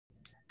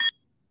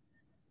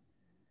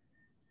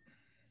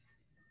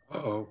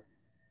Uh-oh.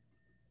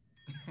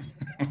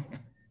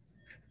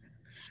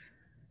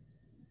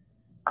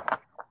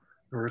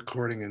 A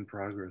recording in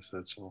progress,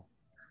 that's all.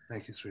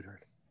 Thank you,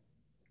 sweetheart.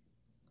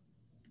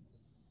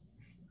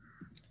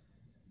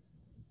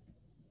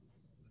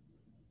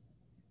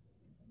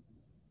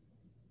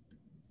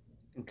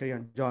 Okay,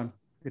 John,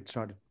 get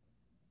started.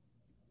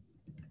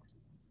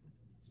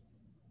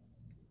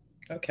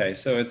 Okay,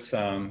 so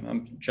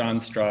I'm John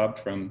Straub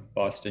from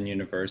Boston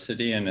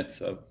University, and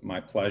it's my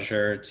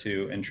pleasure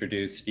to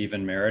introduce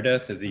Stephen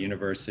Meredith of the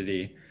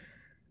University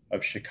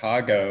of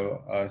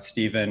Chicago.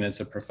 Stephen is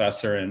a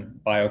professor in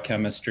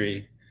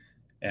biochemistry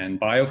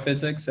and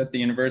biophysics at the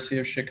University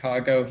of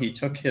Chicago. He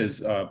took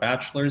his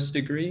bachelor's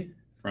degree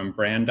from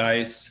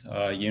Brandeis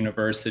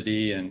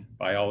University in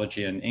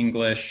biology and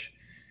English,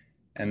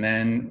 and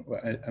then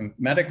a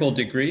medical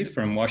degree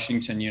from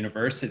Washington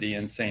University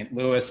in St.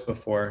 Louis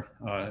before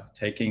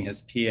taking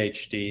his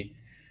PhD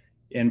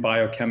in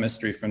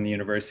biochemistry from the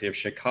University of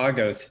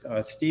Chicago.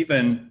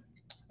 Stephen,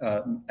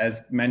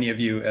 as many of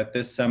you at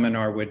this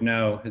seminar would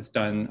know, has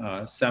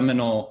done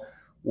seminal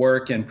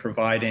work in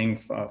providing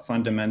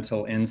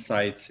fundamental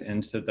insights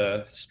into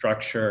the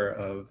structure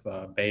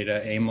of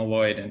beta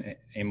amyloid and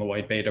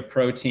amyloid beta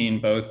protein,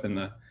 both in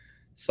the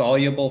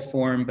soluble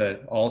form,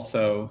 but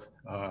also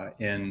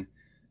in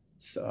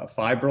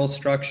fibril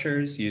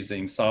structures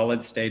using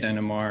solid state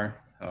NMR,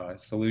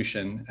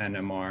 solution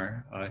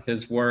NMR.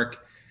 His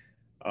work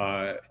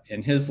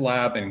in his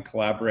lab in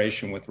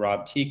collaboration with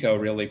Rob Tico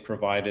really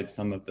provided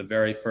some of the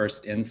very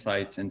first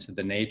insights into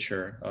the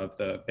nature of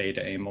the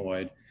beta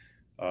amyloid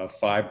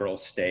fibril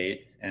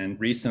state. And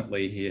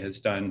recently he has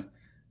done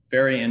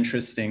very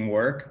interesting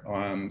work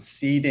on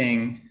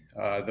seeding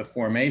the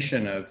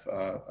formation of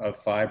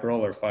fibril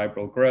or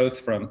fibril growth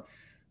from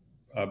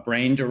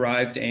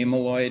brain-derived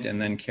amyloid,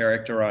 and then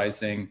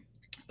characterizing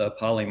the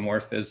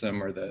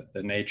polymorphism or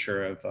the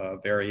nature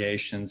of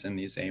variations in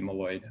these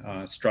amyloid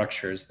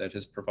structures that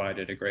has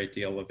provided a great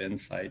deal of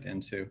insight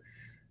into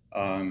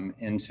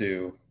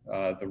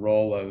the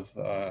role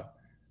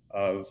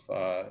of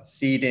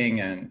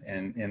seeding and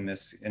in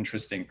this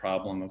interesting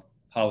problem of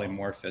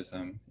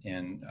polymorphism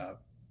in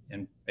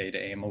beta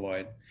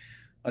amyloid.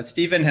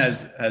 Stephen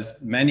has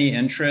many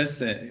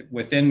interests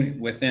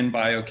within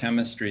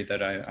biochemistry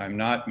that I'm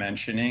not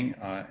mentioning,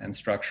 and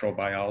structural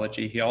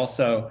biology. He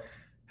also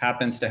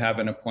happens to have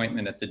an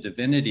appointment at the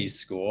Divinity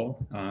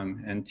School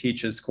and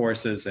teaches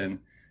courses in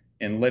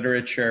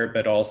literature,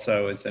 but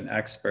also is an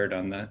expert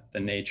on the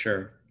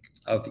nature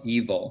of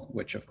evil,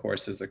 which of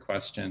course is a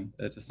question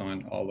that is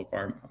on all of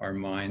our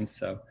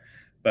minds.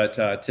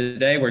 But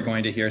today we're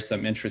going to hear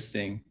some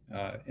interesting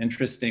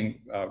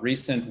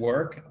recent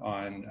work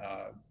on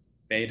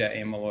beta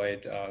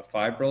amyloid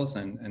fibrils.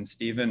 And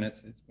Stephen,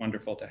 it's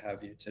wonderful to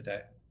have you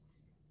today.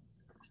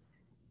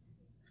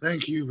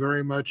 Thank you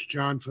very much,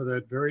 John, for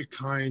that very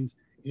kind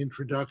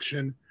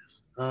introduction.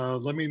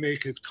 Let me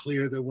make it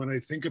clear that when I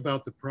think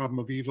about the problem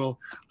of evil,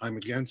 I'm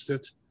against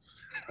it.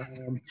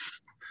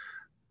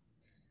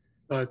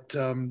 Well,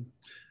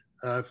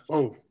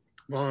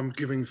 I'm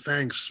giving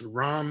thanks.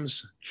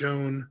 Rams,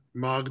 Joan,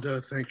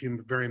 Magda, thank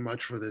you very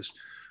much for this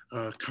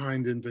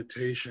kind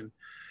invitation.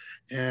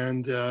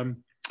 And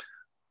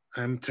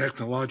I'm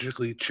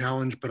technologically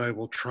challenged, but I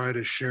will try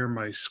to share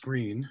my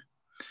screen.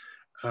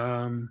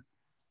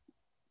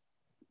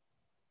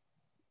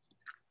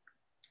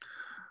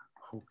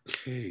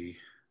 Okay,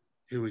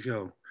 here we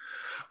go.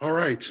 All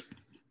right,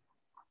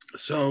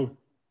 so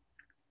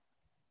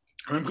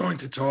I'm going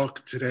to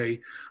talk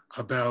today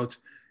about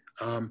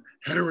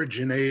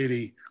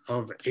heterogeneity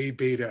of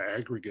A-beta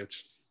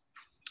aggregates.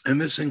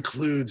 And this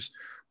includes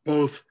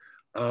both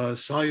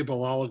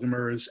soluble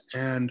oligomers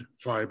and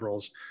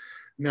fibrils.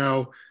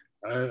 Now,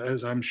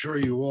 as I'm sure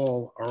you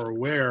all are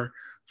aware,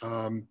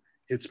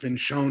 it's been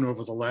shown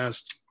over the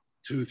last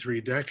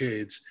 2-3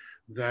 decades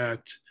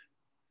that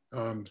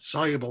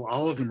soluble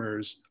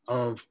oligomers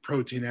of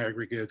protein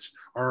aggregates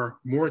are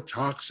more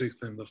toxic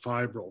than the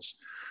fibrils.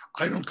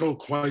 I don't go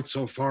quite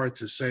so far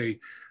to say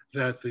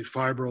that the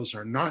fibrils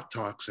are not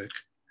toxic,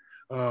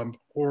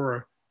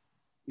 or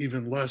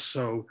even less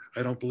so,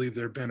 I don't believe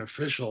they're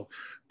beneficial,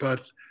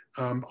 but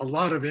a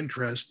lot of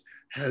interest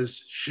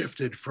has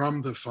shifted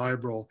from the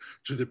fibril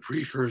to the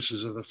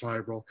precursors of the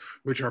fibril,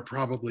 which are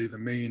probably the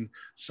main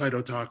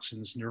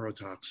cytotoxins,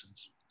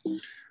 neurotoxins.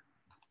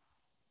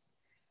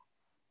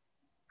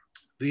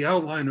 The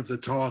outline of the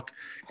talk,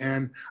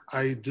 and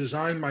I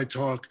designed my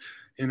talk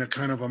in a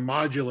kind of a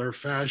modular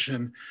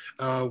fashion.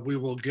 We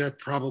will get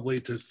probably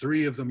to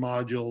 3 of the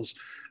modules,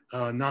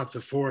 not the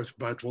 4th,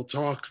 but we'll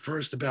talk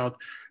first about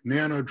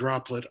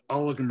nanodroplet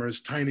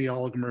oligomers, tiny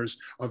oligomers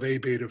of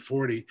A-beta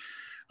 40.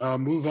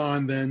 Move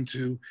on then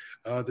to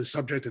the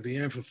subject of the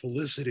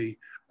amphiphilicity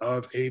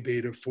of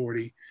A-beta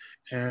 40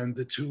 and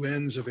the 2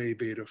 ends of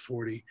A-beta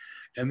 40,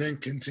 and then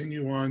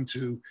continue on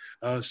to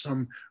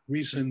some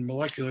recent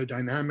molecular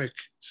dynamic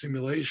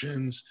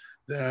simulations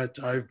that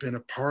I've been a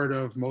part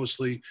of,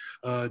 mostly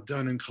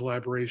done in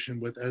collaboration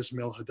with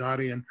Esmail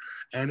Haddadian.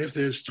 And if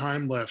there's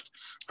time left,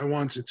 I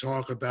want to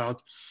talk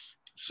about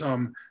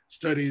some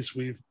studies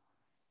we've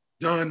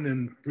done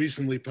and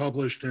recently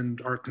published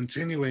and are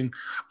continuing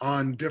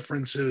on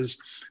differences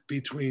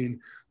between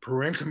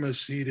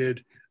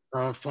parenchyma-seeded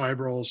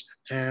fibrils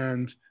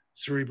and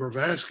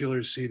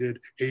cerebrovascular-seeded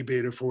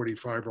A-beta 40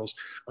 fibrils,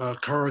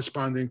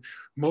 corresponding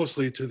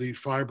mostly to the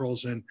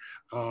fibrils in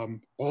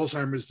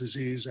Alzheimer's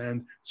disease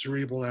and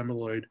cerebral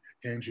amyloid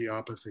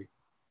angiopathy.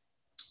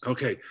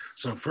 Okay,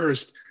 so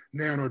first,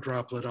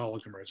 nanodroplet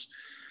oligomers.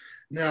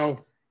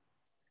 Now,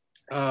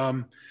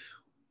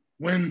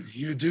 when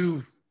you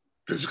do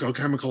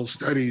physicochemical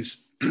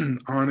studies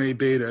on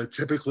A-beta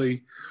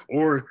typically,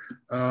 or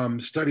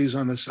studies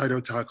on the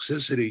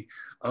cytotoxicity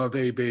of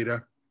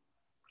A-beta,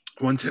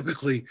 one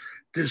typically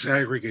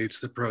disaggregates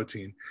the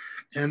protein.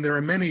 And there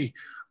are many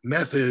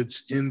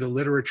methods in the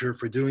literature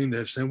for doing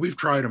this, and we've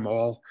tried them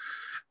all.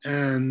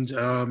 And,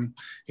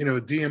 you know,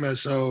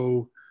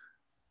 DMSO,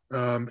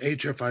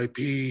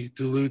 HFIP,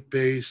 dilute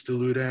base,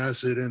 dilute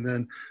acid, and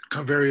then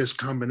various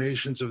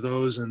combinations of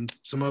those and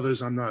some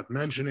others I'm not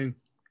mentioning.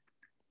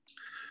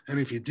 And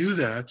if you do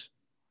that,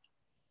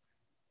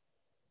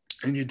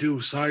 and you do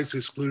size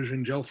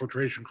exclusion, gel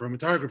filtration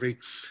chromatography,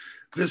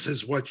 this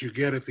is what you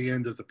get at the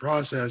end of the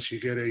process. You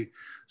get a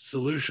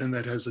solution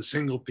that has a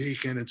single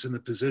peak and it's in the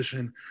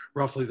position,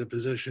 roughly the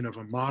position of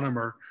a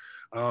monomer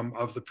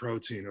of the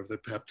protein, of the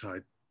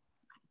peptide.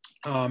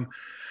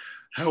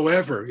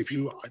 However, if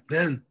you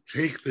then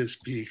take this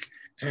peak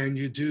and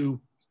you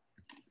do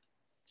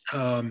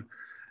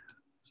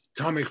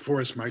atomic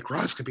force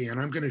microscopy, and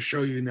I'm going to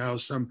show you now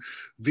some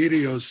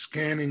video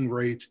scanning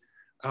rate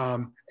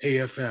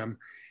AFM,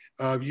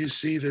 you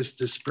see this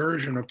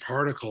dispersion of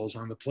particles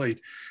on the plate.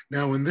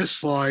 Now in this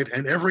slide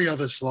and every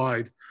other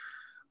slide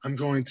I'm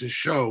going to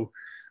show,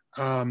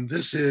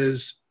 this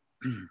is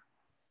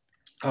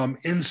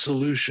in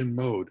solution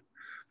mode.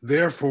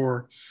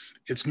 Therefore,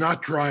 it's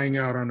not drying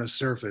out on a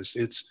surface.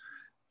 It's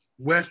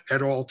wet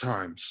at all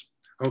times.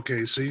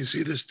 Okay, so you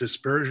see this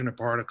dispersion of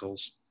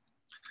particles.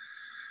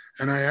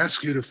 And I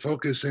ask you to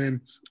focus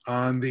in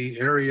on the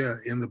area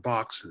in the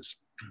boxes.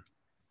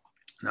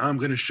 Now I'm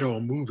going to show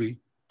a movie.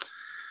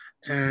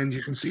 And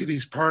you can see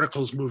these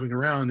particles moving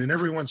around. And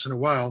every once in a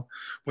while,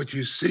 what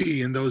you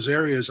see in those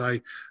areas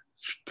I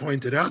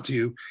pointed out to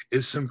you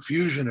is some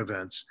fusion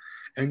events.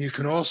 And you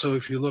can also,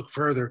 if you look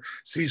further,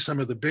 see some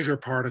of the bigger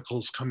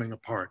particles coming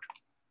apart.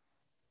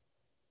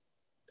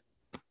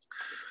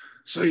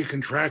 So you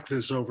can track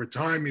this over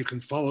time. You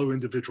can follow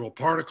individual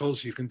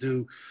particles. You can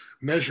do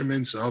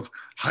measurements of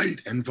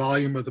height and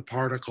volume of the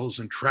particles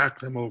and track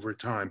them over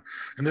time.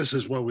 And this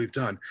is what we've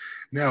done.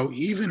 Now,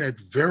 even at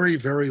very,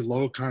 very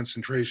low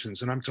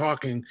concentrations, and I'm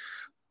talking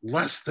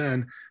less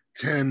than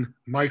 10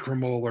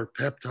 micromolar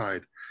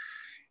peptide,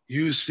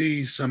 you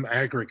see some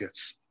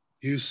aggregates.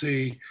 You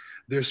see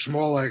they're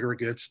small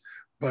aggregates,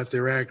 but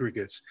they're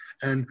aggregates.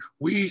 And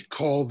we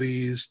call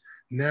these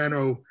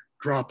nano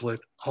droplet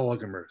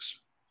oligomers.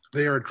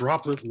 They are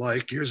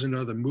droplet-like. Here's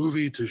another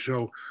movie to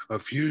show a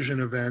fusion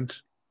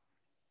event.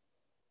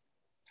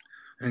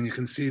 And you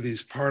can see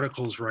these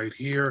particles right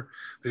here.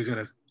 They're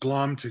going to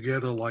glom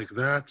together like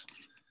that.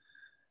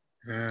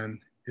 And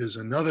here's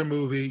another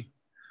movie.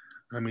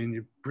 I mean,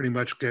 you pretty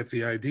much get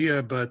the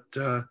idea, but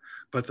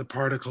the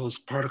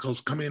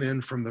particles coming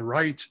in from the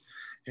right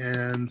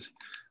and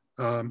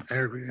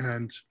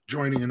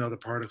joining another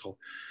particle.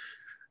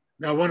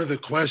 Now, one of the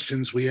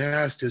questions we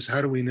asked is,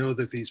 how do we know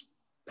that these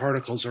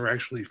particles are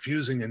actually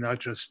fusing and not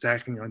just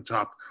stacking on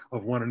top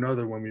of one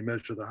another when we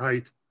measure the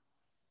height?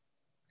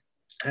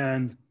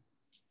 And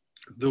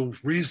the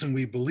reason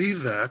we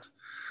believe that,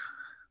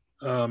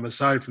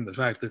 aside from the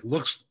fact that it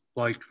looks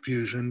like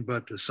fusion,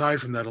 but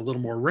aside from that, a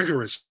little more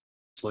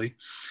rigorously,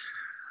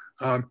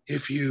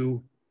 if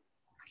you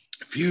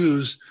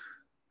fuse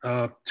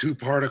two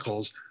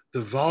particles,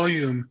 the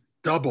volume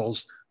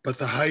doubles, but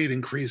the height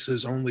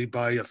increases only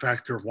by a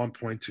factor of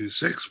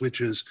 1.26, which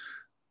is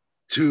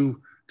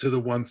 2 to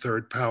the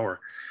 1/3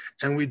 power.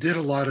 And we did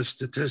a lot of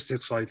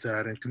statistics like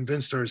that and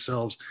convinced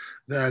ourselves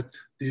that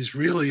these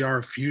really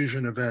are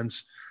fusion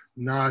events,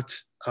 not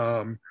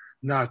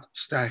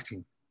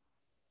stacking.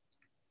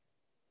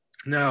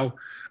 Now,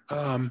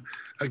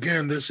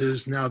 again, this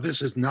is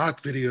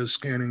not video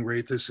scanning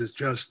rate. This is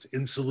just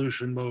in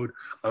solution mode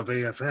of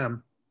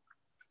AFM.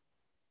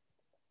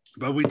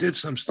 But we did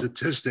some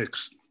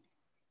statistics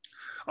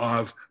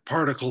of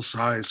particle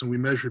size, and we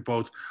measured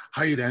both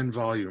height and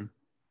volume.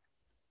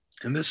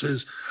 And this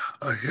is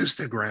a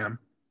histogram.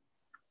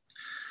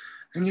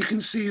 And you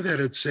can see that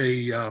it's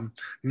a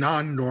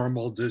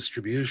non-normal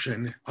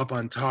distribution. Up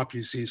on top,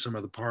 you see some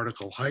of the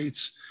particle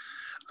heights.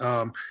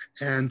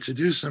 And to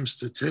do some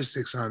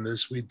statistics on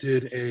this, we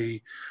did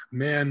a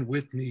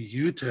Mann-Whitney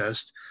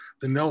U-test.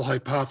 The null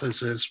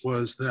hypothesis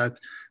was that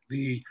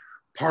the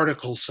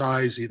particle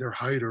size, either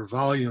height or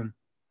volume,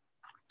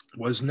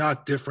 was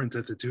not different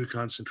at the two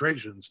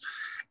concentrations.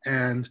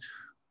 And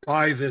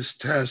by this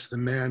test, the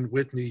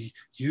Mann-Whitney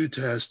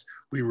U-test,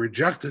 we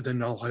rejected the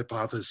null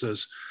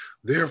hypothesis.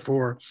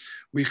 Therefore,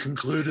 we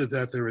concluded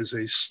that there is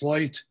a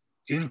slight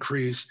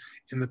increase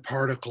in the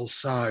particle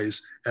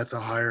size at the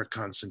higher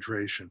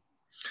concentration.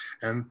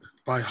 And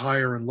by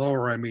higher and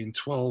lower, I mean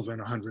 12 and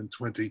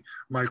 120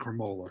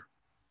 micromolar.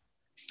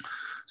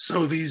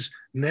 So these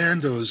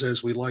nandos,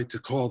 as we like to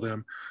call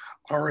them,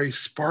 are a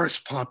sparse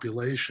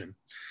population.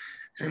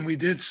 And we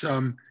did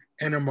some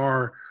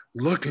NMR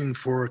looking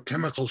for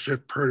chemical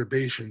shift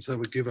perturbations that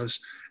would give us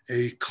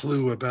a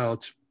clue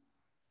about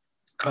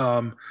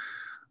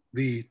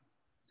the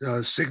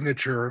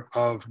signature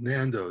of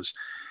nandos.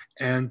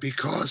 And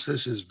because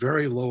this is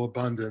very low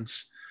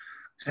abundance,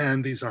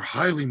 and these are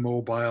highly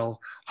mobile,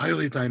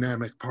 highly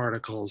dynamic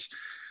particles,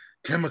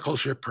 chemical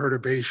shift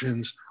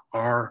perturbations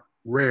are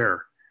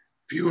rare,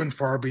 few and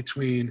far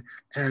between.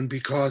 And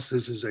because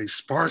this is a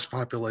sparse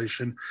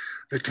population,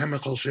 the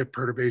chemical shift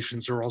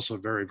perturbations are also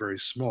very, very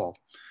small.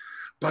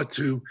 But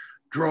to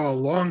draw a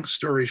long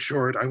story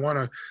short, I want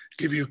to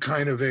give you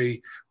kind of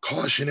a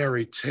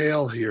cautionary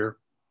tale here.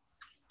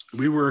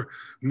 We were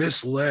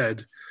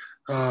misled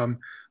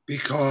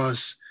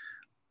because,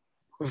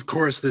 of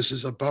course, this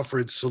is a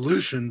buffered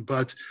solution,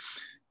 but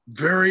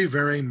very,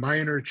 very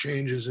minor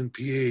changes in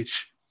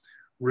pH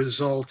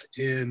result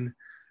in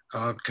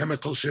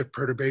chemical shift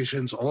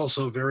perturbations,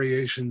 also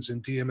variations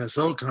in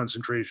DMSO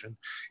concentration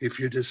if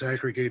you're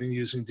disaggregating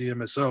using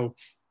DMSO.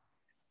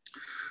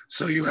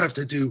 So you have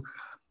to do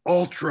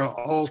ultra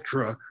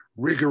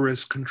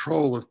rigorous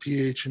control of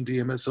pH and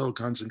DMSO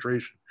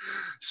concentration.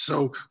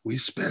 So we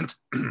spent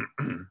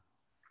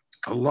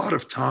a lot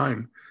of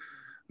time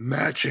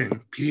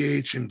matching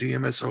pH and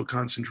DMSO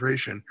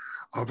concentration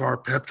of our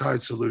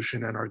peptide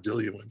solution and our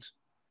diluent.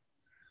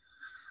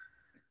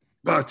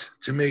 But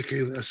to make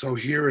it, so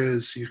here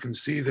is, you can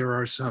see there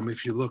are some,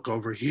 if you look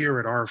over here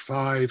at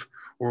R5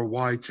 or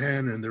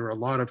Y10, and there are a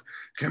lot of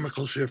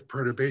chemical shift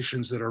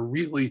perturbations that are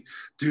really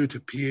due to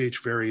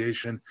pH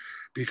variation,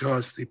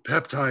 because the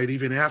peptide,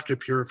 even after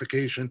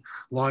purification,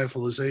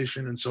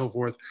 lyophilization, and so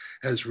forth,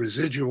 has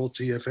residual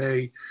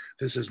TFA.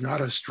 This is not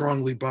a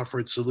strongly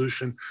buffered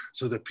solution,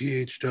 so the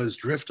pH does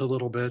drift a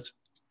little bit.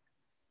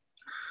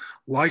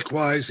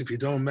 Likewise, if you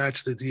don't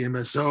match the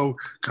DMSO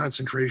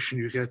concentration,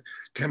 you get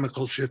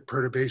chemical shift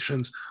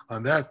perturbations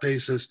on that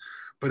basis.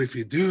 But if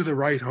you do the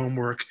right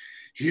homework,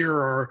 here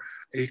are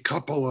a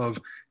couple of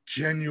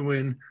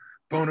genuine,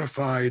 bona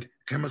fide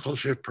chemical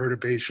shift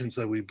perturbations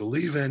that we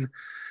believe in.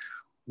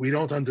 We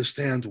don't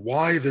understand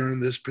why they're in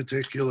this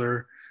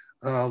particular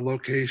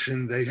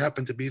location. They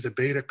happen to be the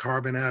beta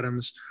carbon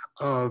atoms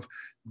of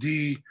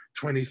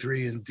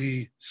D23 and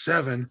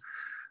D7.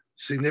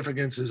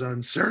 Significance is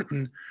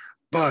uncertain,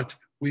 but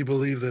we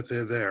believe that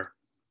they're there.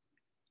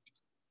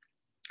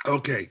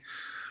 Okay,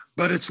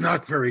 but it's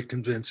not very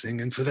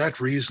convincing. And for that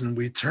reason,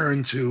 we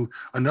turn to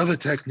another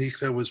technique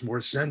that was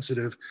more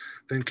sensitive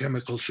than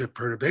chemical shift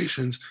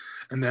perturbations,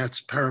 and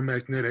that's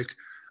paramagnetic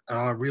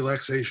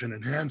relaxation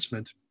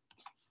enhancement.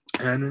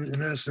 And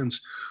in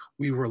essence,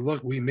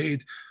 we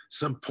made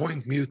some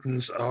point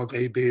mutants of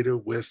A beta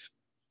with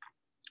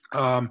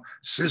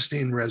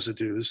cysteine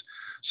residues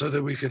so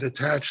that we could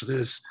attach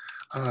this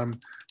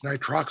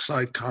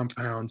nitroxide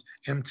compound,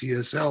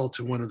 MTSL,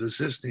 to one of the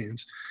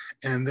cysteines.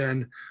 And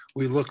then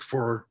we look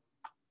for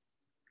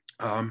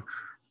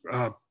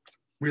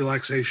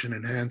relaxation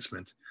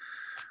enhancement.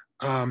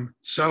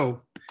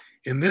 So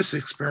in this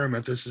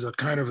experiment, this is a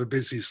kind of a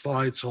busy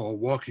slide, so I'll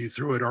walk you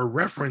through it. Our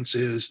reference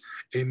is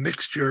a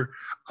mixture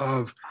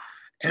of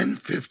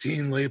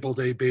N15 labeled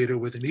A beta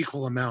with an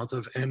equal amount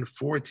of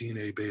N14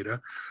 A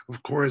beta.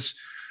 Of course,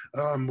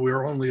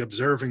 we're only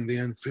observing the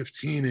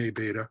N15 A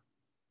beta.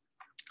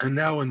 And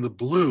now in the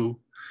blue,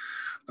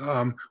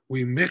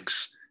 we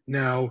mix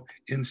now,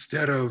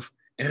 instead of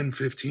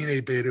N15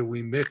 A beta,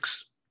 we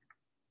mix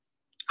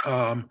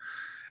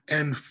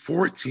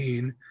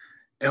N14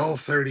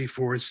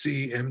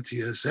 L34C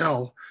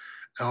MTSL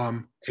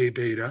A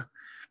beta.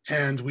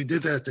 And we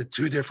did that at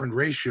two different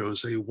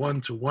ratios, a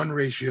 1-to-1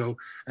 ratio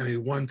and a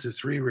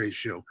 1-to-3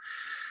 ratio.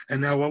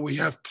 And now what we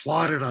have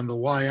plotted on the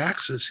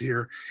y-axis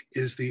here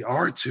is the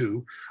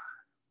R2,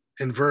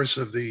 inverse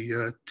of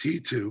the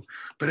T2.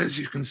 But as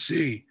you can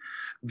see,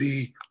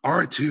 the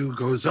R2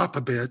 goes up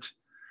a bit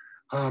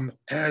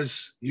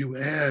as you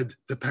add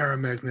the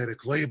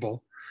paramagnetic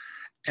label.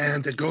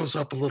 And it goes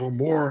up a little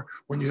more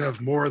when you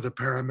have more of the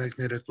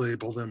paramagnetic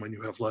label than when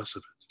you have less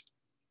of it.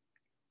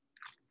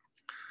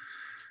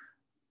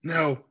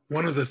 Now,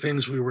 one of the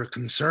things we were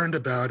concerned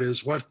about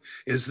is,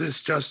 is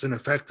this just an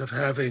effect of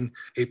having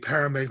a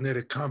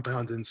paramagnetic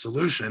compound in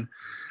solution?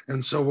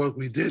 And so what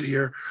we did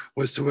here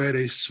was to add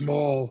a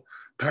small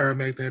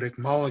paramagnetic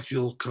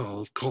molecule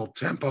called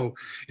tempo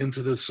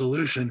into the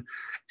solution.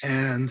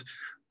 And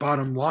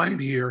bottom line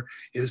here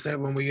is that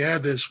when we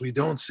add this, we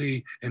don't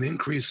see an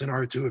increase in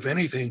R2. If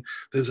anything,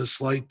 there's a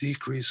slight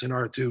decrease in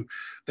R2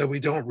 that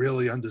we don't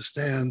really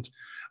understand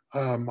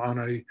on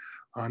a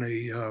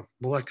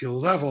molecular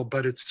level,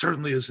 but it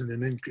certainly isn't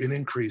an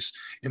increase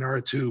in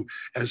R2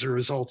 as a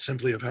result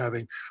simply of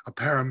having a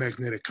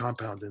paramagnetic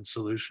compound in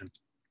solution.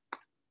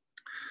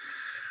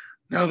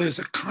 Now there's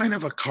a kind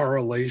of a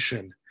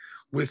correlation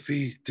with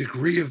the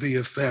degree of the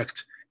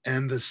effect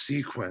and the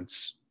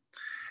sequence.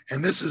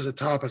 And this is a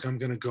topic I'm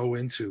going to go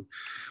into.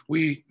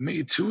 We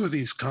made two of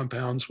these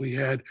compounds. We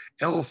had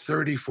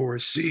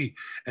L34C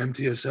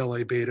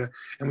MTSLA beta,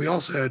 and we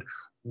also had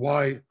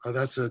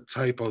that's a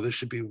typo, this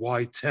should be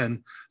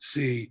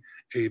Y10C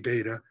A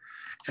beta.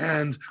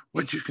 And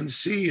what you can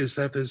see is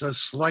that there's a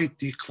slight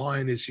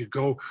decline as you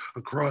go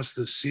across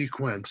the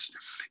sequence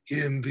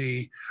in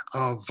the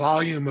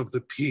volume of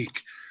the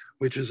peak,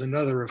 which is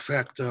another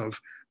effect of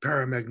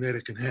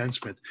paramagnetic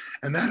enhancement.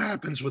 And that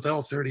happens with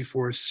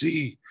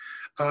L34C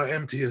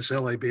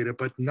MTSLA beta,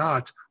 but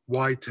not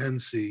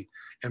Y10C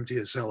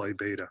MTSLA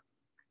beta.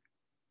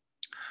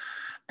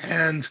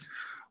 And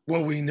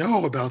what we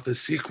know about the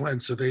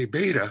sequence of A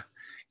beta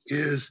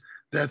is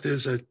that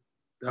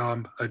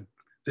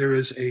there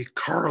is a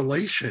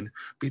correlation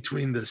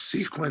between the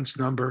sequence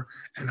number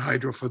and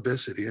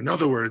hydrophobicity. In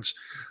other words,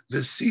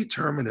 the C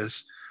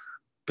terminus,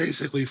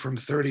 basically from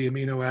 30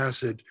 amino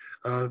acid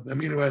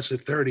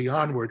 30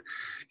 onward,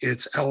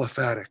 it's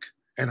aliphatic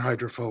and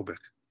hydrophobic.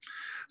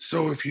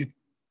 So if you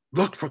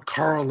look for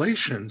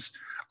correlations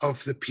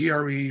of the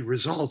PRE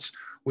results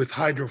with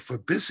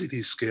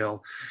hydrophobicity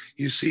scale,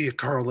 you see a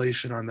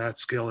correlation on that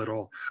scale at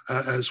all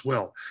as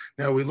well.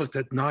 Now we looked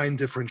at 9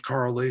 different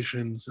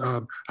correlations,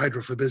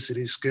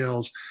 hydrophobicity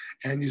scales,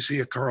 and you see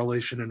a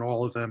correlation in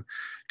all of them.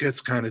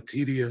 Gets kind of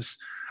tedious,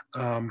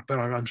 but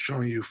I'm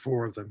showing you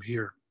 4 of them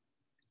here.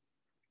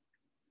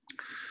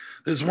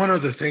 There's one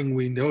other thing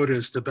we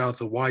noticed about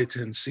the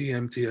Y10C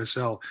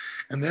MTSL,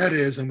 and that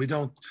is, and we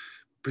don't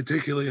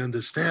particularly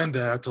understand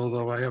that,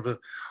 although I have a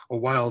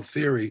wild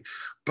theory,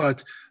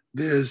 but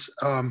there's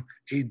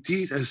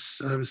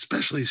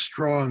especially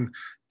strong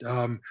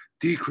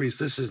decrease.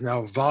 This is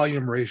now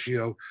volume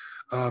ratio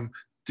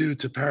due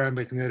to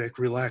paramagnetic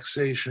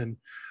relaxation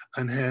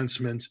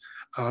enhancement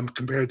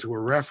compared to a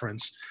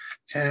reference.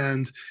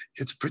 And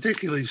it's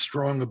particularly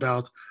strong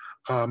about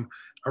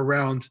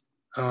around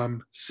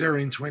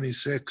serine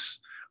 26,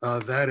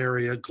 that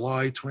area,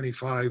 Gly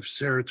 25,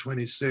 Sera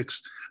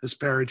 26,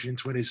 asparagine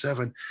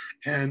 27.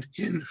 And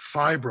in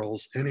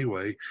fibrils,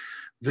 anyway,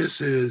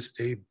 this is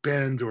a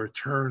bend or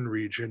turn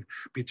region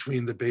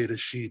between the beta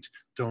sheet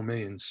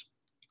domains.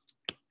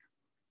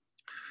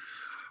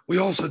 We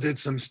also did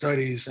some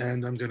studies,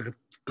 and I'm going to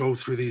go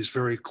through these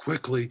very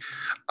quickly,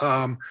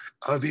 of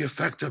the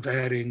effect of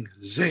adding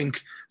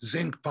zinc.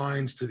 Zinc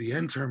binds to the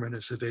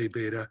N-terminus of A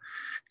beta,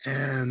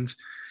 and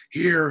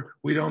here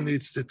we don't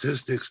need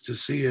statistics to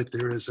see it.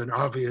 There is an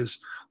obvious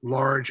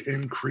large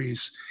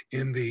increase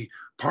in the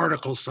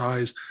particle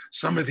size.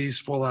 Some of these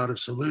fall out of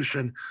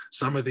solution,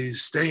 some of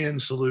these stay in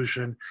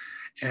solution,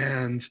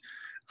 and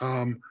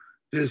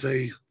there's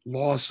a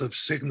loss of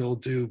signal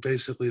due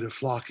basically to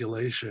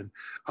flocculation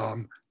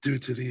due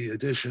to the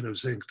addition of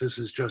zinc. This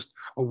is just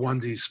a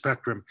 1D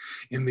spectrum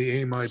in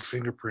the amide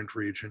fingerprint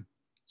region.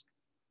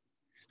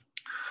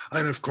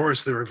 And of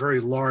course, there are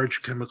very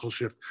large chemical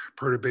shift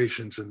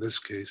perturbations in this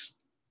case.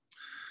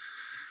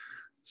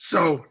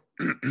 So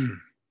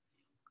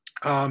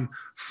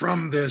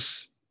from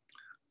this,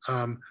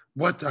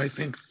 what I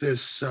think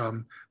these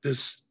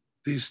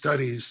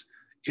studies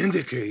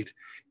indicate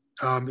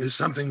is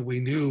something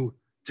we knew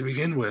to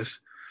begin with,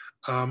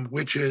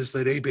 which is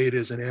that A beta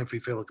is an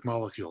amphiphilic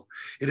molecule.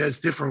 It has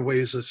different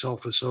ways of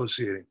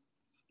self-associating.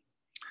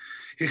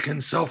 It can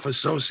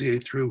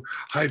self-associate through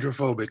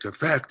hydrophobic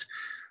effect,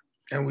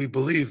 and we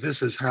believe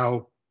this is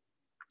how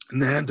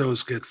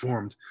nandos get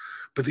formed.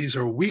 But these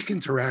are weak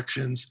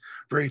interactions,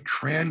 very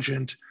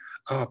transient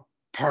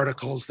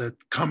particles that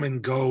come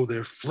and go.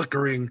 They're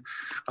flickering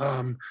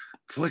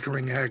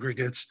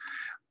aggregates.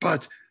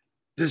 But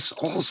this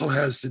also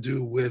has to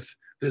do with,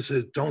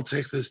 don't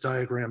take this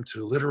diagram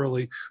too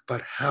literally,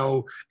 but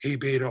how A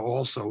beta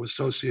also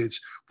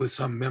associates with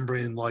some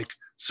membrane-like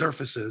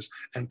surfaces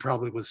and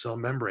probably with cell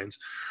membranes.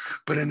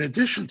 But in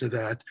addition to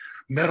that,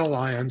 metal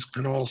ions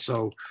can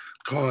also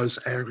cause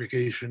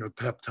aggregation of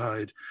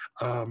peptide.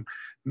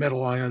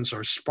 Metal ions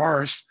are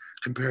sparse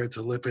compared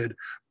to lipid,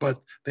 but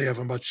they have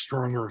a much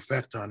stronger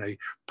effect on a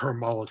per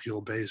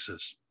molecule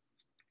basis.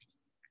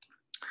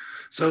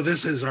 So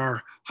this is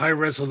our high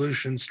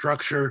resolution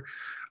structure,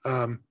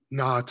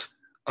 not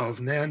of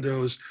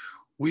nandos.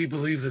 We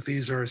believe that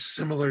these are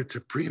similar to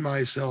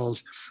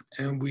pre-micelles,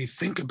 and we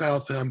think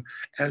about them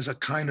as a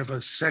kind of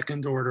a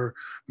second order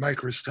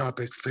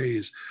microscopic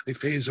phase, a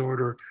phase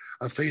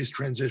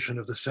transition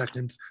of the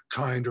second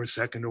kind or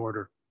second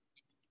order.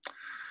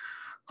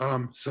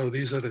 So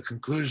these are the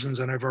conclusions,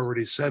 and I've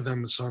already said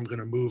them, so I'm going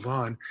to move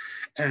on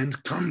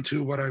and come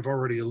to what I've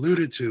already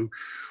alluded to,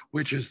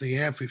 which is the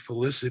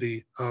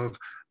amphiphilicity of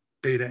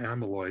beta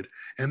amyloid.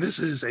 And this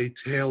is a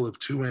tale of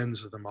 2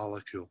 ends of the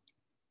molecule.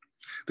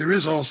 There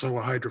is also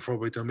a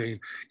hydrophobic domain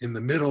in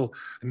the middle,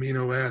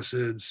 amino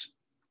acids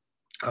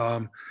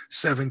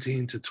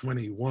 17 to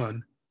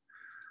 21.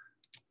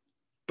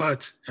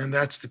 And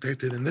that's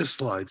depicted in this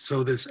slide.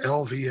 So this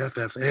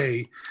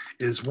LVFFA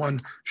is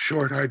one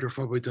short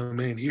hydrophobic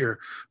domain here,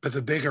 but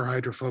the bigger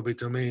hydrophobic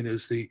domain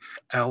is the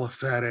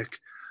aliphatic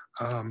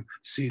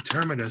C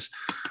terminus.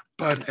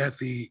 But at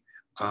the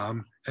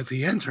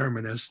N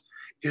terminus,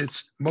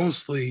 it's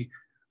mostly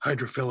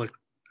hydrophilic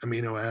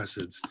amino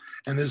acids.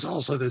 And there's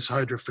also this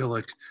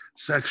hydrophilic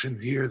section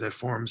here that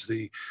forms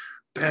the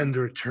bend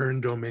or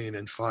turn domain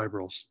in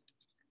fibrils.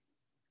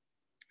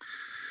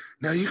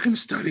 Now you can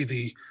study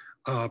the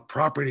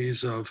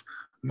properties of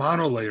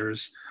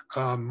monolayers,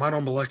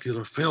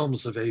 monomolecular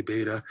films of A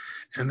beta,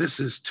 and this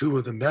is two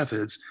of the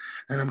methods.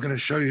 And I'm going to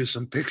show you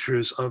some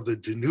pictures of the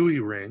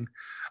Denui ring,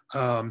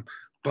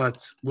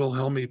 but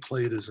Wilhelmi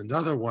plate is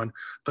another one.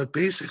 But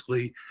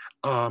basically,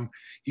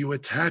 you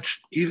attach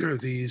either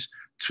of these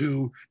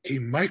to a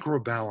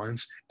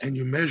microbalance and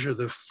you measure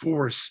the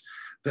force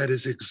that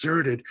is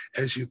exerted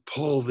as you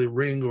pull the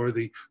ring or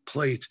the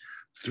plate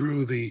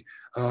through the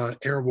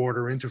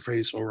air-water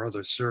interface or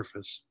other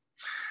surface.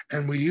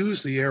 And we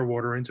use the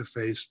air-water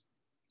interface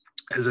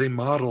as a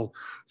model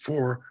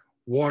for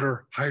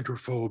water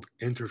hydrophobe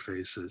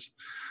interfaces.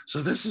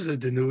 So this is the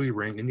Denui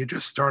ring, and you're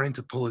just starting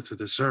to pull it to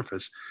the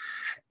surface.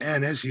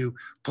 And as you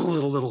pull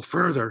it a little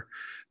further,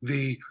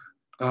 the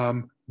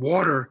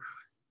water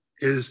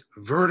is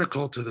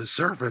vertical to the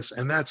surface,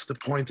 and that's the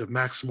point of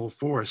maximal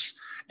force.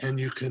 And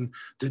you can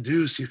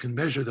deduce, you can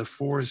measure the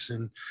force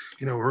in,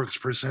 ergs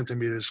per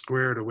centimeter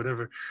squared or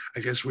whatever.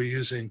 I guess we're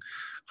using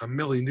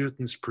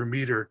millinewtons per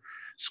meter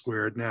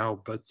squared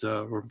now, but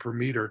or per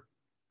meter.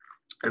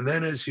 And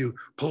then as you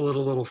pull it a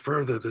little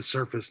further, the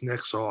surface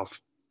necks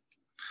off.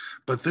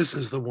 But this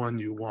is the one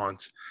you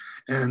want.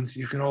 And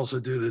you can also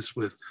do this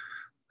with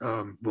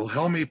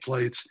Wilhelmi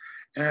plates.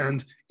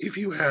 And if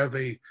you have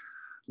a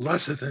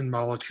lecithin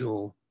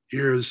molecule,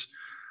 here's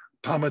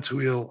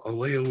palmitoyl,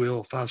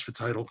 oleoyl,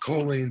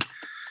 phosphatidylcholine.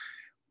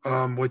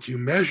 What you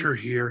measure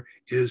here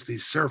is the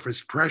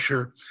surface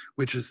pressure,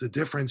 which is the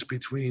difference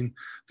between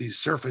the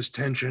surface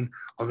tension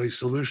of a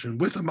solution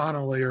with a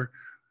monolayer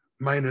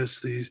minus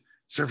the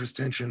surface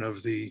tension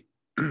of the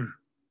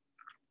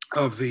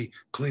of the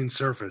clean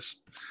surface.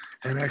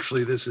 And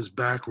actually this is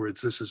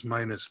backwards, this is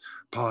minus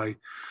pi.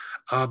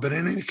 But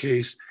in any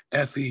case,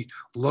 at the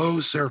low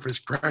surface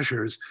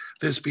pressures,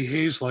 this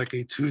behaves like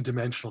a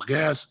two-dimensional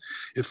gas.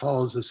 It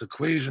follows this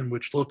equation,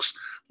 which looks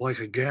like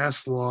a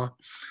gas law.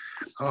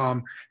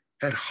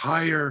 At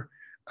higher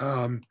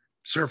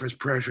surface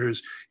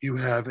pressures, you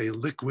have a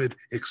liquid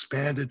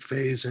expanded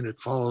phase, and it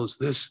follows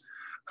this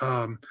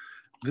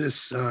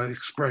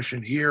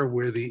expression here,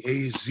 where the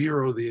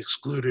A0, the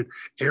excluded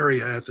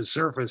area at the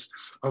surface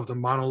of the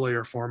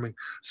monolayer forming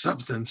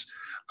substance,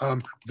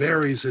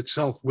 varies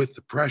itself with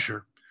the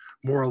pressure,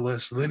 more or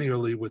less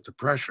linearly with the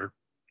pressure.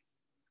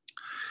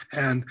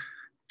 And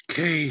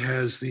K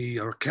has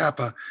or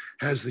kappa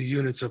has the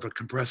units of a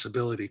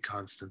compressibility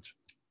constant.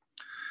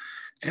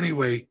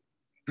 Anyway,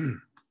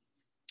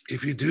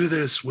 if you do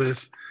this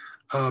with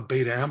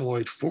beta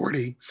amyloid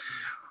 40,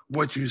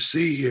 what you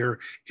see here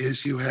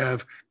is you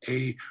have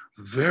a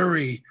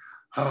very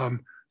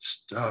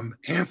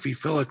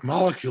amphiphilic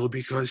molecule,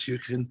 because you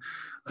can,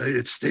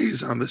 it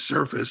stays on the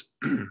surface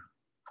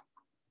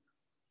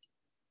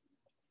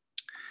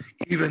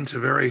even to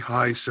very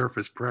high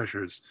surface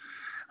pressures,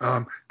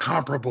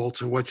 comparable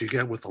to what you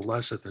get with the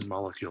lecithin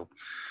molecule.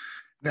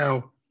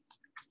 Now,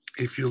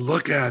 if you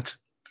look at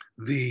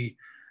the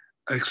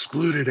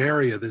excluded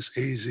area, this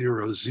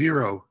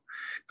A00,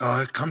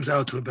 it comes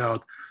out to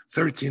about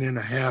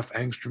 13.5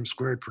 angstrom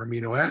squared per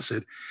amino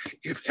acid.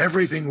 If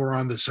everything were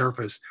on the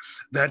surface,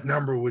 that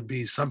number would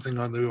be something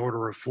on the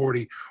order of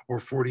 40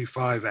 or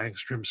 45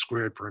 angstrom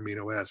squared per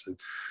amino acid.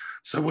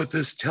 So what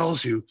this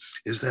tells you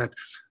is that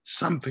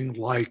something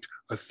like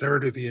a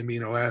third of the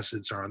amino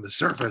acids are on the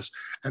surface,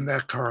 and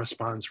that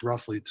corresponds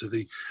roughly to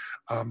the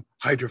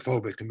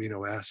hydrophobic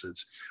amino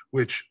acids,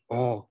 which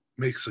all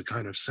makes a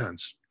kind of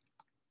sense.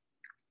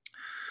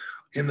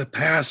 In the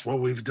past, what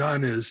we've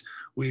done is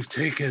we've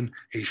taken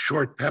a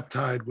short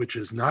peptide, which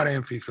is not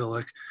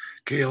amphiphilic,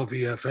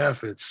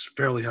 KLVFF, it's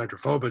fairly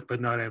hydrophobic,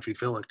 but not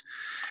amphiphilic,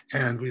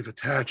 and we've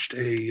attached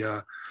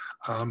a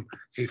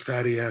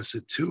fatty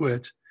acid to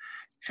it,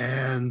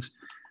 and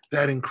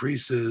that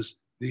increases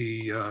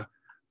the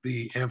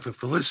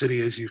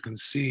amphiphilicity, as you can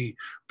see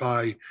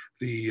by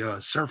the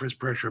surface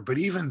pressure. But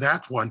even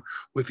that one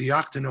with the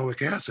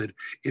octanoic acid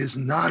is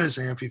not as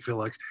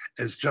amphiphilic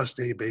as just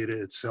A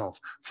beta itself,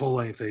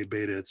 full-length A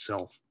beta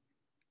itself.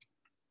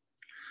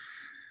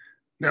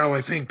 Now,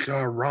 I think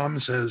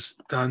Rams has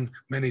done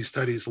many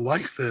studies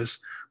like this,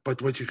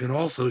 but what you can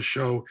also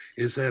show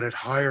is that at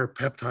higher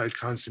peptide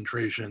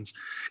concentrations,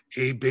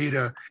 A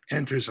beta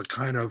enters a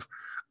kind of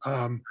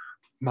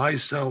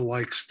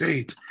micelle-like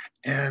state.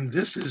 And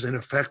this is an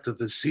effect of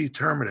the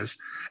C-terminus,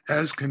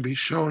 as can be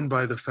shown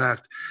by the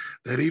fact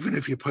that even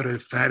if you put a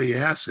fatty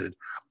acid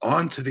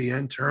onto the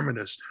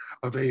N-terminus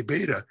of A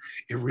beta,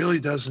 it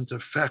really doesn't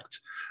affect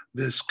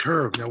this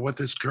curve. Now, what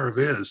this curve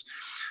is,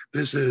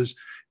 this is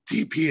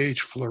DPH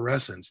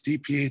fluorescence.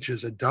 DPH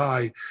is a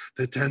dye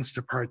that tends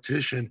to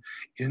partition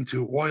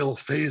into oil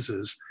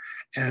phases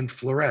and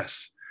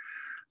fluoresce.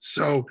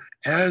 So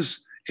as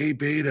A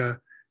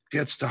beta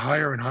gets to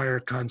higher and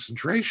higher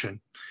concentration,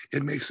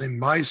 it makes a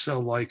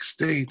micelle-like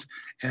state,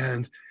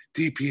 and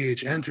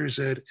DPH enters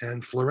it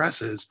and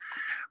fluoresces.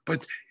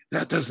 But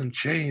that doesn't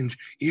change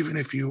even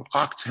if you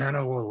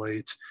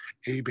octanoylate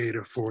A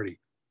beta 40.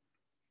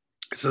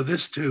 So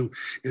this too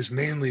is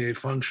mainly a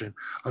function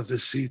of the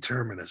C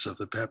terminus of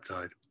the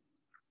peptide.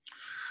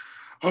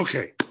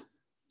 Okay,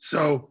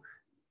 so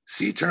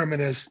C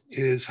terminus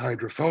is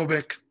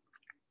hydrophobic.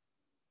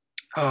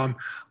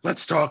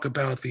 Let's talk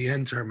about the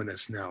N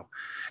terminus now.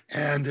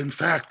 And in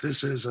fact,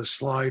 this is a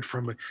slide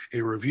from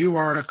a review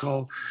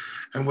article.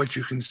 And what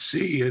you can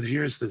see, and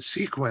here's the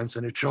sequence,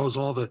 and it shows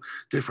all the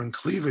different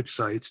cleavage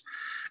sites.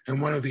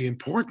 And one of the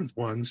important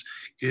ones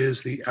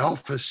is the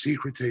alpha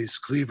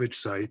secretase cleavage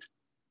site,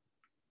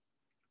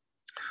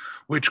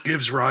 which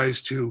gives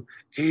rise to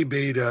A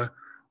beta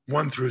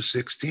 1 through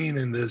 16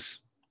 in this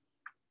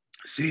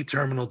C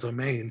terminal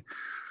domain,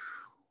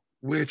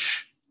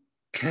 which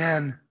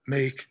can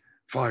make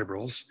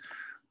fibrils.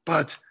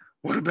 But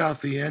what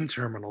about the N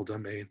terminal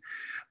domain?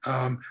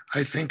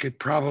 I think it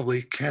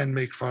probably can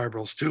make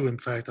fibrils too. In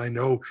fact, I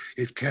know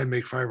it can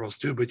make fibrils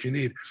too, but you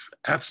need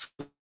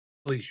absolutely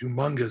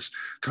humongous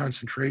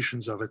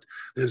concentrations of it.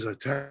 There's a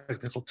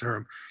technical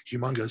term,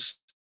 humongous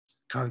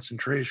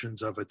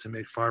concentrations of it to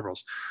make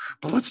fibrils.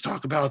 But let's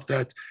talk about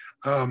that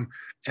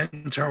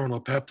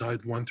N-terminal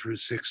peptide 1 through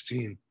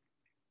 16.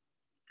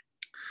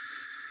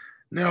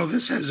 Now,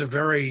 this has a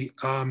very,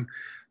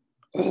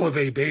 all of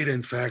A beta,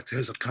 in fact,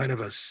 has a kind of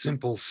a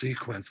simple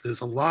sequence.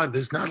 There's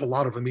not a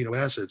lot of amino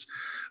acids.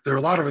 There are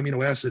a lot of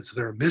amino acids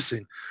that are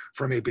missing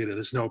from A beta.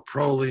 There's no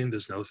proline,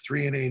 there's no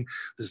threonine,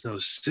 there's no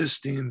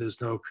cysteine,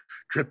 there's no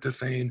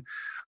tryptophan,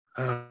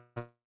 and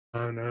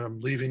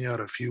I'm leaving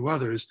out a few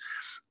others.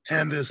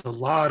 And there's a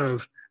lot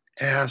of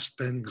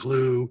asp and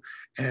glue,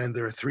 and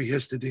there are 3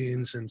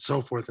 histidines and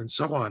so forth and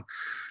so on.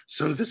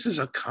 So this is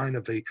a kind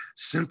of a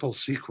simple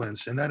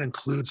sequence, and that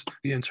includes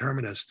the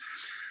N-terminus.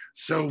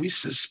 So we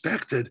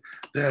suspected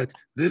that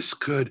this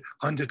could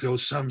undergo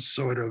some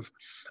sort of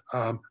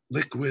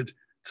liquid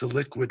to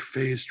liquid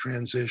phase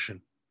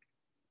transition.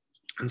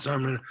 And so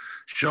I'm going to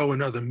show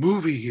another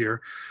movie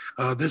here.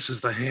 This is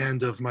the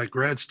hand of my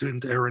grad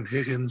student, Erin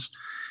Higgins,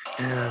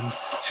 and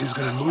she's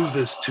going to move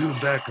this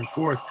tube back and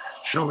forth,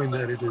 showing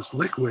that it is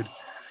liquid.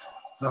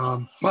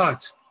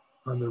 But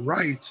on the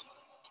right,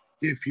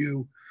 if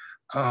you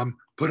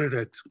put it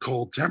at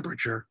cold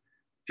temperature,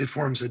 it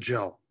forms a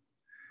gel.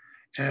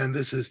 And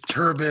this is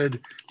turbid.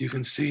 You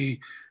can see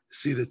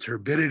the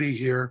turbidity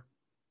here.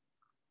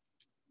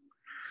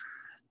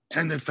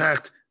 And in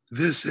fact,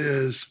 this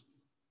is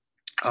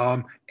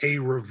a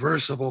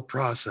reversible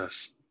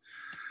process.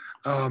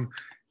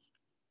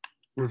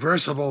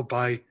 Reversible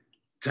by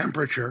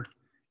temperature.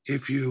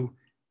 If you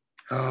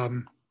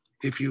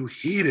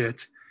heat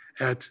it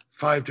at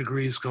 5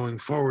 degrees going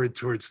forward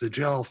towards the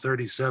gel,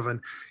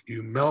 37,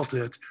 you melt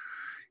it.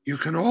 You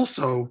can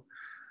also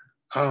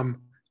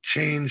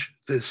change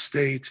the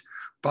state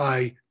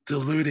by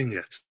diluting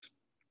it.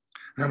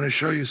 And I'm going to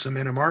show you some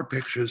NMR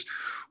pictures,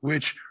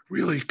 which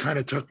really kind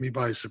of took me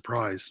by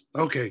surprise.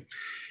 Okay,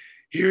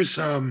 here's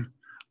some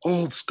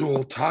old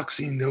school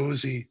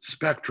toxin-nosy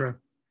spectra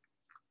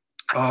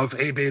of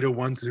A beta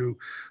 1 through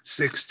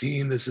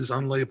 16. This is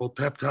unlabeled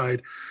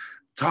peptide,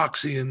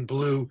 toxy in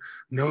blue,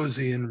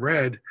 nosy in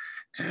red.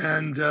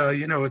 And,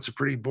 you know, it's a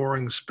pretty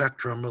boring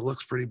spectrum. It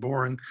looks pretty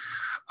boring.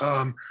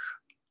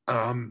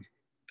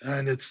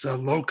 And it's a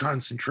low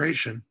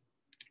concentration.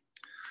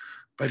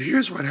 But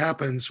here's what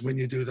happens when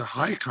you do the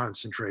high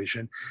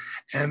concentration.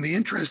 And the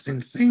interesting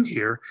thing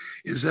here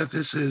is that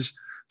this is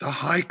the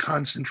high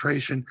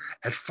concentration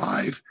at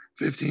 5,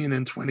 15,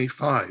 and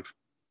 25.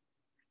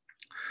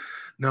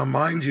 Now,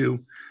 mind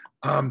you,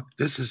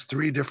 this is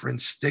 3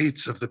 different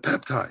states of the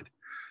peptide.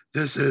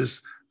 This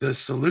is the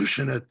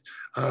solution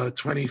at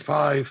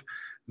 25,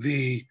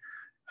 the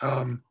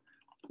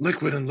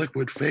liquid and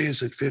liquid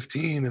phase at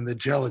 15, and the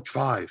gel at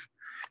 5.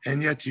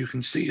 And yet you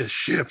can see a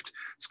shift.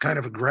 It's kind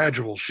of a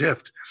gradual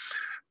shift.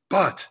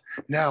 But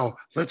now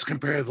let's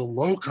compare the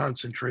low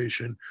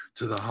concentration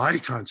to the high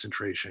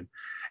concentration.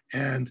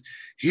 And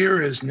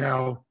here is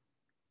now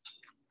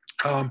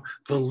the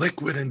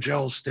liquid and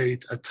gel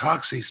state, a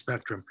toxy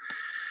spectrum.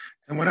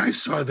 And when I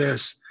saw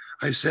this,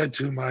 I said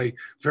to my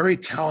very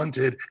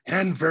talented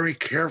and very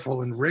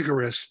careful and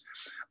rigorous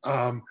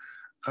postdoc,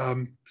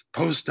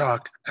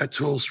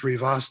 Atul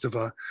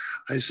Srivastava,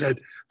 I said,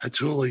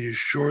 Atul, are you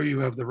sure you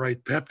have the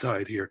right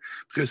peptide here?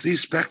 Because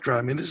these spectra,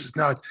 I mean, this is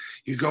not,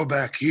 you go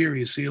back here,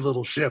 you see a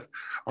little shift,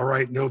 all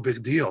right, no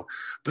big deal.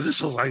 But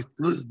this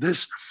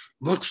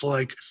looks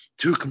like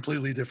 2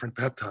 completely different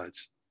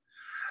peptides.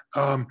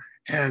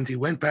 And he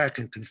went back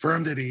and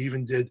confirmed it. He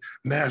even did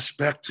mass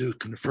spec to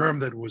confirm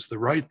that it was the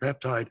right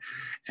peptide.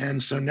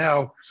 And so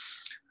now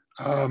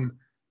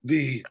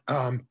the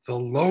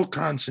low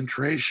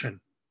concentration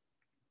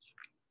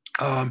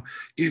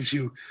gives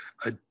you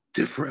a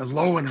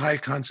low and high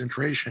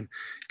concentration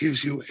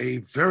gives you a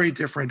very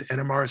different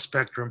NMR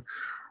spectrum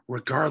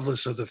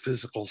regardless of the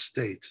physical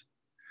state.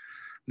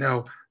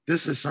 Now,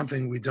 this is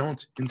something we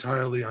don't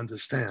entirely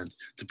understand,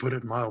 to put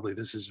it mildly.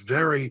 This is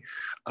very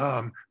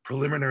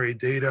preliminary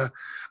data.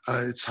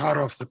 It's hot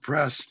off the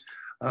press.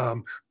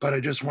 But I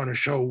just want to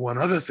show one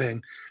other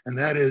thing, and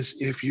that is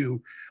if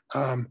you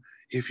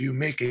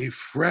make a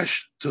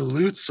fresh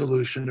dilute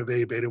solution of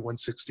A beta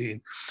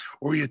 116,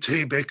 or you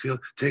take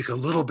a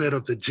little bit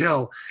of the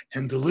gel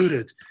and dilute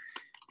it,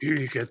 here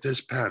you get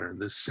this pattern,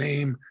 the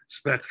same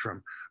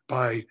spectrum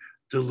by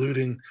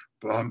diluting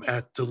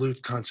at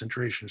dilute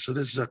concentration. So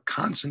this is a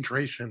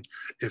concentration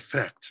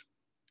effect.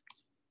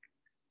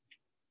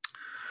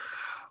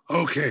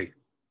 Okay,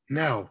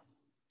 now,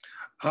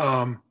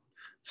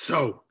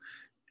 so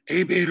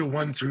A beta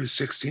 1 through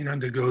 16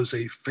 undergoes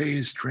a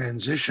phase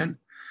transition.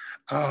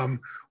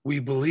 We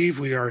believe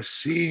we are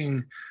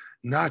seeing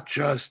not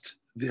just,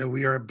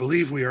 we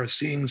are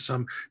seeing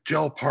some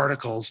gel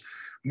particles,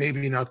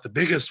 maybe not the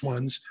biggest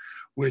ones,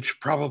 which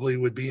probably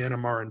would be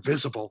NMR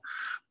invisible,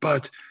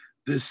 but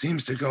this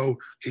seems to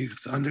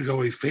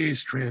undergo a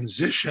phase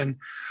transition.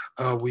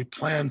 We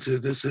plan to,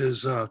 this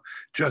is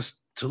just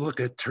to look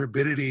at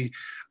turbidity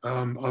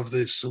of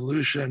the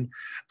solution,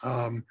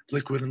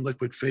 liquid and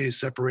liquid phase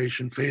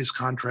separation, phase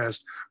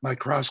contrast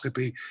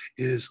microscopy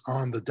is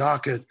on the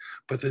docket,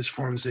 but this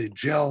forms a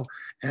gel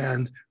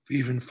and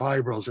even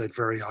fibrils at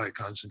very high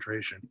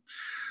concentration.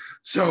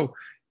 So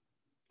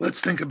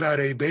let's think about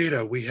A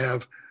beta. We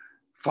have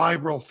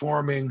fibril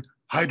forming,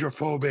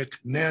 hydrophobic,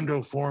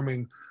 nando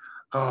forming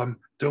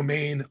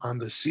domain on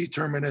the C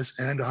terminus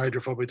and a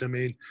hydrophobic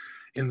domain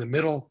in the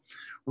middle.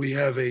 We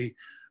have a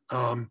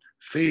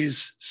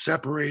phase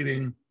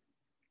separating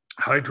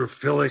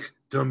hydrophilic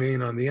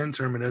domain on the N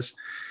terminus.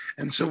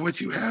 And so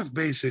what you have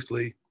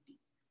basically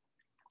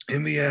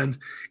in the end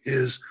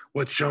is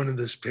what's shown in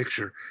this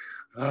picture.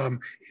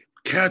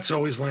 Cats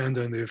always land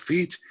on their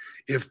feet.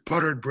 If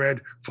buttered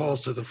bread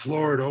falls to the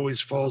floor, it always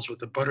falls with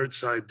the buttered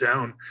side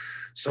down.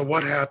 So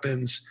what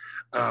happens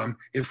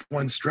if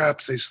one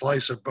straps a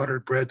slice of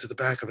buttered bread to the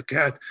back of a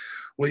cat?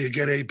 Well, you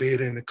get A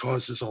beta and it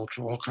causes all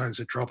kinds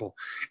of trouble.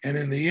 And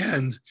in the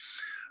end,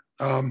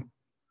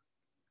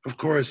 of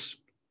course,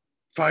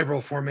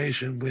 fibril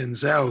formation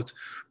wins out,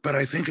 but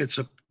I think it's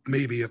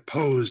maybe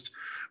opposed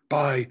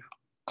by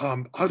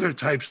other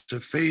types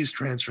of phase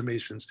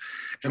transformations.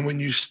 And when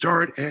you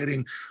start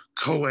adding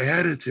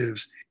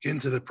co-additives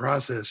into the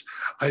process,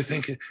 I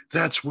think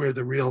that's where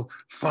the real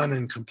fun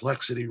and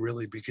complexity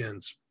really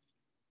begins.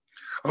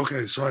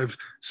 Okay, so I've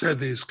said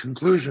these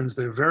conclusions.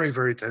 They're very,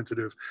 very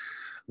tentative.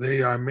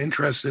 I'm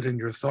interested in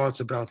your thoughts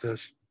about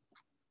this.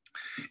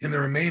 In the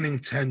remaining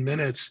 10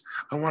 minutes,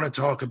 I want to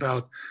talk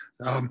about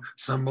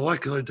some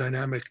molecular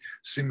dynamic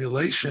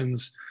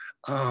simulations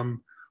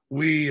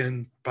we,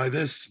 and by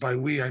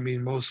we, I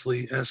mean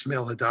mostly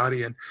Esmail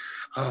Haddadian,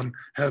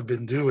 have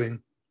been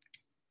doing.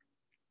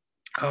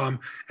 And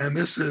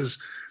this is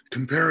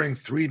comparing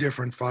 3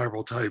 different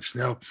fibril types.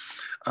 Now,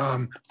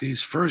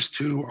 these first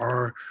 2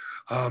 are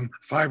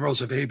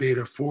fibrils of A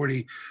beta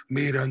 40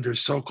 made under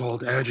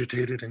so-called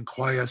agitated and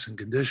quiescent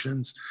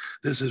conditions.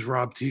 This is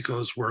Rob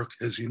Tico's work,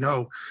 as you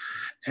know.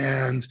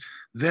 And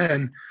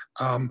then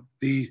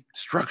the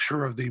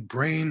structure of the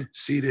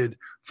brain-seated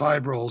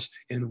fibrils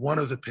in one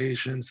of the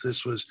patients,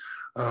 this was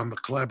a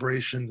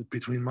collaboration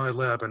between my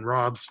lab and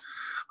Rob's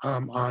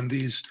on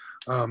these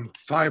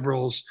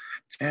fibrils.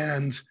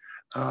 And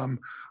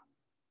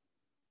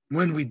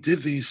when we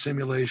did these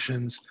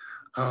simulations,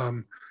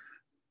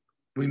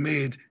 we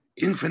made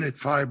infinite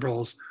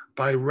fibrils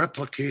by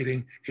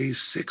replicating a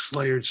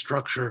 6-layered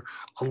structure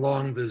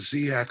along the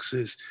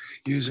z-axis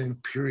using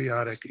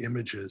periodic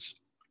images.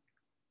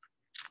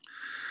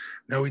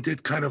 Now, we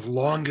did kind of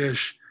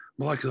longish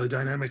molecular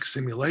dynamic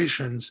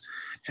simulations,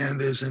 and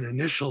there's an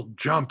initial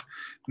jump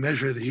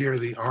measured here,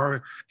 the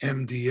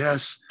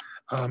RMDS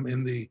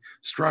in the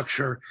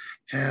structure.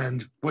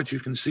 And what you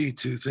can see,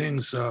 2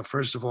 things.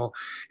 First of all,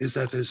 is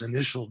that there's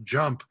initial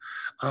jump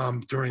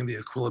during the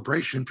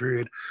equilibration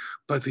period,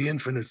 but the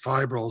infinite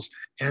fibrils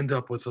end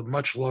up with a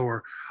much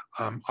lower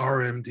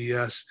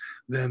RMDS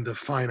than the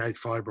finite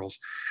fibrils.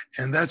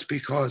 And that's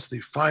because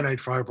the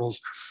finite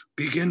fibrils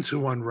begin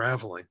to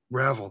unravel.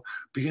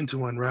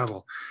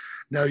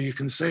 Now you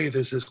can say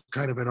this is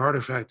kind of an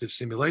artifact of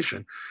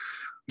simulation.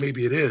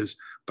 Maybe it is,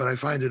 but I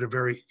find it a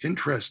very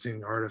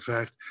interesting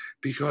artifact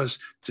because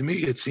to me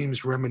it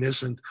seems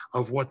reminiscent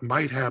of what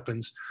might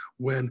happen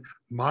when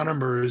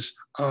monomers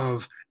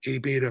of A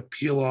beta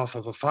peel off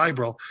of a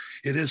fibril.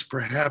 It is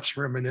perhaps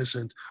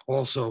reminiscent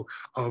also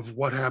of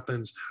what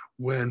happens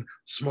when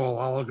small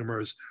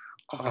oligomers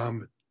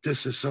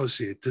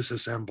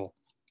disassemble.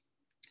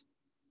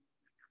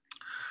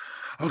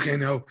 Okay,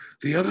 now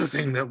the other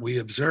thing that we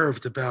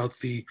observed about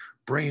the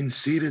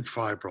brain-seated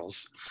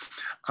fibrils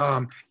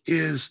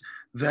is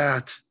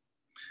that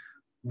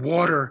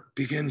water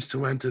begins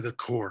to enter the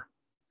core.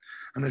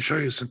 I'm going to show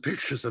you some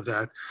pictures of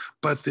that,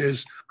 but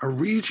there's a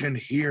region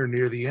here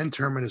near the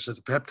N-terminus of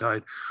the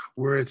peptide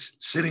where it's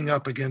sitting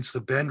up against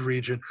the bend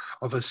region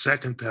of a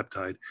second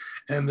peptide.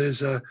 And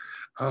there's a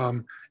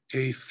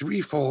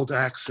 3-fold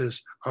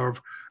axis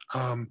of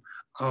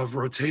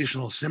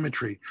rotational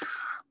symmetry.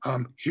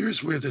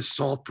 Here's where the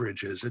salt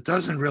bridge is. It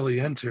doesn't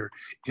really enter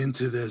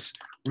into this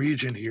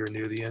region here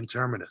near the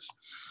N-terminus.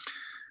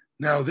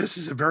 Now, this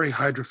is a very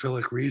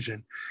hydrophilic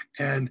region.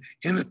 And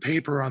in the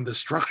paper on the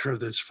structure of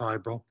this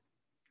fibril,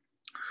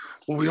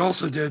 what we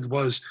also did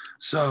was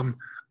some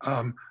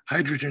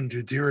hydrogen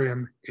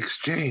deuterium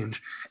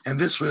exchange. And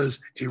this was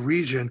a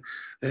region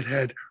that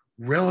had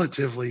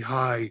relatively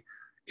high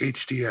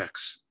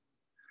HDX.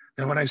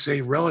 Now, when I say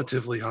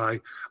relatively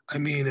high, I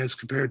mean as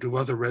compared to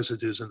other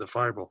residues in the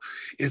fibril.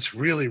 It's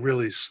really,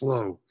 really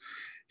slow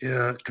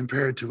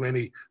compared to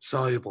any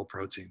soluble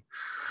protein.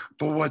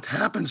 But what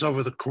happens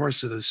over the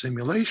course of the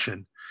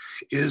simulation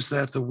is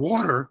that the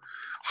water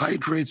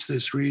hydrates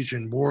this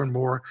region more and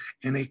more,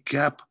 and a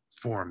gap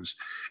forms.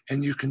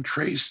 And you can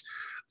trace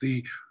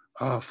the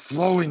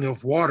flowing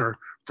of water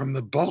from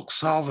the bulk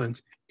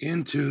solvent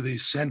into the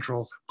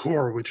central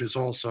core, which is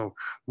also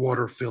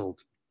water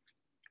filled.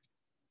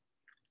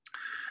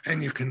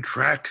 And you can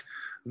track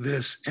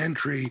this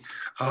entry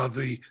of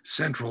the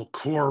central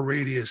core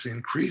radius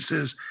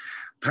increases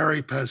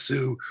pari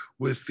passu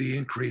with the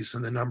increase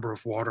in the number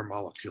of water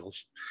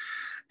molecules.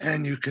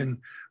 And you can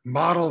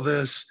model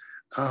this.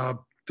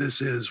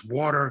 This is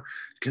water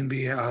can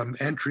be,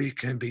 entry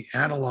can be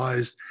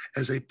analyzed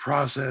as a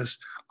process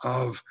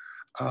of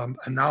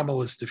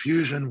anomalous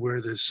diffusion,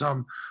 where there's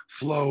some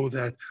flow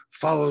that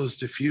follows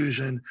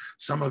diffusion.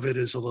 Some of it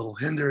is a little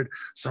hindered.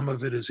 Some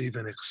of it is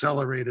even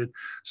accelerated.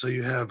 So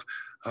you have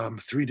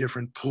 3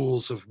 different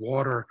pools of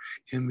water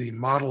in the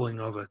modeling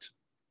of it.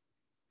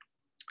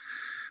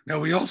 Now,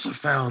 we also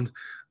found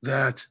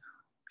that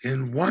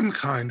in one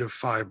kind of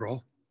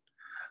fibril,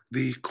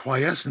 the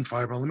quiescent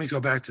fibril, let me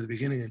go back to the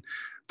beginning and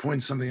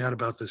point something out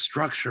about the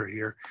structure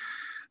here.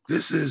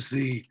 This is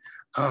the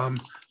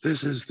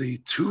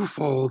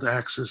twofold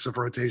axis of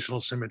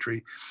rotational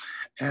symmetry.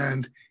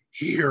 And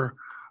here,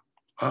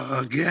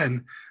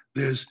 again,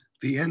 there's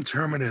the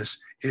N-terminus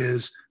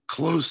is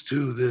close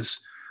to this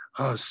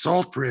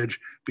salt bridge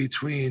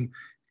between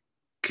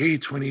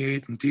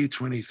K28 and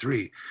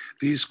D23.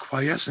 These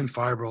quiescent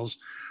fibrils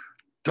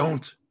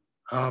don't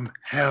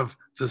have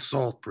the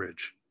salt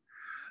bridge.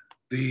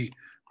 The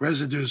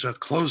residues are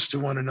close to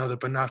one another,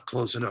 but not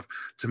close enough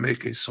to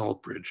make a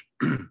salt bridge.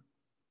 But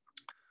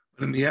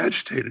in the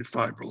agitated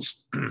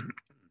fibrils, coming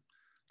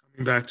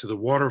back to the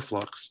water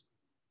flux,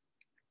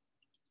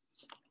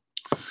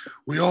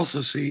 we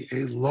also see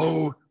a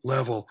low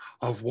level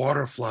of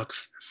water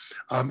flux.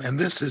 And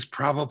this is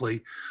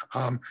probably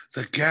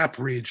the gap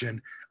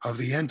region of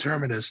the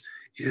N-terminus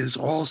is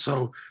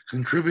also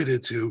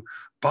contributed to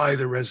by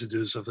the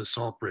residues of the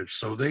salt bridge.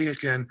 So they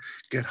again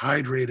get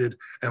hydrated,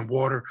 and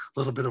water, a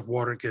little bit of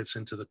water gets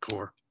into the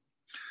core.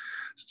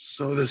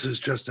 So this is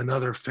just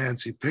another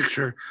fancy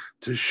picture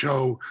to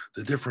show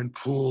the different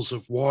pools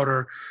of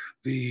water,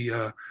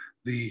 the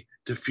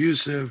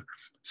diffusive,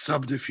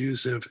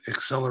 subdiffusive,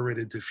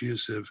 accelerated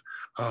diffusive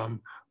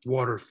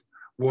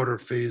water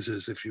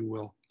phases, if you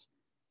will.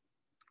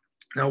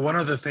 Now, one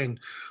other thing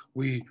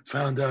we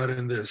found out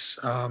in this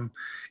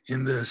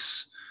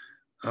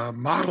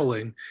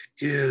modeling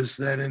is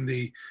that in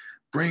the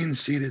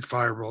brain-seeded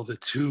fibril, the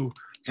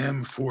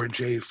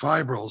 2M4J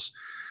fibrils,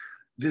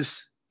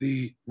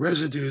 the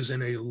residues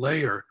in a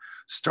layer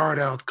start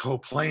out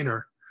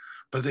coplanar,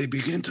 but they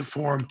begin to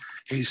form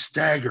a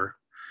stagger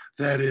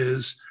that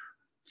is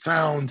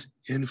found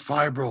in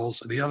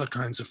fibrils, the other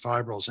kinds of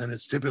fibrils, and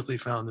it's typically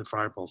found in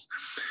fibrils.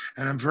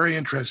 And I'm very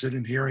interested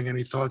in hearing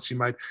any thoughts you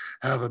might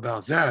have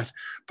about that.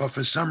 But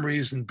for some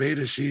reason,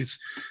 beta sheets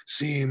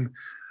seem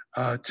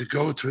to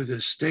go to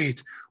this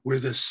state where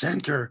the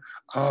center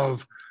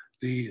of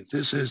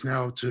this is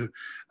now to,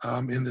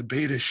 in the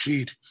beta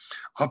sheet,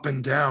 up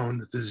and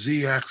down the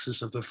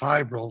z-axis of the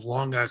fibril,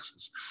 long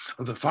axis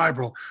of the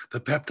fibril, the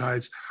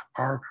peptides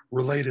are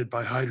related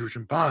by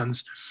hydrogen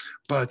bonds.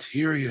 But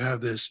here you have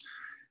this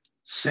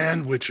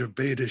sandwich of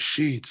beta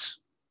sheets,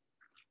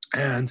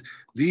 and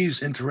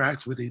these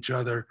interact with each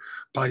other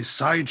by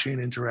side chain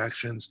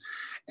interactions.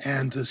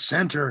 And the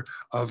center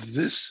of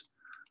this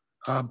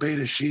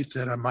beta sheet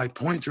that my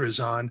pointer is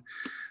on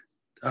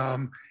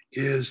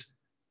is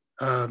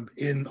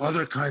in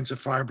other kinds of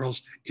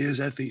fibrils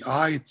is at the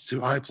I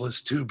to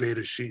I+2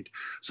 beta sheet.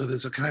 So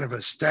there's a kind of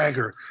a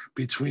stagger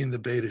between the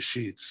beta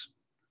sheets.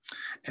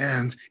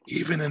 And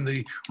even in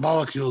the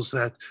molecules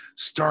that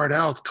start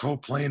out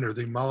coplanar,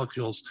 the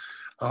molecules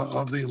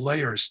of the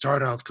layer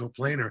start out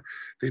coplanar,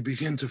 they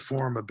begin to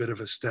form a bit of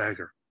a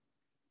stagger.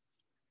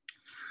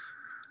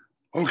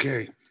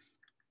 Okay,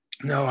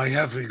 now I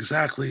have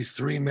exactly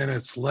 3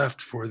 minutes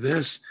left for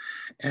this,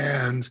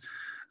 and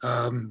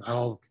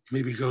I'll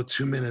maybe go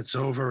 2 minutes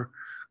over.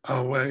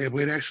 Oh,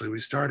 wait, actually, we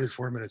started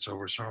 4 minutes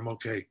over, so I'm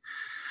okay.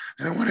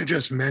 And I want to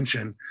just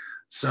mention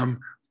some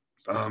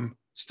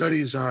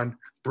studies on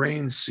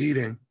brain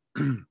seeding.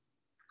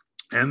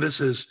 And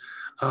this is,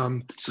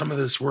 some of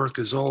this work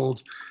is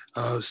old,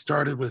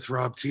 started with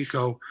Rob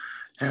Tico.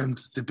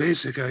 And the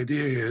basic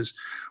idea is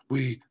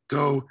we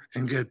go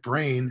and get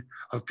brain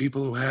of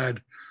people who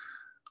had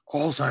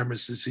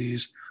Alzheimer's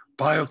disease,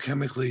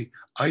 biochemically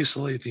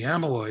isolate the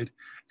amyloid,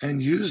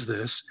 and use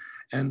this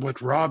And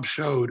what Rob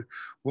showed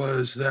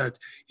was that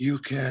you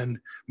can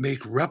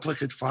make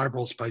replicate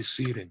fibrils by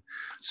seeding.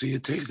 So you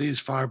take these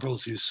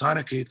fibrils, you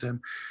sonicate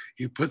them,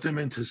 you put them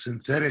into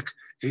synthetic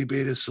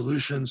A-beta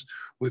solutions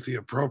with the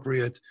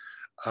appropriate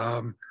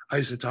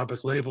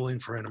isotopic labeling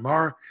for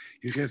NMR.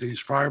 You get these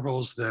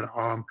fibrils that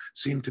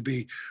seem to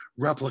be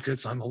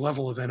replicates on the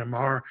level of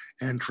NMR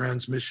and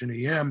transmission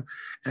EM,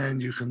 and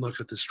you can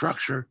look at the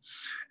structure.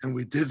 And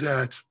we did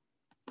that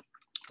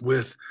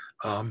with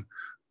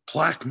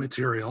plaque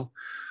material.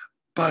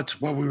 But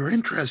what we were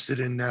interested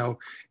in now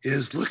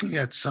is looking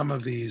at some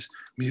of these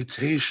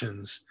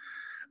mutations.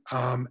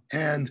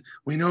 And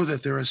we know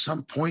that there are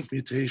some point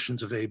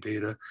mutations of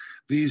A-beta,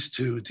 these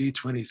two,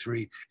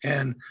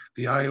 D23N,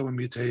 the Iowa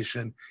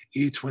mutation,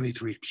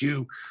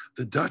 E23Q,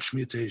 the Dutch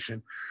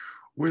mutation,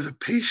 where the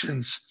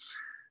patients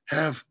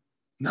have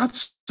not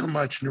so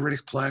much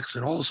neuritic plaques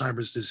and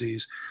Alzheimer's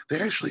disease, they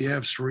actually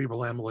have cerebral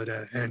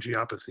amyloid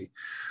angiopathy.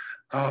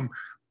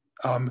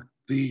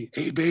 The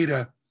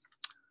A-beta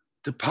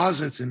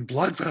deposits in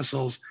blood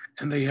vessels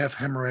and they have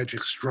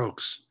hemorrhagic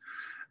strokes.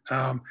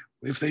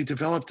 If they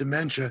develop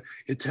dementia,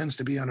 it tends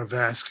to be on a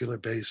vascular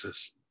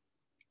basis.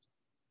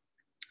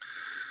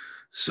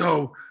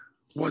 So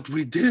what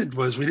we did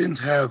was we didn't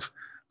have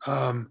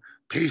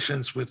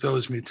patients with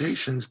those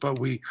mutations, but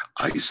we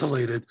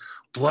isolated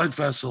blood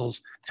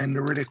vessels and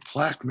neuritic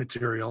plaque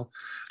material,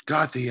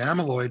 got the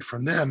amyloid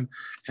from them,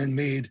 and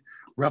made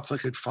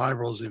replicate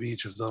fibrils of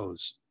each of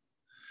those.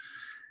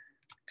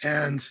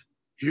 And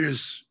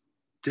here's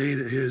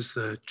data, here's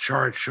the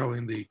chart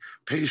showing the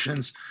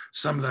patients.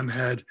 Some of them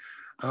had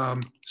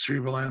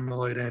cerebral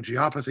amyloid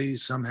angiopathy,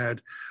 some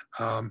had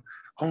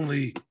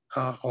only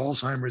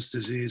Alzheimer's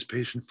disease.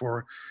 Patient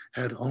 4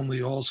 had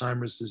only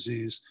Alzheimer's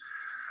disease,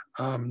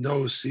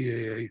 no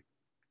CAA.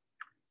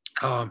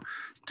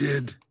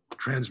 Did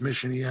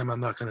transmission EM, I'm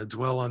not going to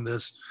dwell on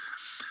this,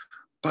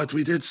 but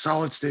we did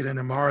solid state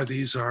NMR.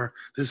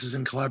 This is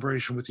in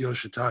collaboration with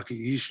Yoshitaka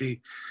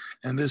Ishii,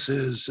 and this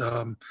is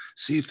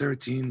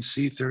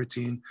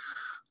C13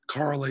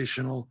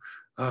 correlational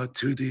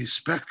 2D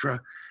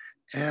spectra,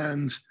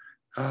 and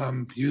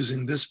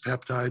using this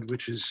peptide,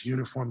 which is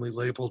uniformly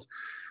labeled,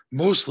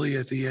 mostly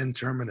at the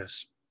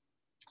N-terminus.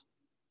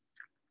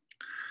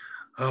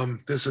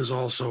 This is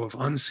also of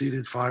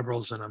unseeded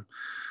fibrils, and I'm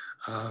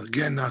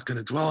again not going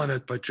to dwell on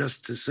it, but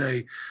just to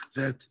say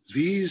that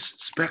these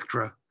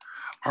spectra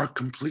are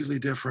completely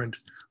different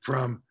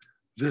from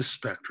this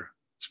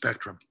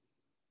spectrum.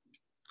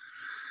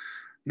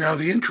 Now,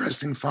 the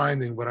interesting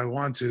finding, what I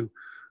want to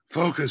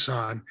focus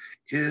on,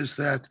 is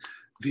that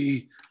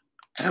the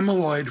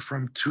amyloid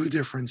from two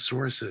different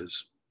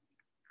sources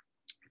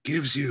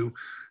gives you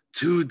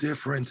two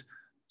different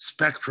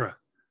spectra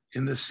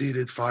in the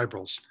seeded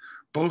fibrils,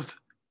 both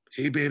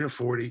A-beta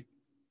 40,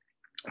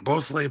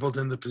 both labeled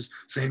in the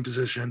same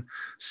position,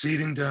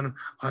 seeding done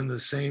on the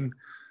same,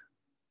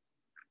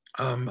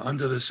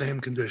 under the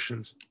same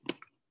conditions.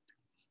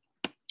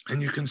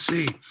 And you can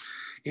see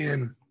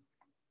in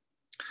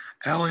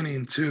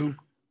alanine 2,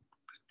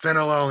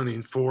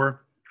 phenylalanine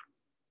 4,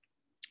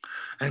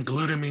 and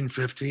glutamine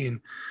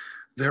 15,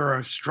 there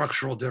are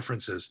structural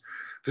differences.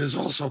 There's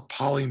also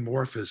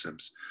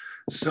polymorphisms.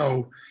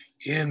 So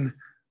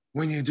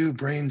when you do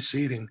brain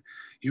seeding,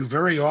 you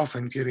very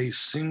often get a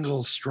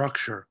single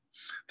structure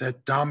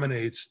that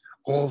dominates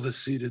all the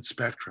seeded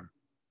spectra.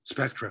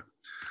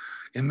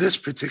 In this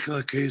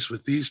particular case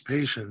with these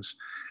patients,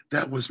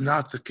 that was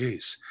not the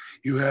case.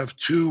 You have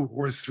 2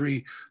 or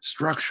 3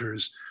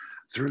 structures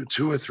through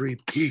 2 or 3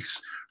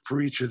 peaks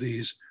for each of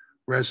these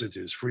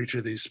residues, for each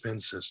of these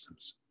spin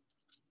systems.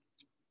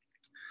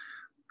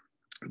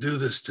 Do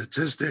the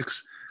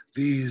statistics,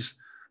 these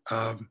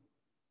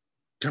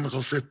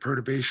chemical shift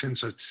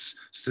perturbations are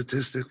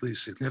statistically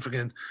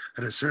significant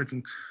at a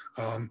certain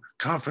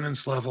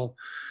confidence level.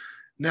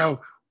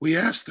 Now, we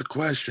asked the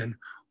question,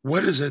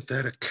 what is it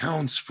that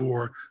accounts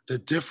for the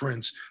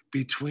difference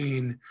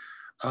between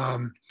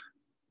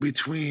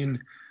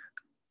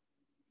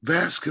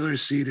vascular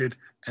seeded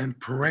and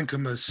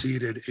parenchyma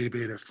seeded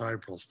A-beta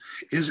fibrils?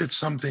 Is it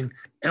something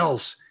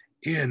else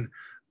in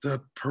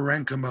the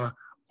parenchyma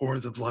or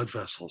the blood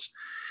vessels?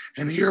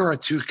 And here are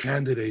 2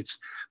 candidates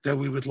that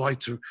we would like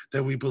to,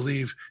 that we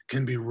believe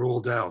can be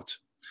ruled out.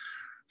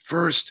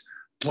 First,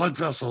 blood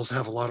vessels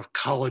have a lot of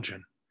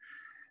collagen.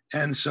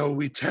 And so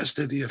we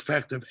tested the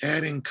effect of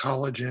adding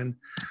collagen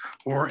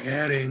or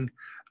adding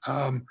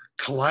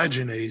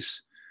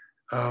collagenase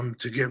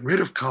to get rid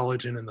of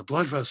collagen in the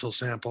blood vessel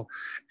sample.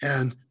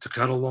 And to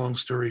cut a long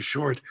story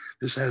short,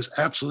 this has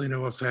absolutely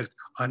no effect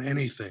on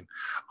anything,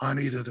 on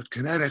either the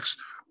kinetics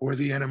or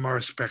the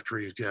NMR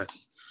spectra you get.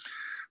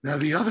 Now,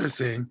 the other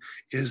thing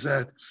is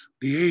that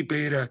the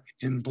A-beta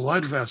in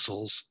blood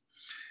vessels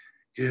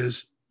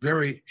is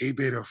very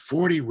A-beta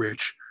 40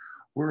 rich,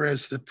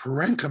 whereas the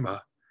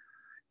parenchyma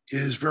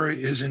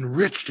is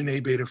enriched in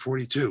A-beta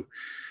 42.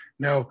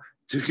 Now,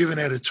 to give an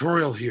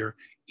editorial here,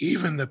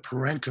 even the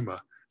parenchyma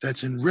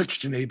that's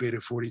enriched in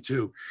A-beta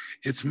 42,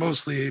 it's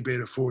mostly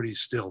A-beta 40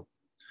 still.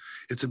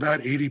 It's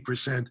about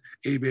 80%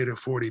 A beta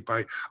 40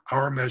 by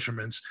our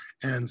measurements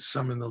and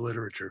some in the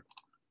literature.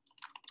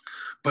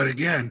 But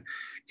again,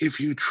 if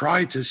you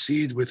try to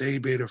seed with A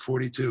beta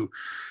 42,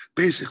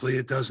 basically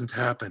it doesn't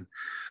happen.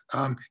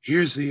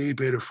 Here's the A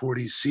beta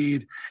 40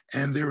 seed,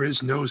 and there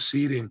is no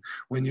seeding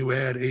when you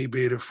add A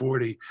beta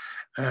 40.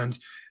 And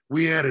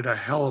we added a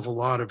hell of a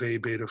lot of A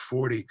beta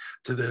 40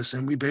 to this,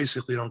 and we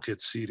basically don't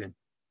get seeding.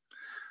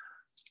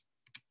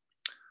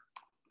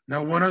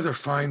 Now, one other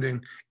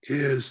finding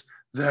is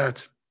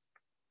that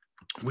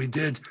we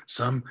did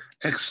some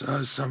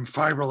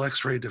fibril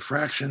X-ray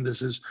diffraction.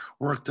 This is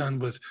work done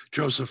with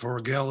Joseph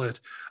Orgel at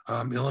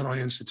Illinois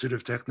Institute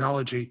of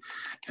Technology.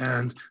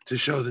 And to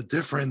show the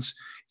difference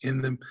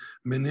in the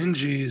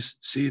meninges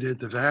seeded,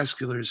 the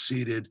vascular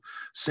seeded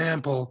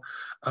sample,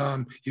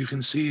 you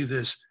can see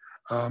this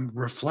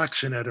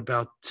reflection at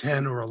about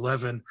 10 or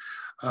 11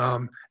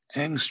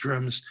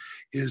 angstroms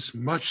is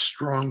much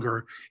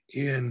stronger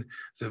in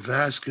the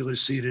vascular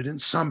seeded in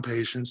some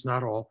patients,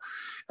 not all.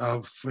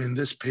 In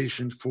this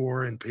patient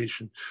 4 and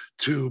patient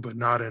 2, but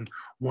not in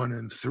 1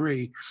 and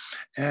 3.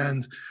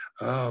 And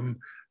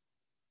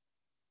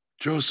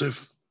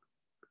Joseph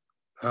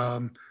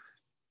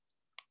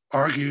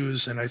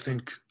argues, and I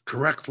think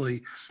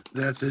correctly,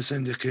 that this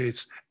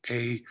indicates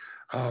a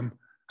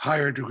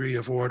higher degree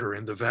of order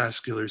in the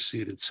vascular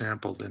seeded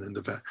sample than in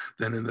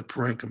the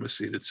parenchyma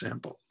seeded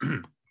sample.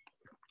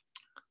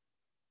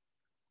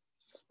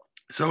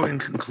 So in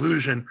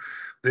conclusion,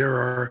 there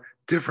are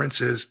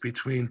differences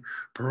between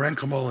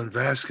parenchymal and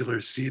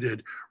vascular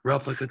seeded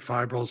replicate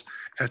fibrils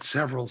at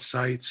several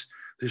sites.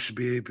 This should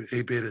be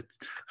A beta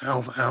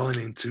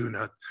alanine 2,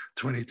 not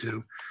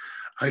 22.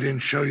 I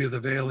didn't show you the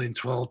valine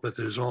 12, but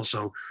there's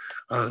also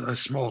a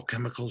small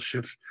chemical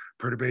shift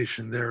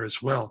perturbation there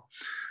as well.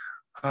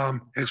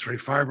 X-ray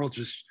fibril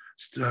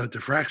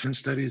diffraction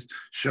studies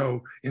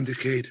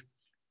indicate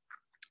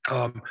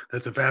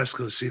that the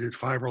vascular seeded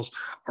fibrils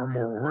are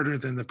more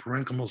ordered than the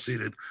parenchymal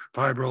seeded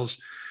fibrils.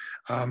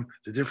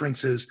 The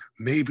differences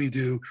may be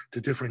due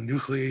to different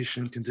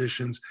nucleation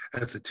conditions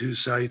at the 2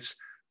 sites,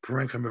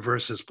 parenchyma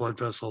versus blood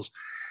vessels.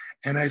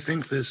 And I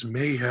think this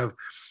may have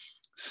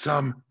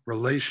some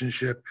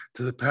relationship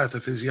to the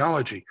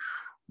pathophysiology.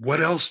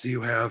 What else do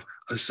you have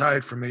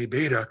aside from A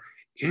beta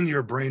in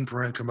your brain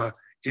parenchyma,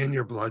 in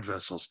your blood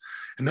vessels?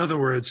 In other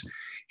words,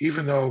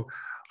 even though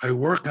I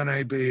work on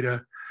A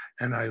beta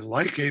and I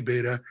like A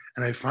beta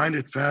and I find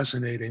it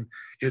fascinating,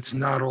 it's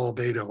not all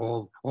beta,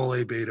 all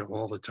A beta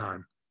all the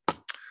time.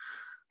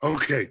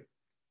 Okay,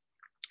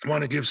 I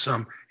want to give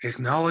some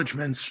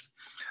acknowledgements.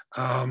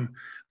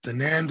 The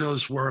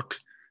Nando's work,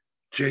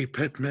 Jay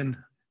Pittman,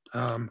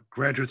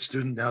 graduate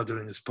student now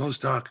doing his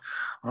postdoc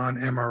on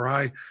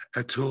MRI,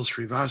 Atul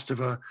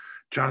Srivastava,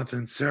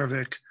 Jonathan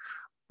Servik,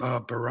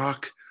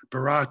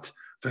 Bharat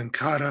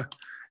Venkata,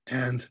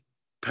 and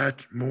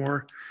Pat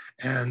Moore,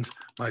 and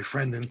my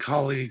friend and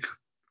colleague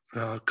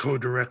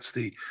co-directs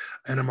the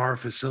NMR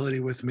facility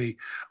with me,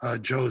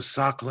 Joe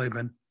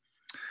Sockleben.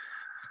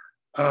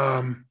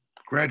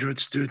 Graduate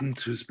student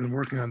who's been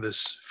working on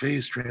this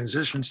phase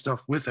transition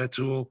stuff with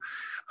Atul,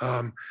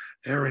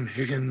 Aaron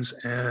Higgins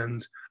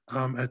and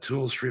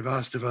Atul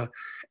Srivastava.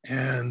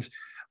 And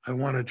I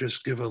want to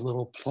just give a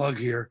little plug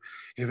here.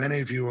 If any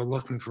of you are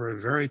looking for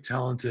a very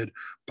talented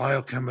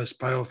biochemist,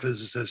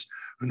 biophysicist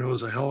who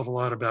knows a hell of a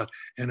lot about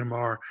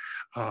NMR,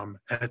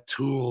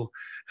 Atul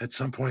at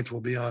some point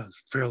will be on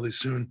fairly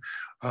soon,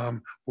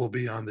 will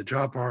be on the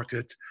job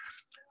market.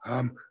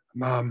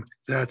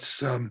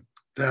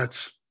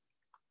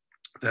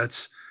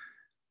 That's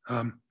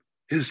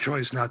his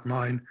choice, not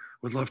mine.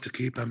 Would love to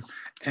keep him.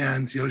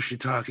 And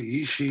Yoshitaka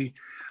Ishii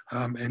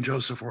and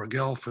Joseph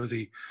Orgel for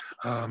the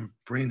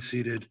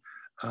brain-seeded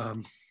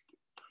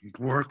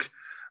work.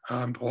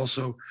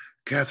 Also,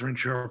 Catherine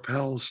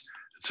Sharpels,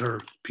 it's a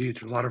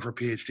lot of her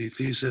PhD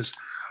thesis.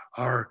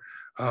 Our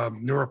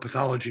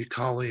neuropathology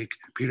colleague,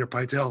 Peter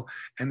Peitel,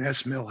 and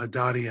Esmail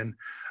Haddadian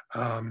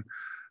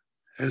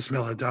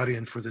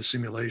for the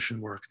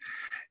simulation work.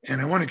 And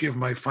I want to give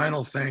my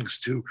final thanks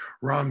to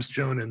Rams,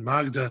 Joan, and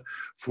Magda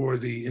for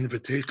the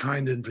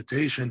kind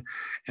invitation.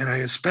 And I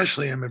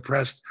especially am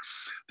impressed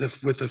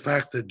with the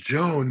fact that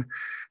Joan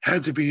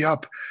had to be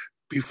up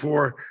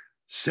before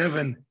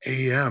 7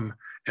 a.m.,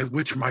 at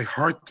which my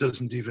heart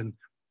doesn't even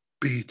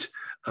beat.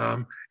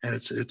 And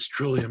it's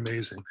truly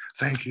amazing.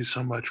 Thank you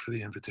so much for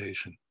the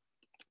invitation.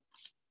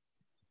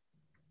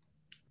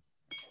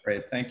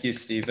 Great. Thank you,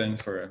 Stephen,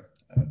 for a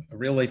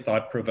really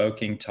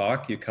thought-provoking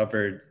talk. You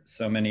covered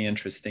so many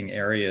interesting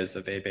areas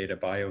of A-beta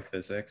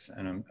biophysics,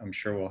 and I'm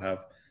sure we'll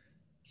have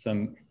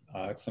some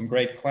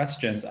great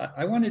questions.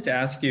 I wanted to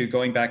ask you,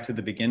 going back to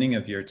the beginning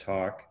of your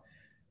talk,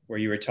 where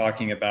you were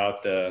talking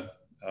about the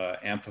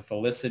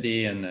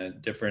amphiphilicity and the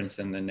difference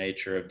in the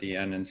nature of the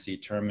N and C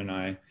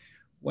termini.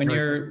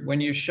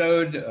 When you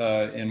showed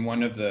in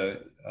one of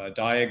the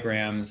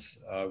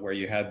diagrams where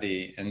you had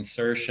the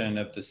insertion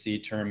of the C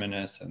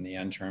terminus and the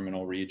N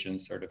terminal region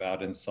sort of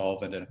out in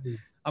solvent,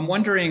 I'm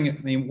wondering,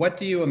 I mean, what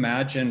do you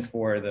imagine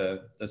for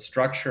the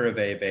structure of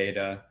A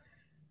beta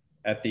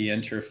at the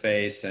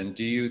interface? And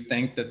do you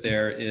think that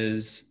there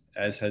is,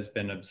 as has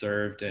been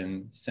observed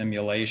in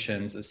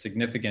simulations, a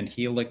significant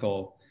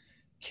helical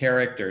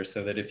character,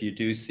 so that if you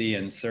do see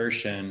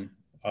insertion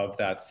of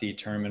that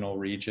C-terminal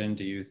region,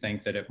 do you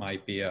think that it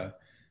might be a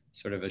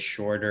sort of a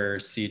shorter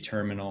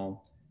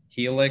C-terminal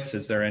helix?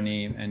 Is there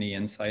any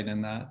insight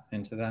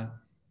into that?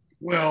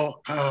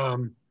 Well,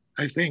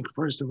 I think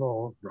first of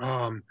all,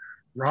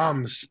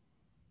 Rams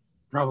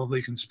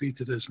probably can speak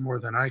to this more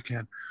than I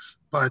can,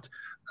 but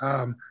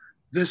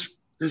this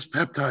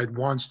peptide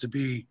wants to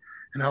be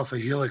an alpha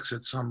helix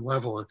at some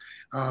level.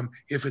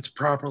 If it's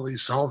properly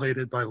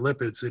solvated by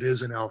lipids, it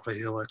is an alpha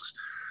helix.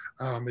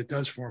 It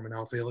does form an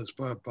alpha helix,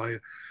 but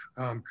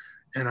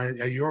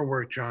your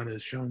work, John,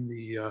 has shown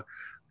the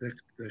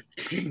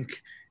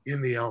kink in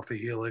the alpha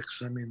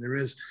helix. I mean,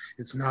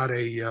 it's not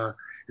a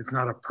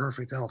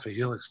perfect alpha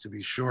helix, to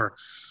be sure.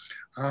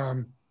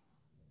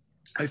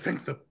 I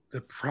think the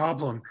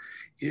problem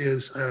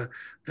is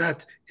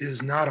that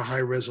is not a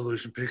high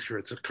resolution picture.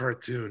 It's a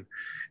cartoon.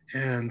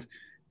 And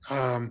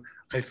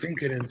I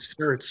think it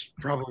inserts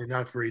probably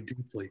not very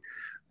deeply.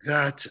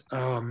 That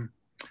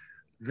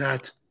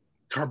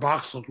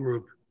carboxyl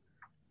group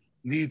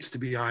needs to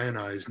be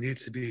ionized,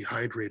 needs to be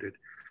hydrated.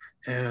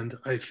 And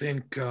I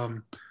think,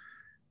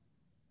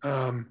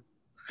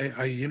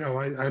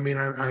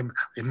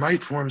 it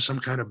might form some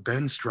kind of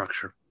bend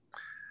structure,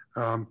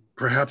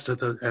 perhaps at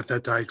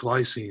that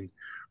diglycine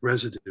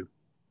residue.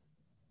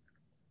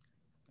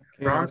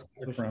 Okay,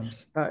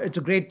 it's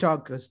a great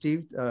talk,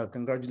 Steve.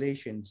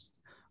 Congratulations.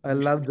 I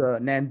love the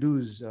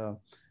Nandu's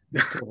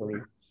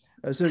discovery.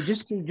 So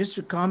just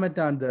to comment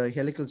on the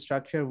helical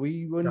structure,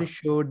 we only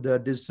showed the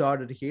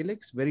disordered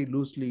helix, very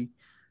loosely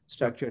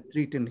structured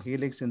 310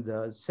 helix in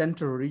the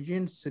central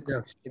region,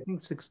 I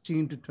think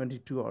 16 to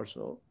 22 or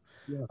so,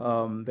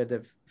 where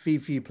the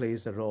Phi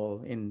plays a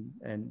role in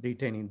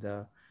retaining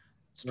the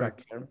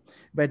structure.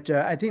 But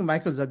I think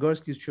Michael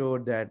Zagorski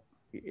showed that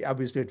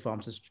obviously it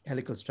forms a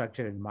helical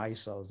structure in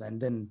micelles and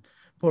then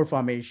pore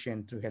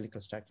formation through helical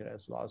structure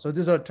as well. So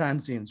these are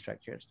transient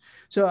structures.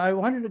 So I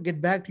wanted to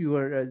get back to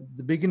your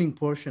the beginning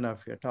portion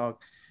of your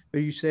talk,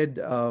 where you said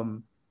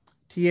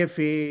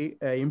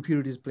TFA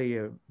impurities play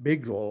a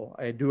big role.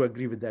 I do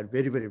agree with that,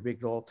 very, very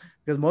big role,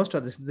 because most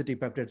of the synthetic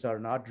peptides are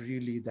not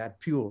really that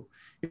pure.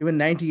 Even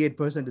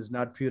 98% is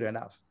not pure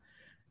enough.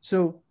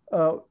 So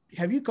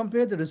have you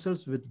compared the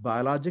results with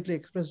biologically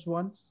expressed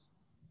ones?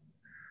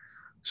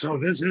 So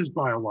this is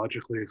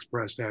biologically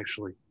expressed,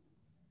 actually.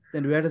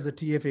 Then where does the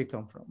TFA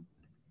come from?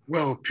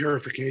 Well,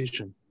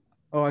 purification.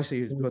 Oh, I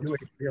see. When you do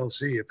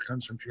HPLC, it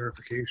comes from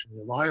purification.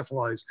 You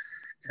lyophilize,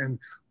 and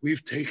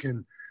we've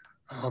taken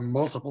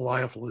multiple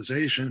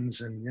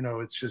lyophilizations, and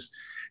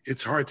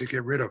it's hard to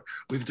get rid of.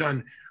 We've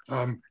done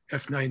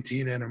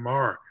F19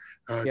 NMR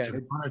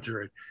to monitor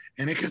it,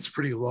 and it gets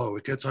pretty low.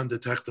 It gets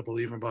undetectable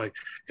even by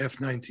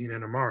F19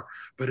 NMR,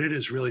 but it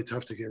is really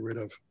tough to get rid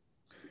of.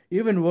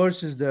 Even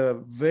worse is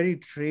the very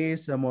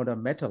trace amount of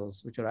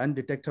metals, which are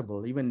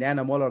undetectable, even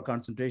nanomolar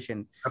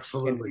concentration.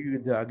 Absolutely.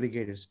 In the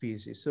aggregated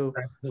species. So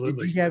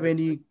absolutely. Did you have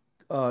any,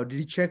 did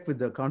you check with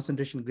the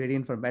concentration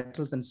gradient for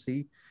metals and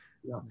see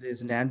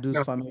this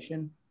Nandu's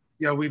formation?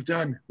 Yeah, we've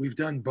done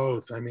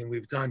both. I mean,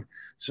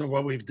 so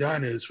what we've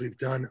done is we've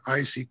done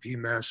ICP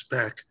mass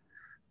spec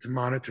to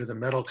monitor the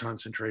metal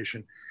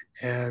concentration,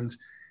 and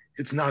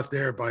it's not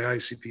there by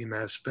ICP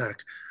mass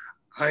spec.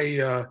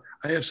 I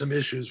have some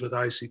issues with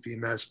ICP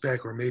mass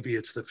spec, or maybe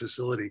it's the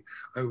facility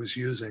I was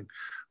using.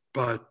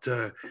 But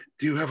do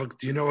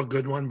you know a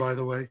good one, by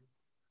the way?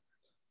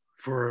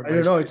 I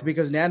don't know. It's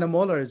because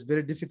nanomolar is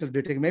very difficult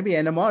to detect. Maybe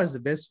NMR is the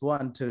best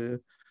one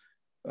to.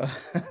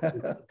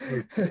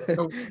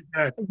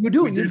 You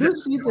do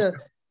see the.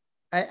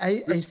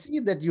 I see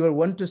that you are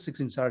 1 to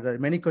 16. Sorry,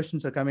 many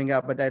questions are coming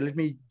up, but let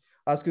me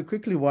ask you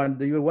quickly one.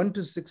 Your 1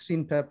 to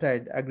 16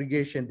 peptide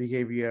aggregation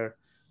behavior.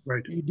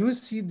 Right. You do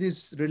see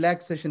this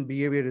relaxation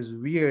behavior is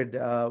weird,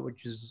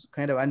 which is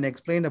kind of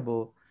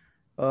unexplainable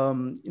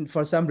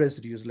for some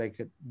residues like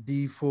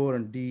D4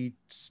 and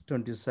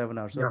D27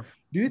 or so. Yeah.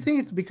 Do you think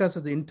it's because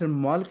of the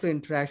intermolecular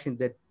interaction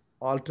that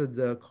alter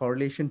the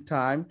correlation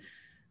time,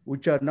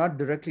 which are not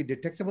directly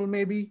detectable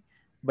maybe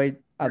by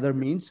other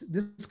means?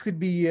 This could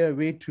be a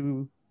way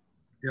to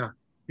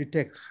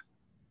detect.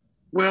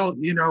 Well,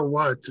 you know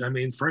what? I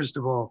mean, first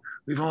of all,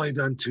 we've only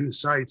done 2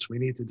 sites. We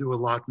need to do a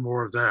lot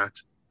more of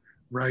that.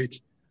 Right.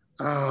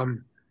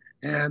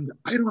 And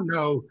I don't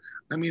know.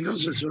 I mean,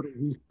 those are sort of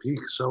weak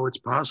peaks, so it's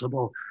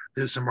possible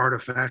there's some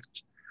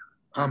artifact.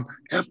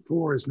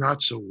 F4 is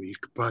not so weak,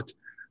 but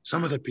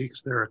some of the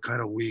peaks there are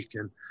kind of weak.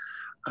 And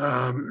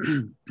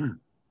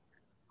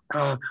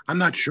I'm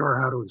not sure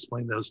how to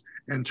explain those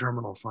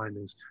N-terminal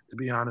findings, to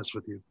be honest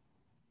with you.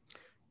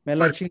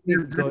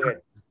 Melachini, go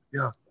ahead.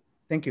 Yeah.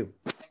 Thank you.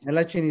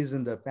 Melachini is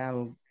in the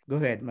panel. Go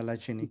ahead,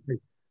 Melachini.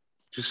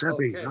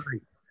 Giuseppe, okay. Hi.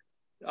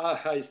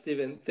 Hi,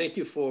 Stephen. Thank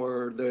you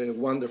for the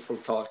wonderful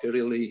talk. I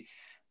really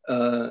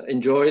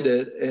enjoyed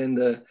it.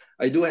 And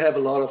I do have a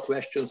lot of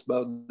questions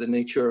about the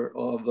nature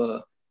of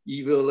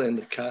evil and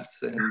the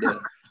cats and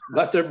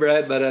butter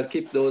bread, but I'll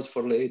keep those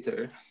for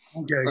later.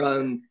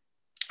 Okay.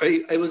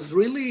 I was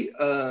really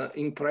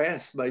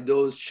impressed by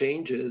those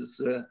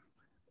changes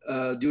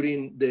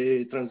during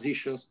the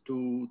transitions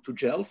to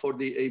gel for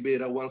the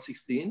A-beta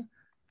 116.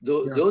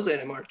 Those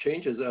NMR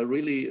changes are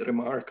really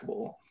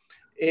remarkable.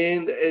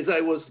 And as I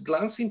was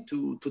glancing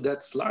to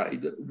that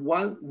slide,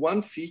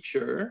 one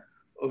feature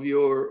of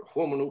your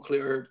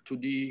homonuclear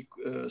 2D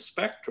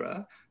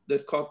spectra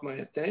that caught my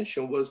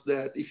attention was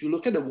that if you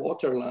look at the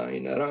water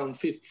line around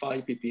 5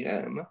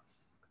 ppm,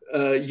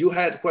 you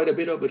had quite a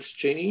bit of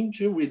exchange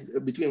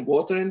between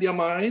water and the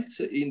amides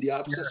in the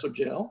absence of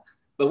gel.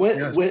 But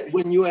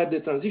when you had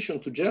the transition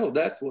to gel,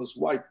 that was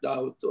wiped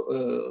out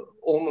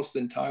almost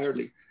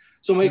entirely.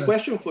 So my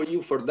question for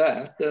you for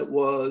that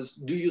was,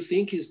 do you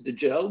think is the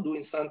gel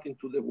doing something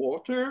to the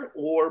water,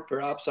 or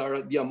perhaps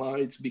are the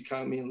amides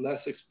becoming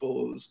less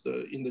exposed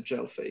in the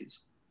gel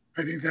phase?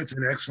 I think that's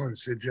an excellent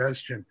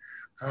suggestion.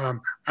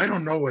 I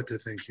don't know what to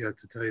think yet,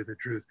 to tell you the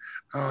truth.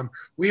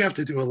 We have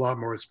to do a lot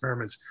more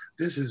experiments.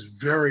 This is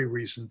very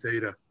recent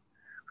data.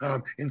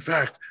 In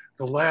fact,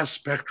 the last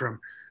spectrum,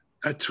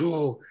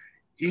 Atul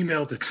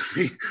emailed it to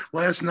me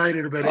last night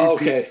at about 8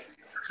 p.m.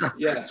 So,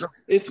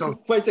 it's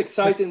quite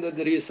exciting that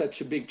there is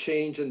such a big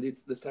change and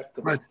it's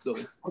detectable.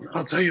 But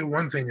I'll tell you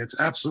one thing that's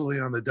absolutely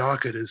on the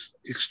docket is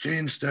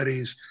exchange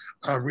studies,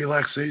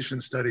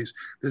 relaxation studies.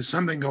 There's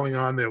something going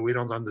on there we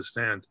don't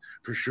understand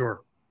for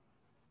sure.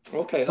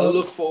 Okay, I'll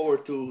look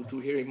forward to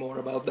hearing more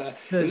about that.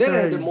 And then I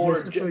had the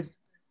more,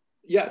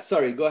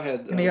 sorry, go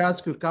ahead. Can I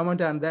ask you a comment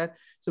on that?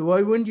 So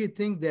why wouldn't you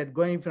think that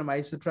going from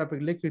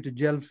isotropic liquid to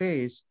gel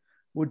phase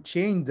would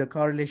change the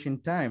correlation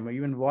time, or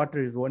even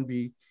water won't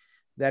be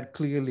that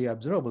clearly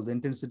observable? The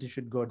intensity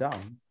should go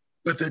down.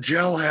 But the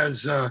gel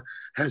has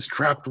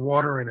trapped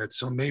water in it,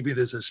 so maybe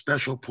there's a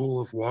special pool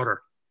of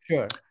water.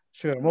 Sure.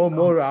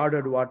 More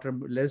ordered water,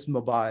 less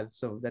mobile,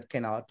 so that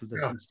can alter the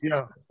sense.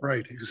 Yeah,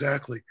 right,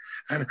 exactly.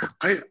 And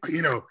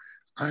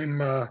I'm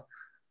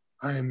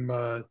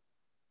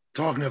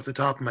talking off the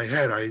top of my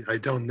head. I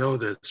don't know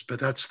this, but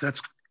that's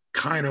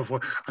kind of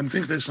what I'm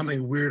thinking. There's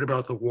something weird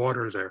about the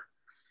water there.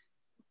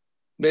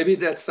 Maybe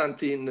that's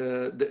something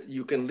that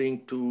you can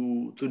link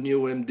to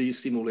new MD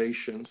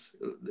simulations.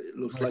 It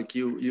looks like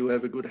you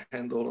have a good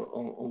handle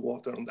on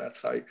water on that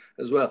side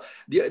as well.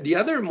 The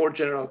other more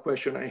general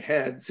question I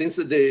had, since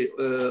the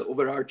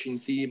overarching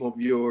theme of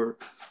your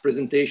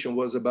presentation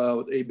was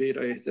about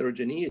A-beta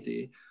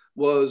heterogeneity,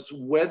 was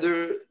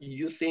whether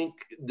you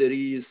think there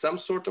is some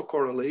sort of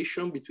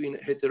correlation between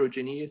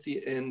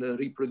heterogeneity and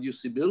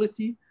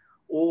reproducibility,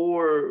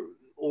 or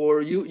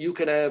you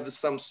can have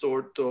some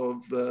sort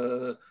of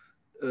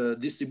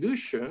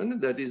distribution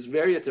that is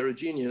very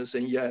heterogeneous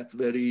and yet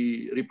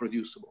very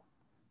reproducible.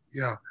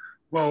 Yeah,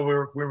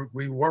 well,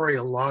 we worry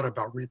a lot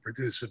about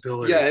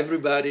reproducibility. Yeah,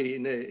 everybody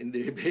in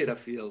the beta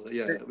field.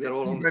 Yeah, we're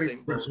all on the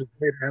same boat.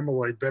 Beta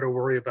amyloid better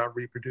worry about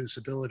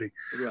reproducibility.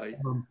 Right.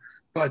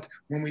 But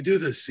when we do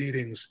the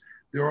seedings,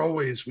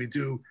 we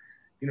do,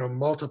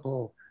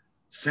 multiple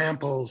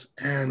samples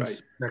and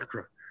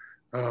spectra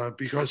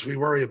because we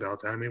worry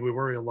about that. I mean, we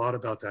worry a lot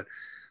about that.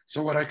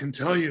 So what I can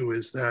tell you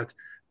is that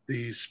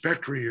the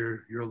spectra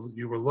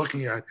you were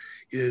looking at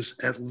is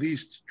at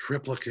least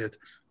triplicate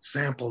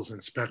samples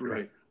and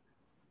spectra.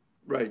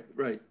 Right.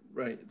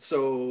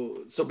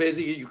 So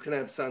basically you can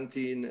have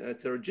something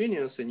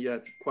heterogeneous and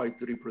yet quite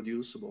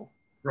reproducible.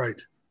 Right.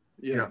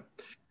 Yeah.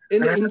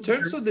 And in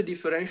terms of the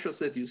differentials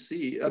that you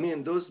see, I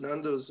mean, those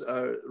nandos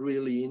are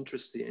really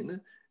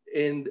interesting.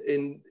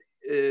 And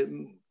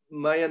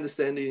my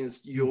understanding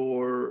is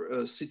your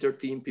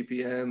C13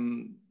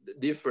 ppm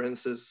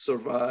differences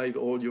survive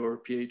all your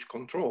pH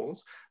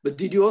controls. But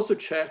did you also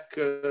check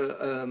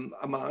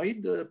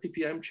amide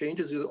ppm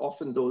changes?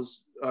 Often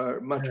those are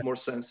much more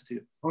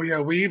sensitive. Oh yeah,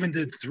 we even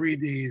did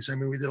 3Ds. I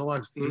mean, we did a lot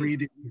of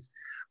 3Ds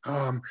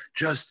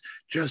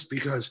just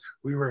because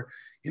we were,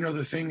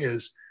 the thing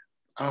is,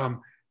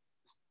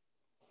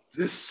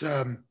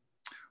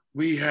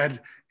 we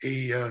had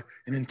an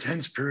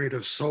intense period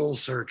of soul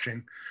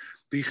searching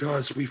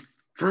because we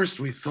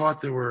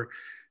thought there were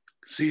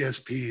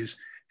CSPs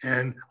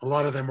and a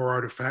lot of them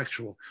were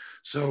artifactual.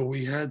 So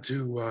we had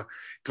to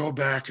go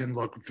back and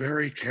look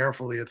very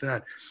carefully at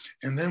that.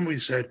 And then we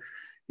said,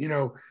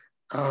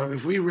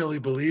 if we really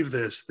believe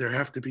this, there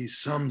have to be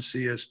some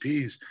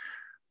CSPs.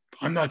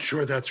 I'm not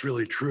sure that's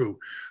really true,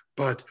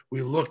 but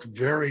we looked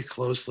very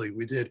closely.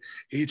 We did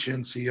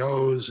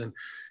HNCOs and,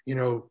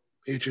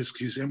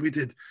 HSQs, and we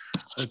did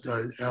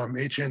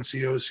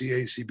HNCO,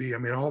 CACB. I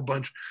mean,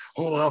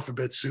 whole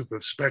alphabet soup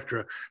of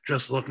spectra,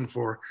 just looking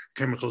for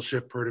chemical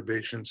shift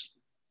perturbations.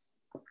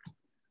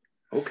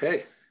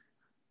 Okay.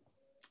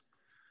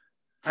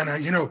 And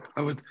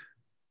I would,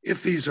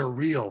 if these are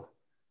real,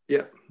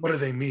 what do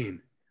they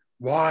mean?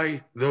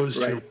 Why those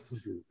two,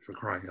 for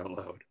crying out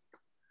loud?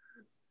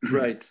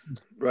 Right.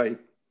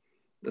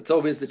 That's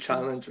always the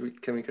challenge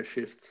with chemical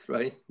shifts,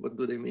 right? What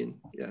do they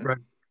mean? Yeah. Right.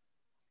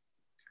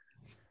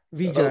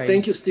 Vijay.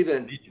 Thank you,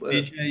 Stephen.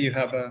 Vijay, you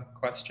have a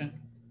question?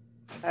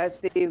 Hi,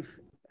 Steve.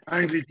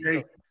 Hi,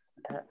 Vijay.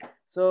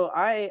 So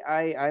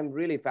I'm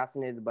really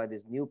fascinated by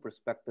these new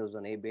perspectives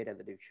on A beta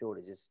that you showed.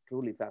 It is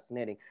truly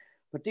fascinating.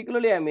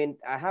 Particularly, I mean,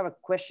 I have a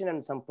question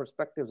and some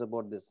perspectives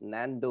about this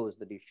Nando's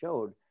that you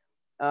showed.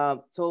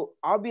 So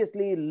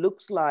obviously, it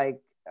looks like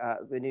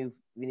when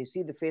you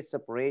see the phase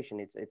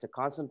separation, it's a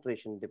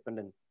concentration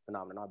dependent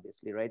phenomenon,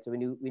 obviously, right? So when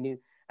you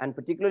and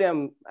particularly,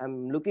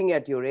 I'm looking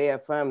at your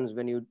AFMs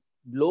when you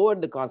lowered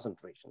the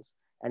concentrations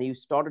and you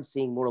started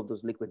seeing more of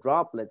those liquid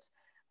droplets.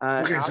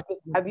 Okay, so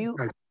Have you?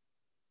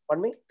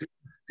 Pardon me?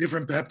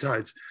 Different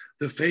peptides.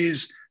 The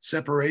phase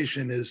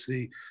separation is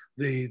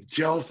the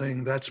gel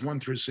thing. That's 1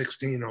 through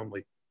 16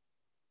 only.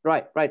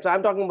 Right, right. So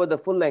I'm talking about the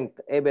full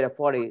length A beta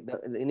 40, the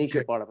initial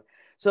Okay. part of it.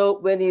 So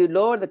when you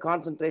lower the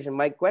concentration,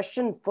 my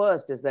question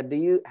first is that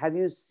have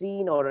you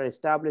seen or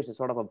established a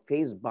sort of a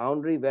phase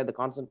boundary where the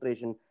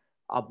concentration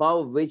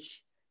above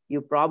which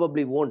you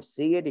probably won't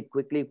see it, it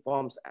quickly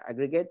forms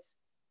aggregates?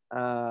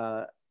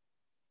 Yeah,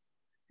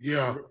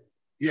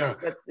 yeah.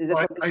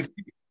 Well,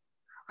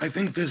 I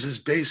think this is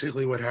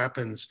basically what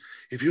happens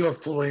if you have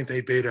full length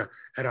A beta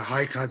at a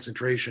high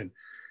concentration.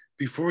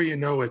 Before you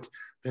know it,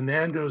 the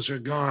Nandos are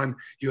gone.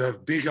 You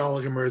have big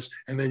oligomers,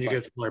 and then you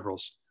get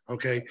fibrils.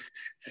 Okay,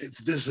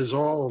 this is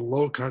all a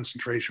low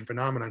concentration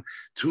phenomenon,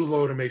 too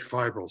low to make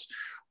fibrils.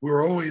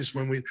 We're always,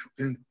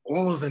 in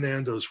all of the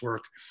Nandos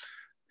work,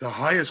 the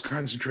highest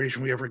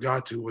concentration we ever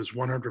got to was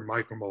 100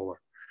 micromolar.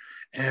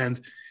 And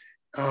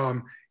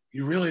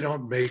you really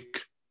don't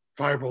make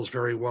fibrils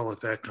very well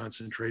at that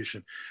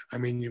concentration. I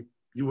mean,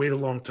 you wait a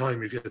long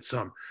time, you get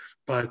some,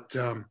 but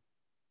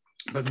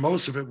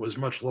most of it was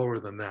much lower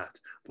than that,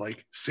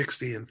 like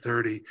 60 and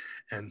 30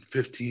 and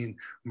 15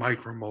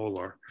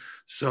 micromolar.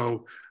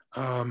 So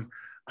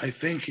I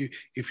think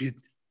if you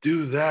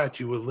do that,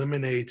 you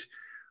eliminate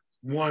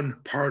one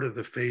part of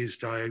the phase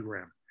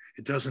diagram.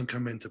 It doesn't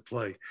come into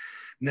play.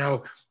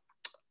 Now,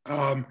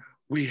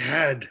 we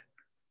had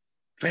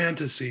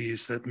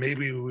fantasies that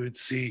maybe we would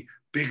see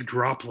big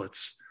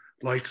droplets,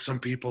 like some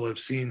people have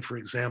seen, for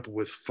example,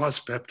 with FUS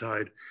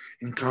peptide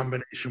in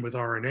combination with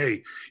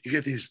RNA. You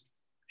get these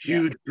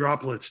huge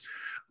droplets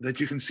that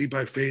you can see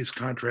by phase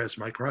contrast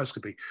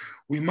microscopy.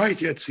 We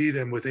might yet see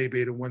them with A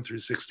beta 1 through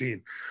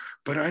 16,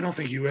 but I don't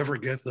think you ever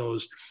get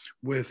those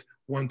with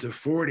 1 to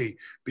 40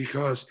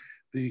 because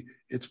the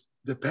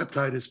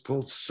peptide is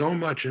pulled so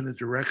much in the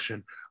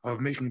direction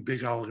of making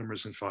big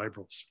oligomers and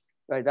fibrils.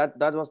 Right, that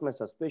was my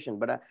suspicion,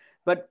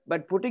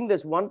 but putting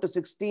this 1 to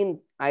 16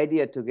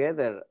 idea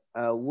together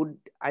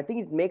I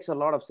think it makes a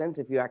lot of sense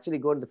if you actually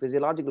go to the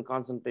physiological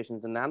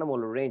concentrations in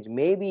nanomolar range.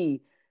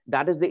 Maybe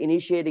that is the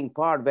initiating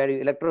part where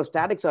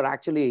electrostatics are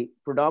actually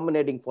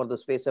predominating for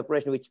this phase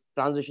separation, which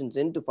transitions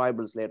into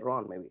fibrils later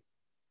on, maybe.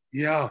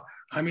 Yeah,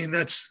 I mean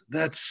that's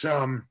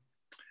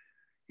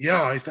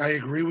yeah, I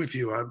agree with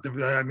you.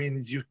 I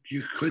mean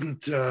you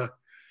couldn't.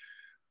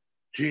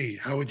 Gee,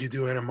 how would you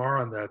do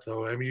NMR on that,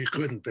 though? I mean, you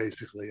couldn't,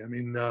 basically. I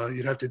mean,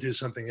 you'd have to do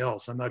something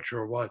else. I'm not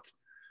sure what.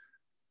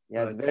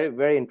 Yeah, it's very,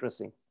 very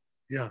interesting.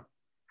 Yeah.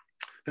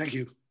 Thank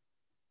you.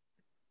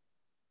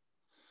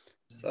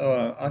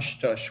 So,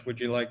 Ashutosh,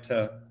 would you like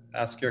to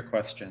ask your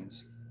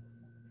questions?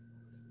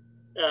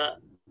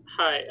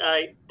 Hi,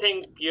 I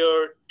think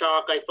your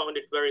talk, I found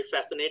it very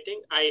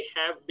fascinating. I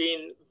have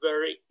been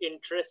very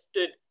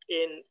interested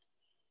in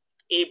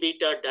A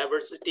beta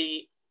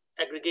diversity,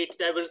 aggregate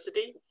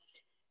diversity.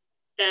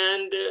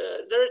 And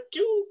there are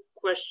two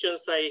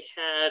questions I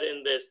had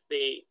in this.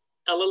 The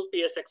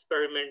LLPS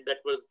experiment that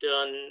was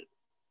done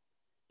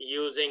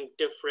using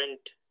different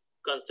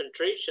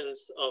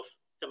concentrations of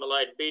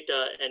amyloid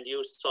beta, and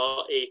you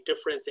saw a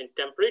difference in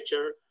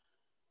temperature.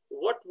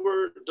 What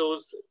were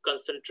those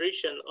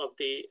concentration of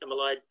the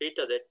amyloid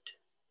beta that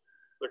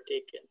were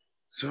taken?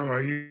 So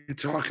are you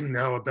talking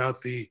now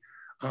about the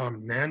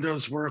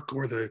Nando's work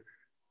or the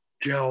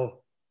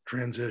gel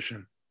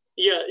transition?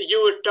 Yeah,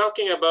 you were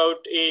talking about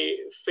a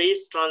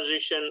phase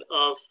transition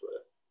of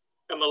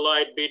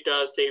amyloid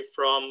beta, say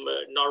from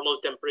normal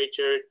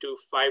temperature to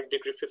 5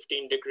 degree,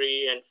 15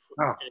 degree, and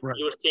right.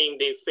 you were seeing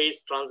the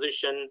phase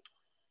transition.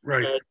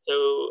 Right.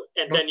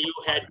 And then you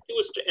had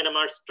two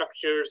NMR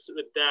structures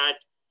with that,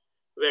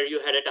 where you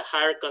had at a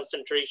higher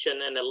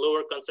concentration and a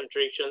lower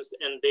concentrations,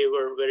 and they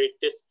were very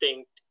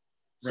distinct.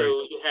 So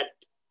you had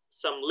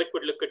some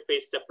liquid-liquid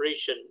phase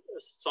separation,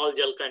 sol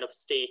gel kind of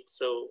state.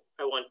 So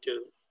I want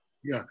to.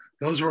 Yeah,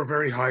 those were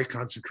very high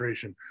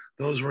concentration.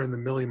 Those were in the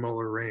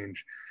millimolar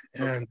range.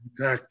 And in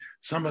fact,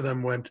 some of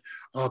them went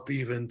up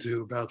even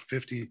to about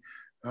 50,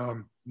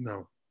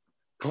 no,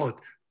 call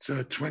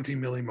it 20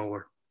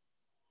 millimolar.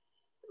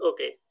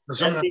 Okay.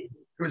 So it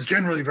was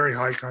generally very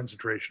high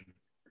concentration.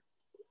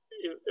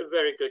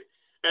 Very good.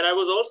 And I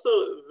was also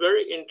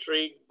very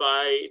intrigued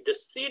by the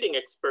seeding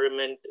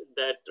experiment,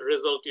 that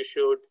result you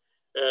showed,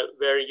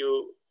 where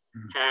you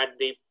had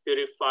the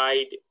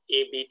purified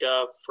A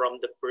beta from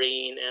the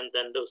brain, and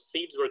then those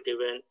seeds were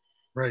given.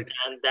 Right.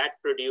 And that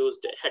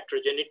produced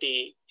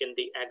heterogeneity in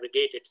the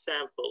aggregated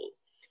sample.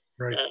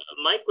 Right.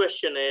 My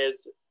question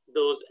is,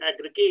 those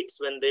aggregates,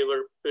 when they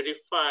were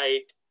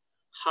purified,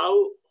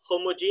 how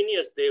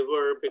homogeneous they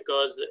were,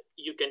 because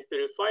you can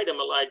purify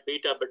amyloid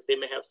beta, but they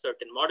may have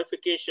certain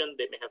modification,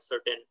 they may have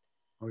certain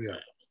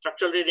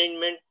structural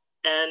arrangement,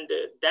 and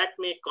that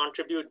may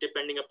contribute,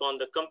 depending upon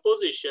the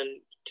composition,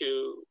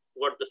 to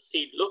what the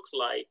seed looks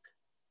like,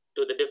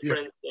 to the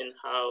difference in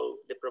how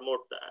they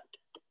promote that.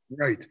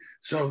 Right.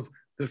 So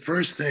the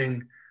first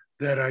thing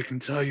that I can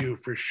tell you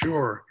for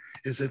sure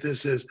is that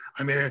this is,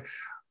 I mean,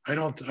 I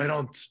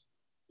don't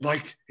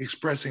like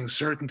expressing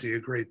certainty a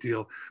great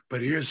deal,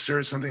 but here's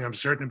something I'm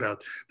certain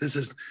about.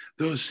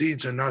 Those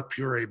seeds are not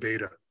pure A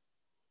beta.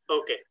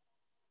 Okay.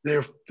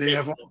 They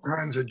have all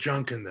kinds of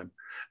junk in them.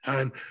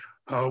 And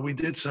we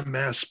did some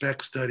mass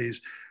spec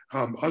studies.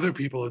 Other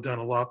people have done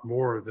a lot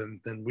more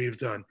than we've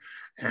done.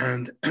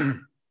 And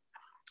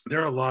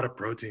there are a lot of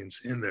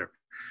proteins in there.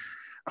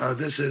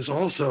 This is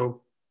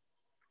also,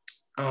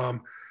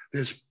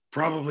 this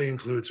probably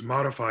includes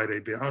modified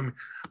A beta.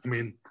 I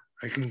mean,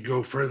 I can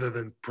go further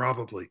than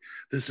probably.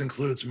 This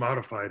includes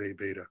modified A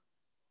beta.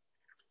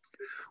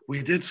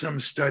 We did some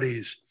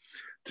studies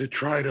to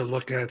try to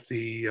look at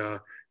the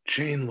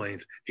chain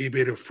length, A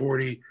beta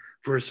 40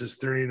 versus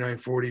 39,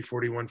 40,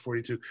 41,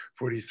 42,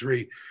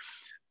 43.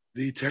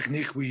 The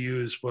technique we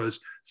used was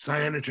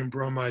cyanogen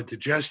bromide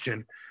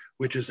digestion,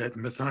 which is at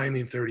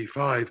methionine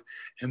 35,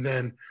 and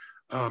then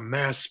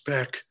mass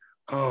spec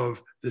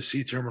of the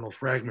C-terminal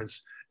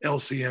fragments,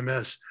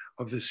 LCMS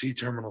of the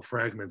C-terminal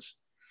fragments.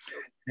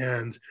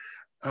 And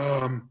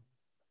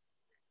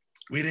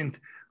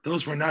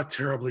those were not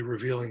terribly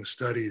revealing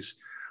studies,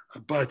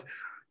 but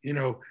you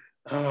know,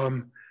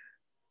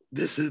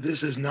 this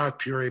is not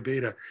pure A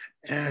beta.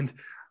 And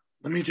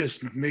let me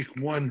just make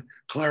one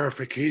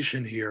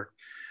clarification here.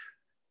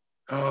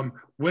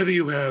 Whether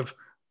you have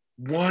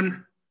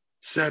one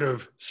set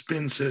of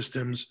spin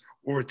systems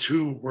or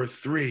two or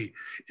three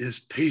is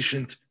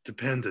patient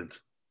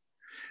dependent.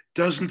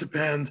 Doesn't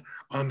depend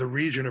on the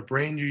region of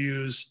brain you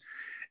use,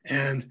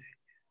 and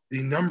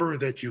the number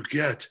that you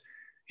get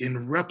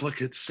in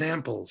replicate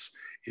samples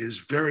is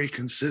very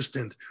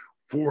consistent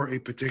for a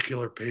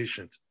particular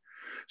patient.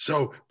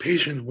 So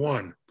patient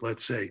one,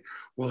 let's say,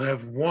 will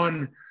have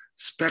one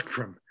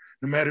spectrum,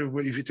 no matter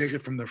what, if you take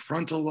it from the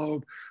frontal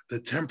lobe, the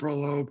temporal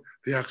lobe,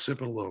 the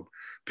occipital lobe.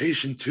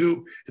 Patient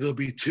two, it'll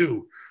be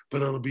two,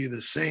 but it'll be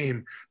the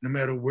same no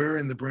matter where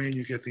in the brain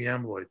you get the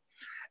amyloid.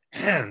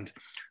 And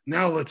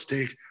now let's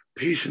take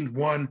patient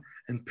one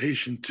and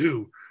patient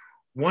two,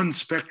 one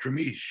spectrum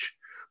each,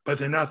 but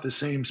they're not the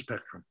same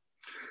spectrum.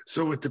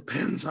 So it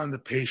depends on the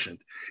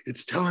patient.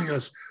 It's telling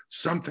us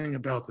something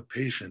about the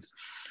patient.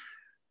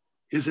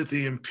 Is it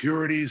the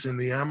impurities in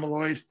the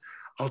amyloid?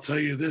 I'll tell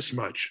you this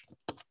much.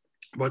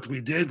 What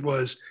we did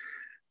was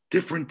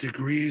different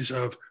degrees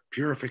of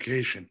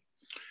purification.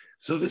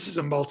 So this is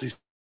a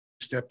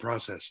multi-step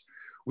process.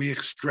 We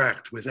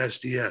extract with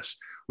SDS.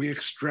 We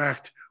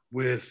extract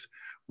with,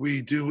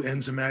 we do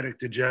enzymatic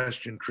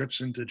digestion,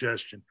 trypsin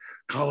digestion,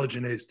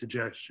 collagenase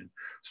digestion,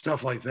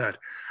 stuff like that.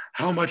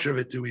 How much of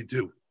it do we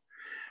do?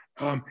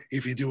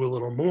 If you do a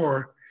little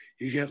more,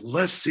 you get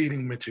less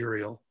seeding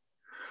material,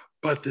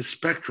 but the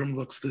spectrum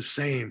looks the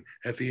same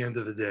at the end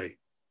of the day.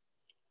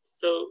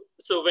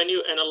 So when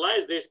you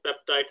analyze these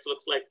peptides,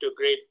 looks like to a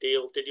great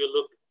deal. Did you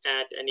look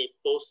at any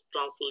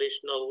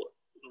post-translational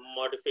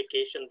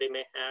modification they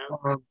may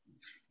have?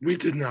 We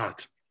did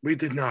not. We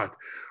did not.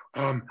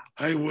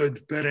 I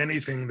would bet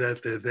anything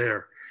that they're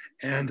there.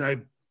 And I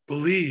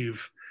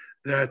believe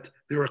that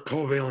there are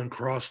covalent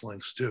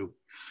crosslinks too.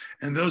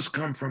 And those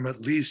come from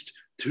at least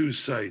two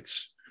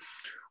sites.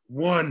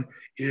 One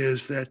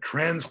is that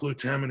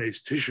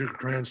transglutaminase, tissue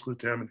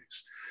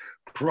transglutaminase,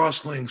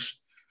 crosslinks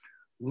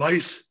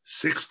lyse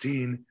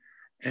 16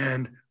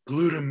 and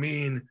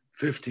glutamine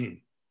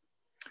 15.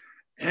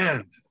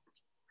 And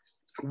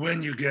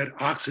when you get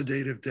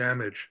oxidative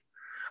damage,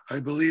 I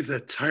believe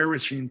that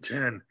tyrosine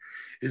 10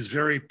 is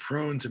very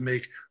prone to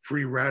make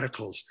free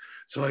radicals.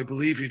 So I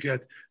believe you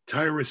get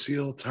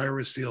tyrosyl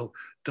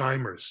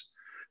dimers.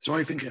 So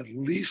I think at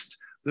least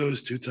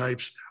those two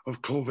types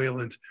of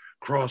covalent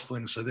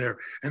crosslinks are there.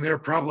 And there are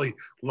probably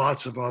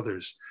lots of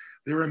others.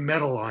 There are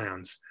metal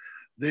ions.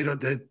 They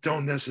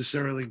don't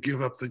necessarily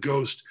give up the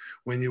ghost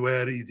when you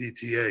add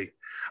EDTA.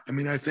 I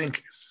mean, I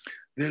think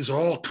there's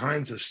all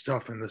kinds of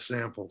stuff in the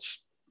samples.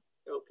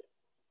 Okay.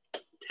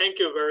 Thank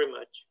you very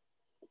much.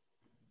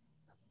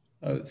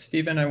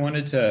 Stephen, I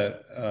wanted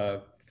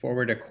to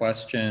forward a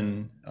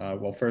question.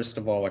 Well, first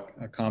of all,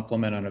 a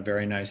compliment on a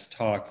very nice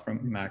talk from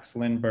Max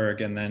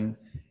Lindberg. And then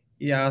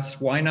he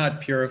asked, why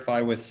not purify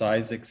with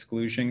size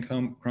exclusion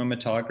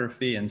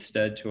chromatography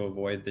instead to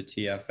avoid the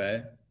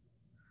TFA?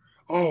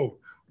 Oh,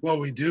 well,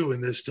 we do,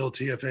 and there's still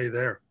TFA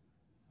there.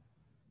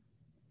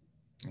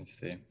 I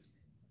see.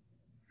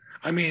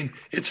 I mean,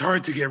 it's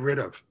hard to get rid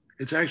of.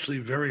 It's actually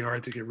very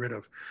hard to get rid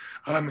of.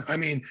 I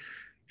mean,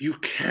 you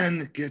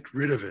can get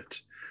rid of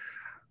it.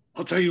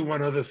 I'll tell you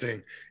one other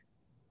thing.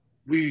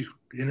 We,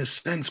 in a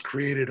sense,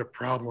 created a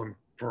problem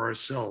for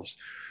ourselves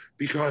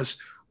because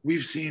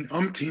we've seen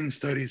umpteen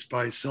studies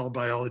by cell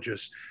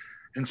biologists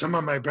And some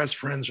of my best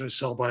friends are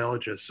cell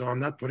biologists, so I'm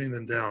not putting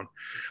them down.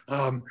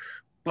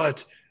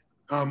 But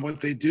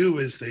what they do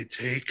is they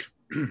take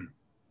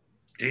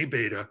A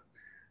beta,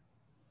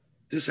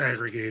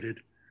 disaggregated,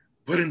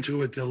 put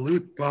into a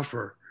dilute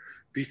buffer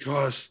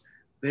because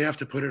they have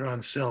to put it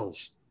on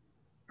cells.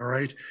 All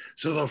right.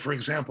 So they'll, for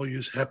example,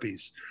 use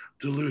HEPIs,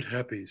 dilute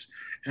HEPIs.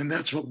 And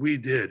that's what we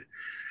did.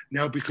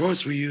 Now,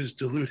 because we used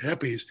dilute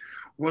HEPIs,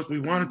 what we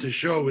wanted to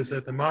show is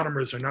that the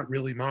monomers are not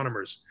really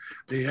monomers.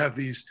 They have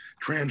these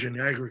transient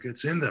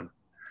aggregates in them.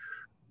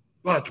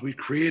 But we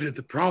created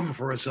the problem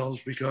for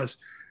ourselves because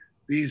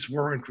these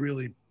weren't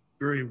really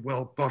very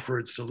well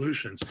buffered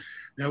solutions.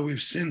 Now,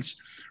 we've since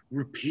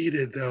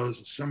repeated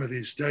some of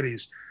these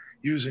studies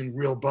using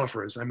real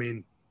buffers. I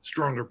mean,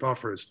 stronger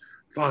buffers,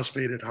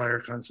 phosphate at higher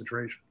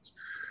concentrations.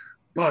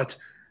 But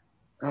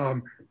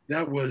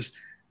that was,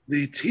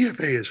 the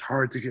TFA is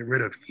hard to get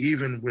rid of,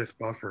 even with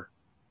buffer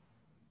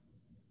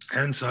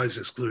and size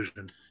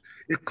exclusion.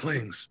 It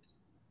clings.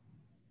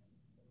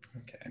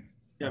 Okay.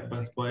 Yeah,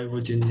 but why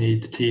would you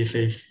need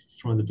TFA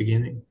from the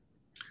beginning?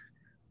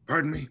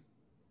 Pardon me?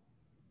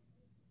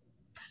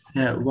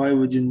 Yeah, why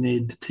would you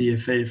need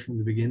TFA from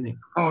the beginning?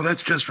 Oh,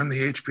 that's just from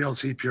the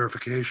HPLC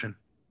purification.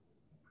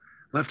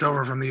 Left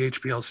over from the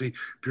HPLC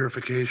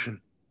purification.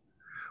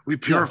 We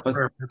purify.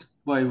 Yeah, but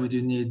why would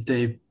you need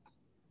the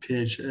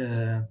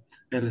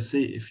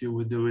LC if you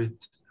would do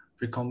it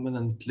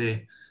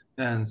recombinantly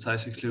and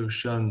size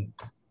exclusion?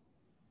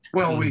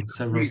 Well,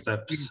 several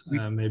steps,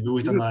 maybe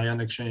with an ion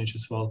exchange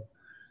as well.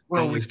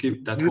 Well, then you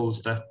skip that whole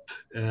step,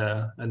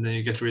 and then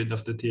you get rid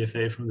of the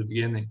TFA from the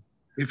beginning.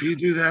 If you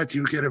do that,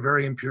 you get a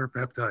very impure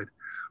peptide.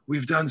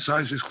 We've done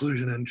size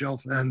exclusion and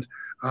gel and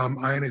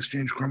ion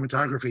exchange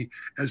chromatography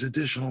as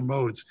additional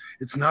modes.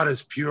 It's not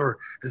as pure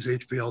as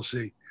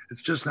HPLC.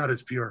 It's just not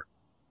as pure.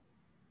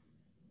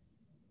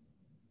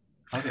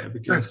 Okay,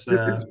 because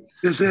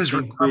this is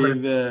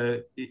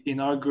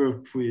in our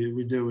group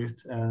we do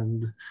it,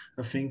 and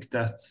I think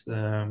that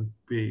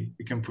we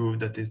can prove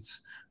that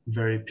it's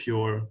very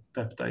pure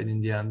peptide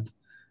in the end.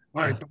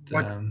 Right.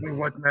 By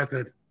what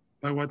method?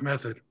 By what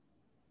method?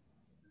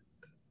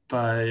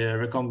 By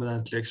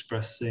recombinantly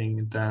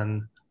expressing,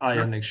 then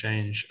ion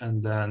exchange,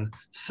 and then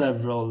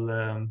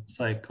several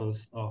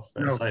cycles of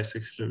size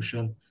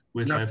exclusion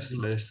with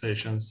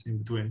lyophilizations in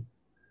between.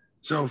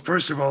 So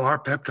first of all, our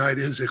peptide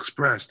is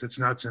expressed. It's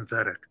not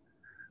synthetic.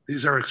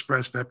 These are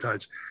expressed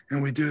peptides,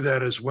 and we do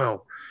that as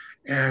well.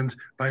 And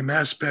by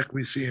mass spec,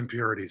 we see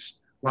impurities,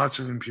 lots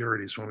of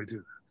impurities when we do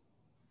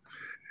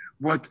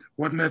that.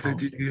 What method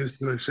do you use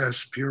to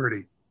assess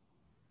purity?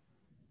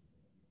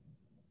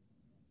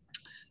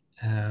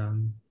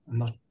 I'm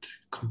not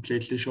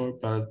completely sure,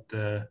 but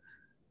I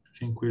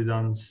think we've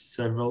done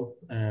several,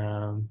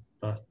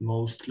 but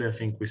mostly I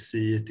think we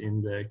see it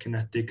in the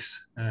kinetics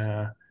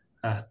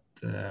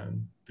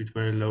with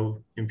very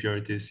low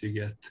impurities. You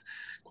get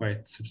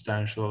quite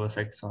substantial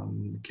effects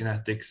on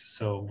kinetics.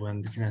 So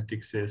when the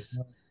kinetics is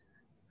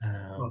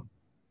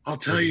I'll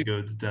tell you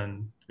good,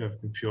 then you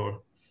have been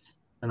pure.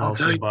 And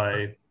also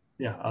by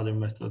other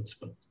methods.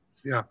 But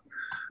yeah,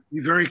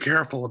 be very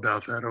careful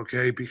about that,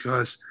 okay?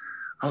 Because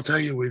I'll tell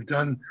you, we've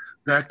done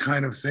that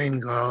kind of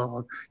thing.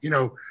 You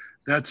know,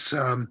 that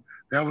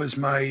was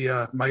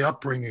my my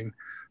upbringing,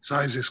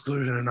 size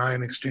exclusion and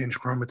ion exchange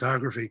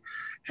chromatography,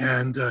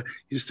 and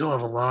you still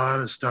have a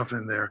lot of stuff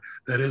in there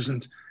that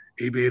isn't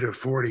A beta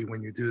 40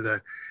 when you do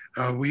that.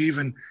 We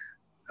even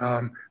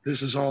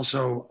this is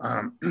also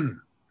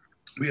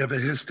we have a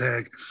his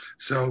tag,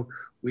 so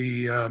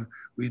we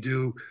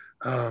do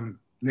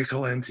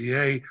nickel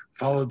NTA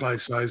followed by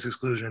size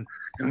exclusion,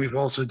 and we've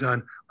also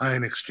done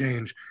ion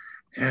exchange.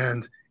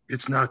 And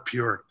it's not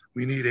pure.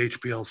 We need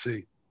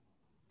HPLC.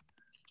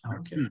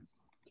 Okay.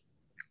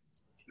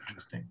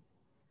 Interesting.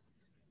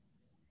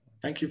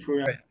 Thank you for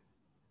your...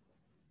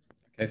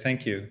 Okay,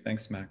 thank you.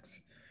 Thanks,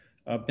 Max.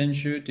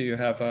 Binju, do you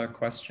have a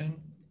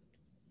question?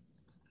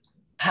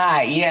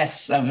 Hi,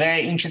 yes, a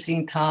very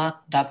interesting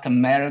talk, Dr.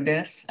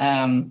 Meredith.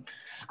 I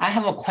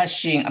have a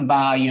question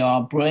about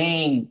your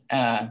brain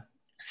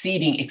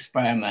seeding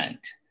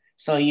experiment.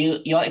 So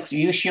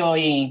you're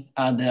showing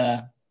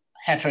the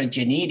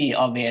heterogeneity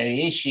or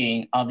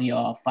variation of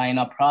your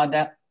final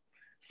product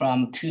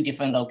from two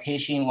different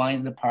locations. One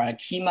is the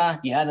parenchyma,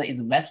 the other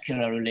is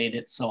vascular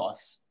related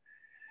source.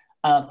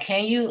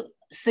 Can you,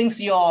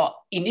 since your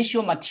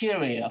initial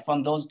material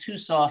from those two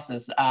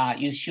sources,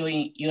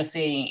 you're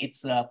saying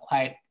it's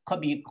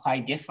could be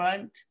quite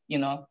different, you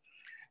know?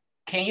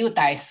 Can you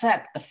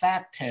dissect the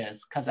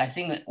factors? Because I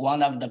think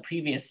one of the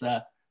previous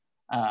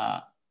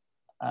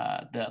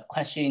the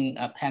question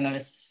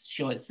panelists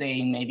should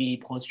say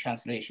maybe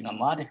post-translational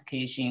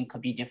modification could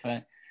be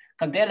different,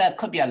 because there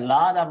could be a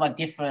lot of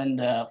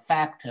different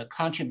factors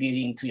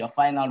contributing to your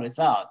final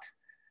result.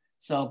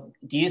 So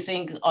do you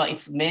think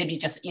it's maybe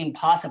just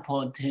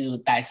impossible to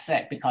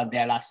dissect because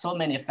there are so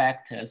many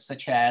factors,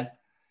 such as,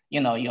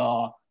 you know,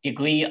 your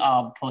degree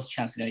of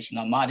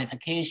post-translational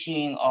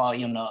modification, or,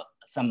 you know,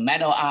 some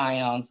metal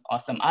ions or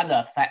some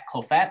other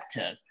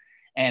cofactors,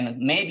 and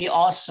maybe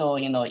also,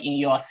 you know, in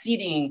your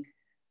seeding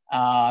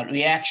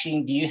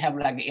reaction? Do you have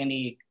like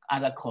any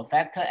other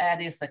cofactor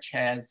added, such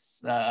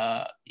as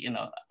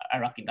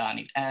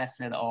arachidonic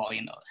acid or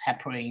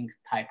heparin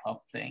type of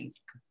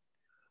things?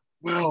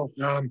 Well,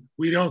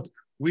 we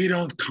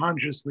don't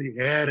consciously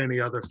add any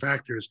other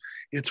factors.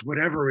 It's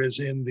whatever is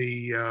in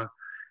the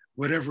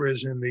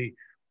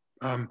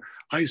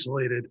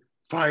isolated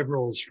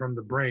fibrils from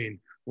the brain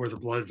or the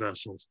blood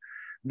vessels.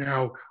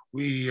 Now,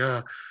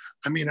 I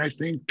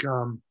think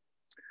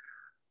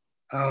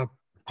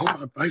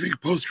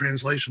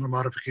post-translational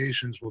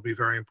modifications will be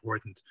very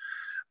important.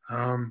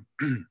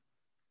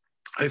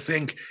 I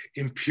think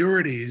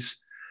impurities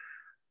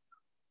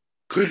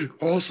could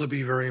also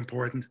be very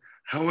important.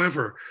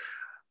 However,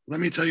 let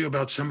me tell you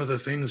about some of the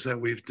things that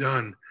we've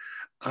done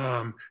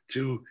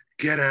to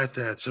get at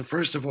that. So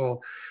first of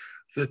all,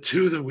 the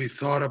two that we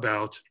thought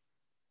about,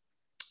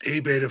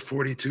 A-beta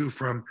 42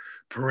 from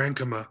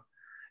parenchyma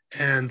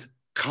and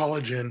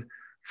collagen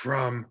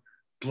from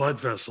blood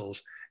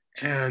vessels.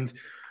 And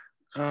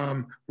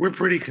we're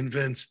pretty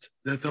convinced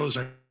that those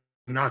are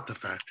not the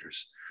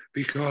factors,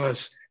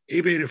 because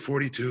A-beta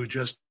 42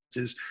 just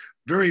is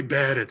very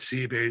bad at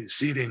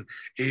seeding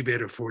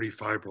A-beta 40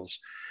 fibrils,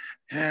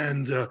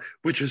 and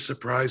which is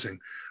surprising.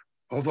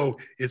 Although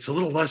it's a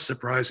little less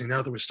surprising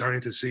now that we're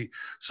starting to see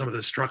some of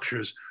the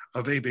structures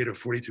of A-beta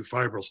 42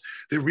 fibrils.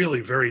 They're really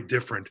very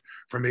different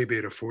from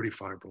A-beta 40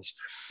 fibrils.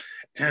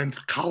 And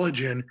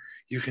collagen,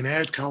 you can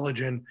add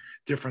collagen,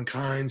 different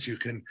kinds. You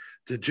can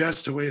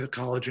digest away the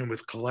collagen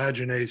with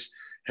collagenase,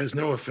 has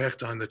no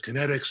effect on the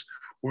kinetics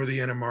or the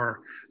NMR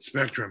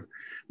spectrum.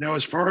 Now,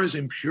 as far as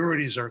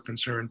impurities are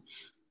concerned,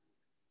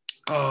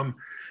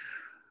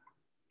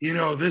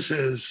 this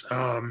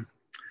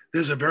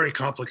is a very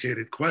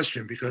complicated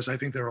question, because I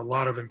think there are a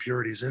lot of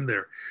impurities in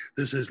there.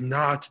 This is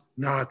not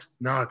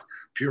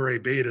pure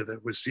A-beta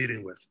that we're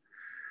seeding with.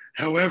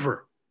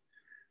 However,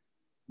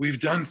 we've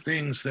done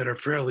things that are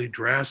fairly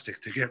drastic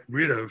to get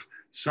rid of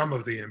some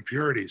of the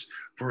impurities.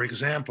 For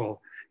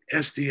example,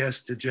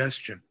 SDS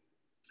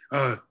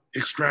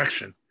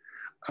extraction.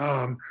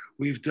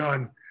 We've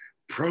done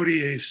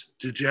protease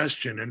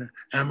digestion, and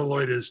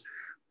amyloid is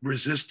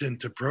resistant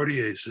to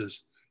proteases.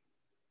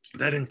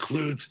 That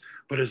includes,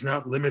 but is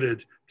not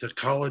limited to,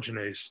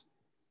 collagenase.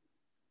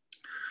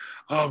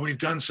 We've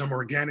done some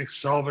organic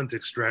solvent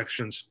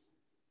extractions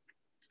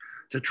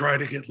to try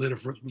to get rid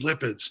of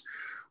lipids.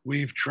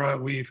 We've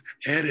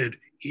added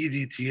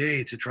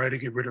EDTA to try to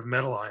get rid of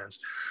metal ions.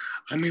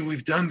 I mean,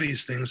 we've done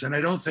these things, and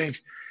I don't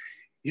think,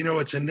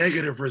 it's a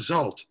negative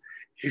result,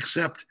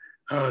 except,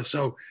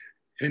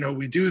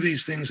 we do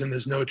these things and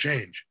there's no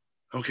change,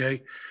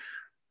 okay?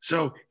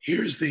 So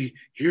here's the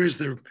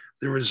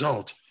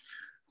result.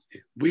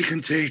 We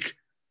can take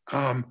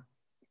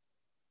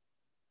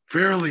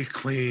fairly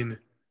clean,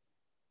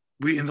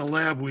 in the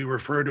lab, we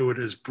refer to it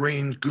as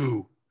brain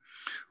goo.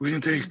 We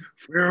can take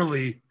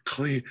fairly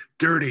clean,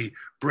 dirty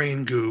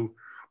brain goo,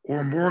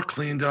 or more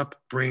cleaned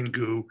up brain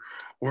goo,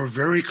 or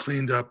very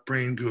cleaned up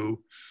brain goo.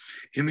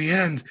 In the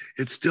end,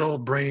 it's still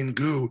brain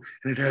goo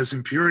and it has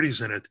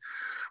impurities in it.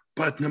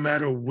 But no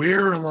matter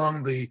where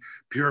along the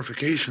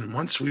purification,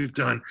 once we've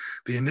done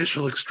the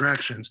initial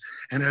extractions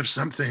and have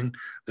something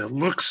that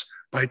looks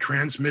by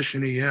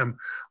transmission EM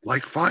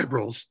like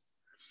fibrils,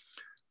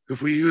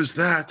 if we use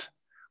that,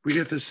 we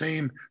get the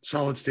same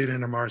solid state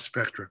NMR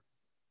spectrum.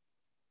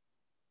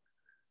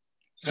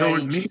 So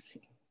it means,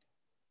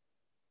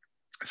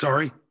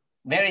 sorry?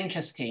 Very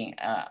interesting.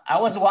 I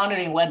was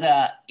wondering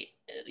whether,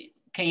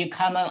 can you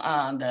comment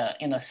on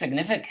the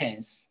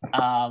significance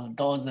of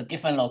those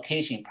different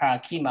locations,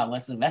 parenchyma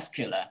versus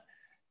vascular,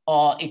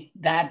 or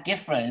that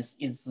difference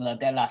is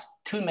there are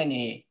too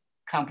many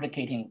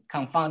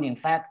confounding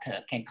factor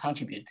can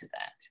contribute to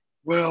that?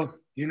 Well,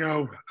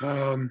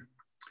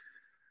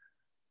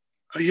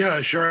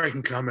 yeah, sure, I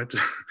can comment,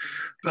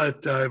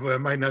 but I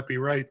might not be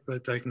right,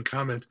 but I can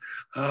comment.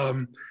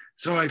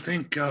 So I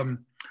think,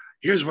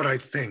 here's what I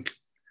think.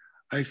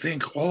 I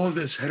think all of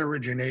this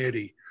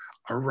heterogeneity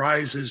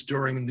arises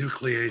during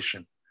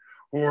nucleation,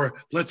 or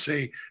let's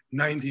say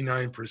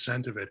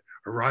 99% of it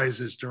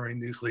arises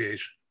during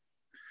nucleation.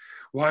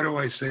 Why do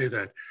I say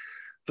that?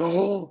 The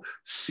whole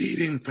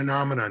seeding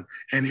phenomenon,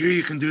 and here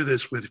you can do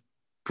this with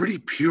pretty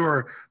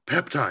pure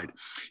peptide.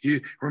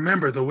 You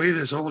remember, the way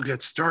this all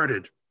gets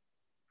started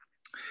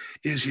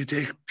is you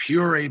take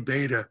pure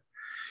A-beta,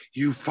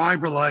 you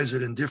fibrilize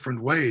it in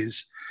different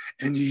ways,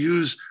 and you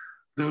use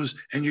those,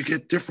 and you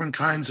get different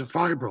kinds of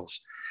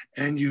fibrils,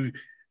 and you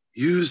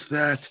use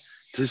that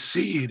to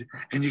seed,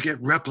 and you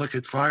get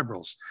replicate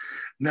fibrils.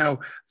 Now,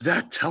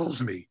 that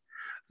tells me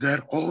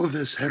that all of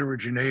this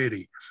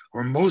heterogeneity,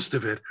 or most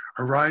of it,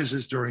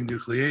 arises during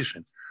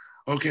nucleation.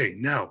 Okay,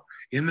 now,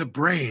 in the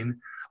brain,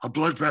 a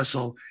blood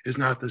vessel is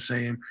not the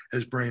same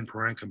as brain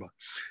parenchyma.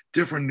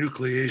 Different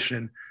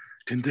nucleation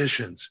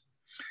conditions.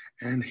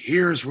 And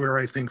here's where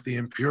I think the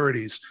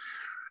impurities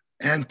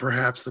and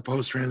perhaps the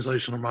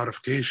post-translational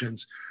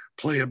modifications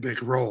play a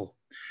big role.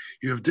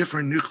 You have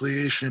different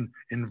nucleation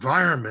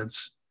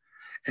environments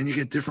and you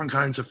get different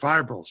kinds of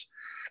fibrils.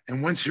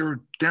 And once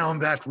you're down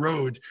that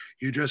road,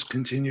 you just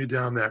continue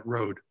down that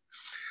road.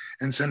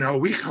 And so now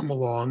we come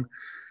along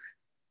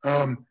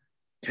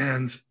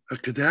and a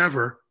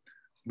cadaver,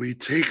 we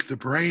take the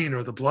brain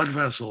or the blood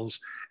vessels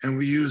and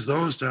we use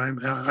those to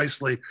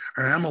isolate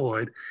our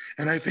amyloid.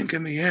 And I think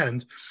in the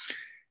end,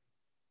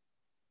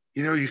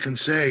 you know, you can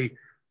say,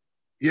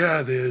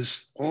 yeah,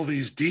 there's all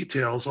these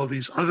details, all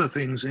these other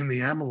things in the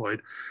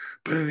amyloid,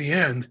 but in the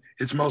end,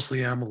 it's mostly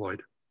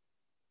amyloid.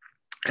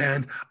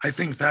 And I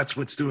think that's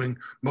what's doing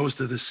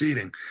most of the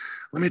seeding.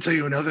 Let me tell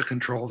you another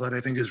control that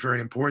I think is very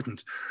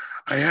important.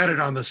 I had it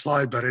on the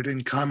slide, but I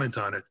didn't comment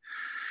on it.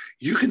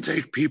 You can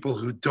take people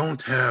who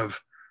don't have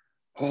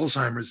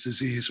Alzheimer's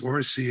disease or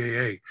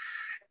CAA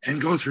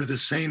and go through the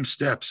same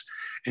steps,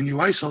 and you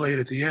isolate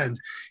at the end,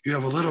 you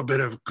have a little bit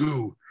of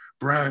goo,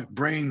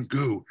 brain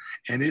goo,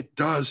 and it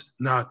does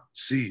not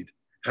seed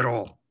at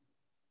all,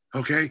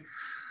 okay?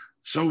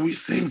 So we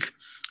think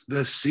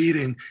the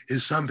seeding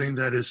is something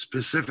that is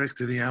specific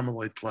to the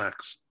amyloid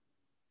plaques.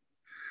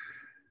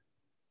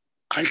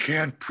 I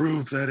can't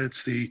prove that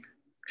it's the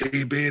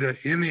A beta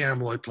in the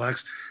amyloid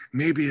plaques.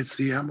 Maybe it's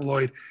the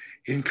amyloid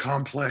in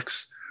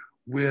complex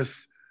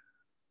with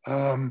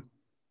tau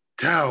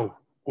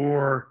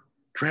or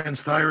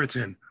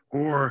transthyretin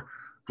or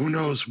who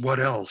knows what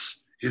else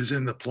is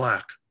in the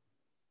plaque.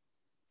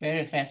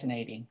 Very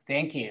fascinating.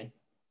 Thank you.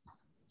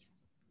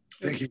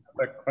 Thank you.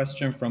 A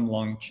question from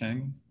Long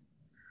Cheng.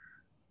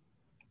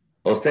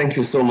 Well, thank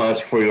you so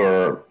much for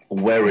your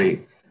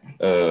very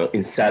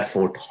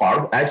insightful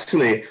talk.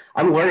 Actually,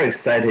 I'm very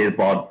excited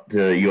about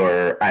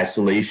your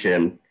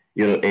isolation,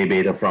 you know, A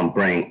beta from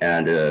brain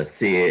and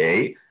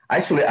CAA.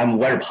 Actually, I'm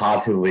very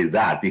positive with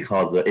that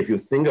because if you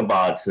think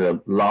about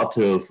a lot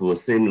of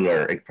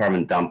similar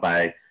experiments done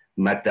by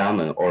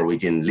McDermott or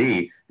Eugene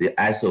Lee, they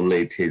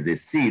isolated the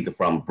seed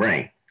from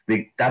brain.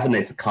 They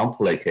definitely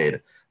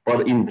complicated.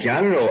 But in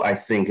general, I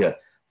think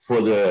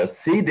for the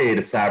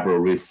seeded fiber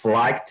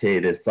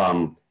reflected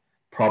some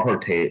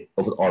property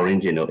of the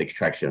original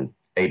extraction,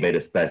 A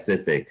beta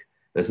specific.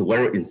 That's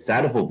very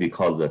insightful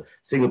because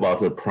think about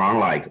the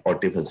prime-like or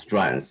different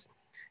strands.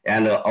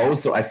 And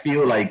also I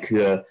feel like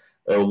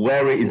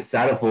very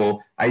insightful.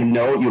 I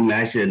know you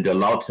mentioned a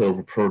lot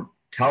of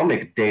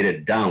proteomic data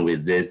done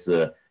with this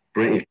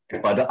brain,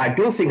 but I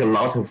do think a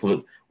lot of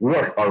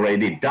work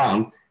already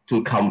done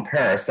to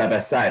compare side by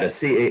side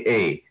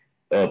CAA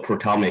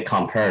proteomic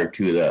compared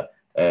to the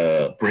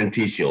brain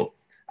tissue.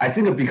 I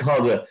think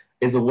because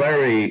it's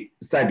very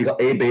sad because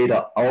A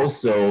beta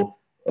also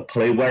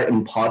play very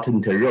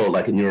important role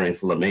like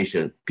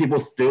neuroinflammation. People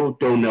still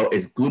don't know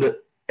it's good,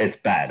 it's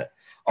bad.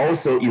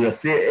 Also in the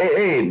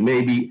CAA,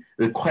 maybe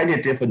quite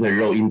a different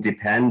role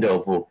independent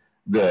of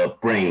the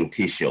brain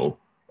tissue.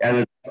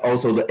 And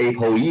also the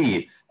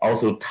ApoE,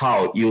 also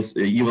tau use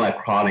even like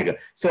chronic.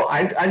 So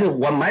I just,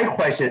 my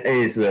question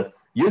is,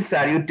 you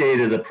said you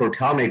did the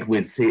proteomic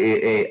with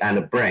CAA and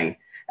the brain.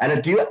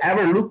 And do you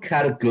ever look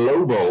at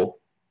global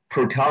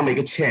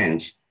proteomic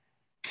change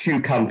to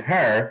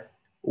compare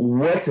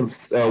what's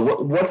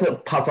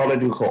a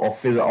pathological or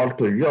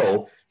physiological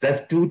role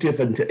that two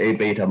different A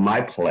beta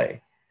might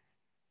play?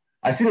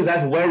 I think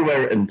that's very,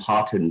 very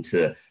important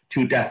to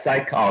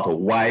dissect out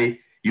why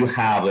you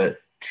have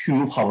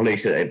two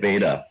population A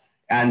beta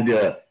and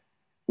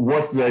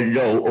what's the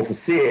role of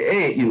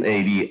CAA in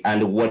AD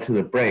and what's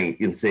the brain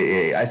in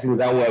CAA. I think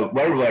that was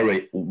very,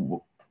 very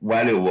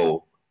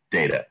valuable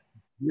data.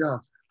 Yeah,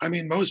 I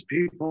mean, most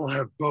people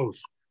have both.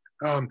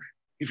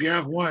 If you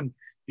have one,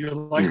 you're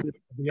likely to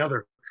have the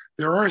other.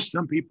 There are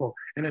some people,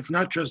 and it's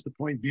not just the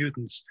point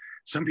mutants,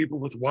 some people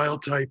with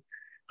wild type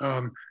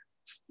APP,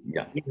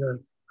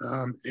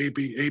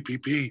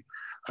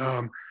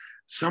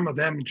 some of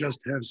them just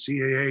have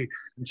CAA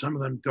and some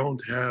of them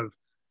don't have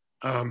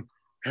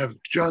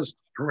just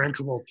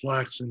parenchymal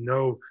plaques and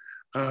no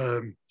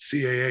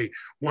CAA.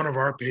 One of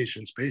our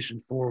patients,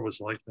 patient 4,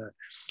 was like that.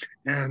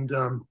 And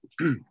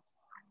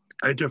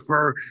I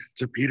defer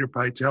to Peter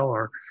Pytel,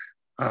 our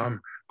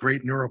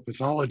great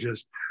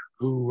neuropathologist,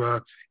 who,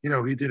 you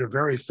know, he did a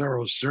very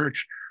thorough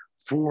search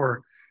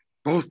for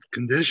both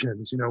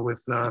conditions, you know,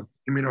 with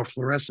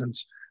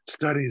immunofluorescence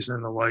studies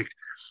and the like.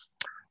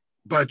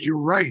 But you're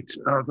right,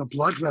 the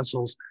blood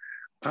vessels,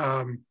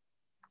 I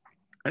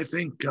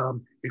think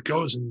it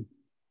goes in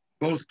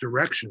both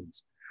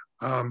directions.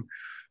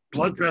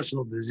 Blood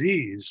vessel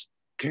disease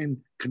can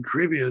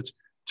contribute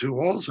to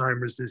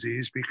Alzheimer's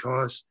disease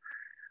because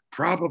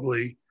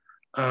probably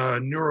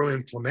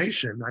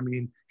neuroinflammation, I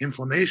mean,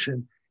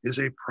 inflammation is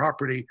a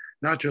property,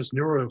 not just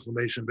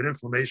neuroinflammation, but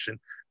inflammation,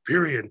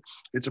 period.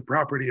 It's a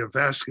property of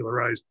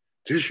vascularized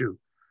tissue.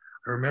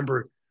 I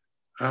remember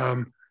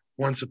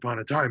once upon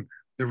a time,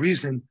 the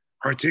reason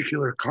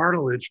articular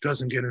cartilage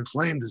doesn't get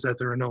inflamed is that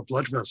there are no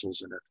blood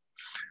vessels in it.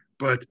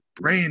 But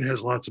brain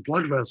has lots of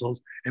blood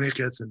vessels and it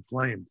gets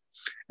inflamed.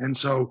 And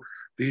so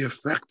the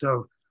effect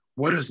of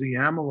what does the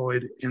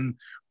amyloid in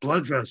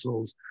blood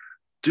vessels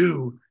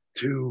do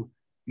to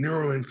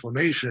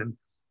neuroinflammation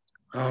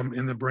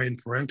in the brain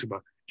parenchyma?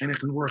 And it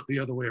can work the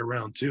other way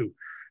around too.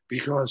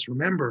 Because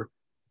remember,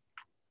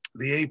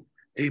 the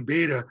A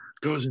beta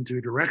goes in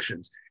two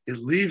directions. It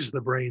leaves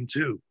the brain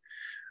too.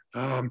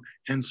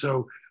 And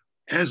so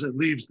as it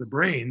leaves the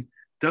brain,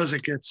 does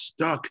it get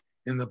stuck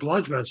in the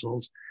blood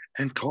vessels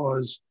and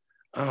cause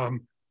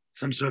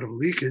some sort of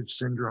leakage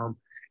syndrome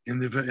in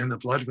the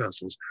blood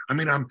vessels? I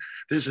mean,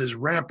 this is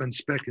rampant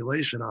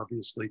speculation,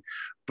 obviously,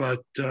 but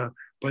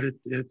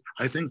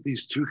I think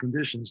these two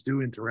conditions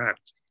do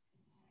interact.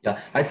 Yeah,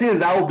 I think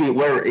that would be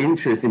very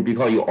interesting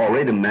because you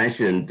already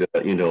mentioned,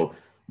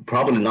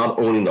 probably not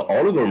only the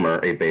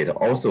oligomer A beta,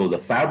 also the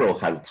fibril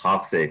has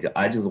toxic.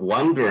 I just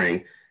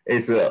wondering,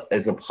 is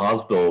it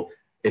possible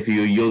if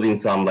you're using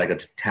some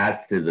to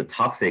test the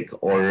toxic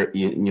or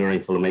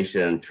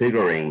neuroinflammation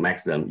triggering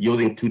mechanism,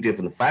 using two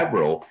different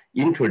fibril,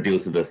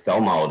 introduce the cell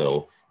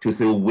model to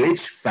see which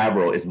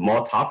fibril is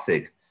more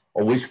toxic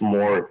or which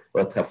more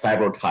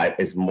fibril type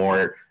is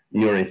more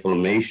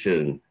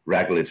neuroinflammation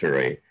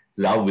regulatory.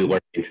 That would be very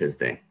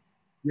interesting.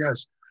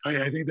 Yes,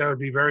 I think that would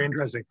be very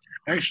interesting.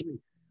 Actually,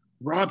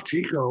 Rob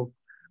Tico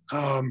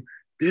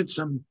did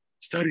some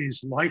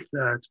studies like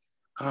that.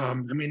 I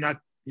mean,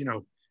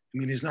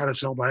 he's not a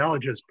cell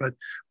biologist, but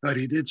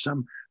he did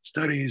some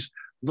studies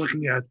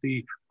looking at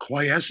the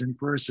quiescent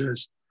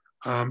versus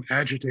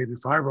agitated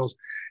fibrils,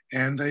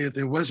 and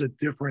there was a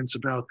difference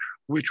about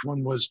which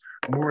one was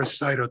more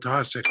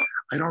cytotoxic.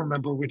 I don't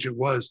remember which it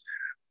was,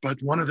 but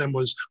one of them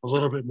was a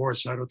little bit more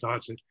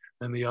cytotoxic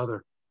than the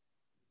other.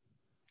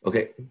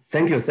 Okay,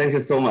 thank you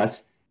so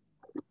much.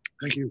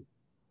 Thank you.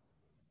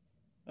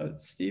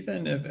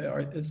 Stephen,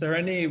 is there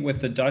any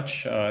with the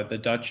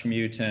Dutch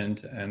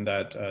mutant and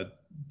that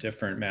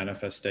different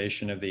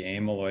manifestation of the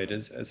amyloid?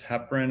 Has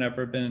heparin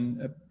ever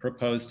been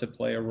proposed to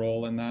play a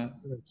role in that?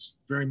 It's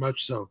very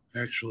much so,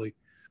 actually.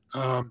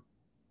 And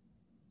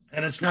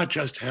it's not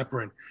just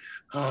heparin,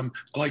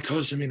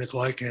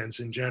 glycosaminoglycans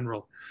in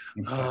general.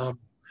 Okay.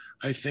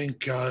 I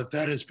think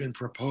that has been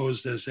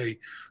proposed as a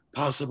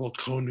possible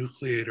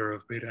co-nucleator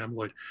of beta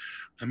amyloid.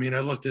 I mean,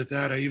 I looked at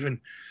that. I even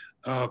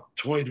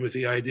toyed with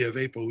the idea of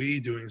ApoE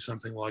doing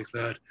something like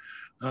that.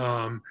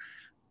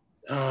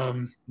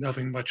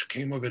 Nothing much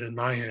came of it in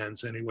my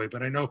hands anyway,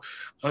 but I know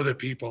other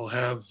people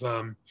have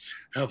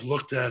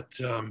looked at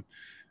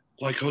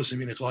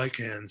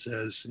glycosaminoglycans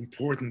as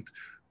important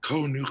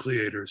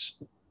co-nucleators.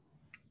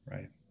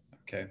 Right.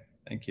 Okay.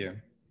 Thank you.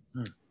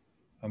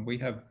 We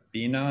have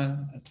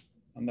Bina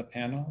on the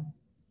panel.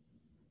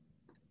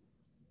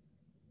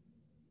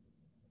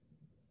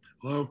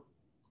 Hello.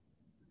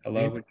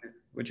 Hello.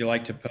 Would you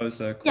like to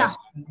pose a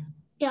question?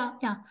 Yeah.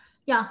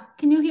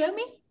 Can you hear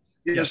me?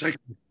 Yes, I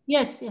can.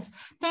 Yes.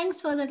 Thanks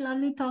for that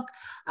lovely talk.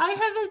 I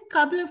have a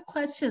couple of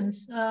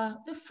questions.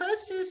 The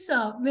first is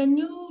when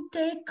you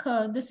take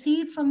the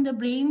seed from the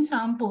brain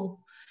sample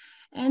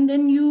and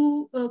then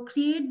you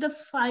create the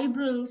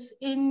fibrils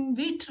in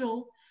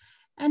vitro,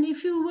 and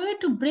if you were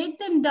to break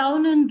them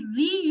down and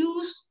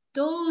reuse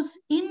those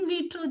in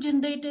vitro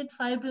generated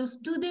fibrils,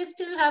 do they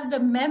still have the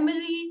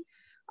memory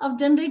of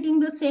generating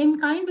the same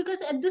kind?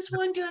 Because at this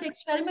point, your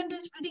experiment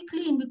is pretty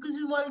clean because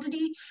you've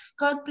already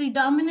got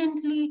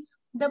predominantly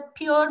the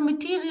pure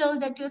material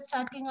that you're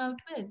starting out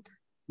with.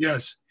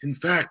 Yes. In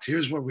fact,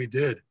 here's what we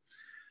did.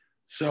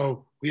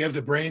 So we have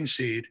the brain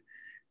seed,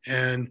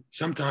 and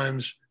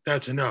sometimes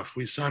that's enough.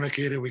 We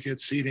sonicate it, we get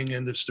seeding,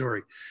 end of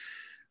story.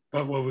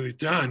 But what we've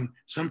done,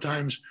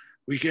 sometimes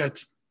we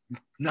get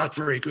not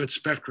very good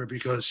spectra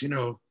because,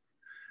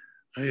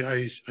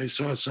 I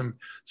saw some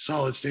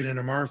solid state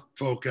NMR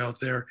folk out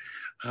there,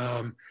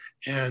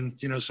 and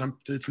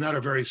it's not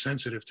a very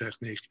sensitive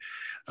technique.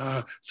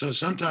 So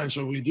sometimes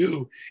what we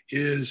do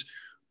is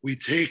we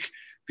take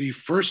the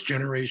first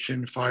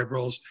generation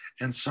fibrils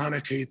and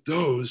sonicate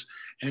those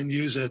and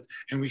use it,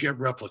 and we get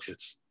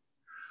replicates.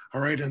 All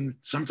right, and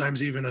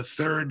sometimes even a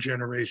third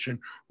generation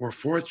or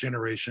fourth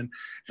generation,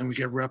 and we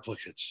get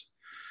replicates.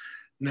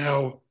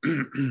 Now,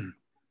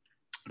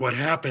 what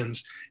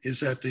happens is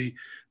that the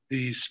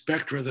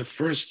spectra,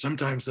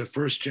 sometimes the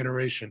first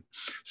generation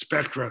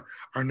spectra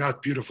are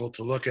not beautiful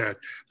to look at.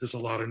 There's a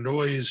lot of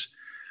noise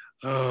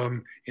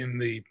in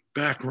the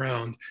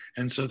background.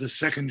 And so the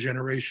second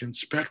generation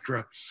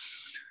spectra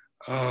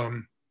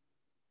are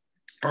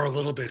a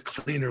little bit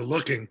cleaner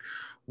looking.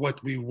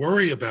 What we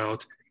worry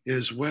about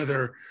is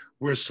whether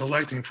we're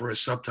selecting for a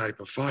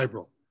subtype of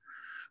fibril.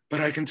 But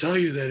I can tell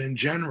you that in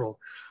general,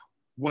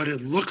 what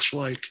it looks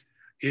like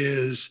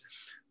is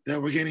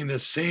that we're getting the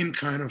same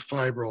kind of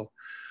fibril,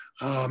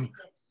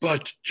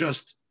 but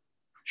just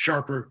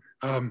sharper,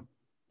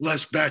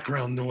 less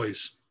background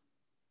noise.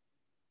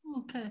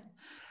 Okay.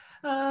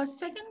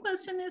 Second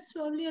question is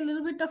probably a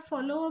little bit of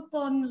follow-up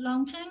on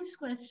Longchang's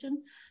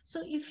question.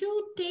 So if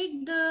you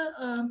take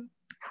the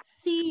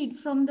seed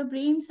from the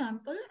brain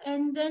sample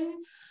and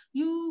then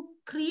you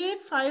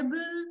create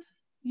fibril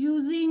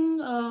using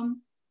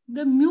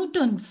the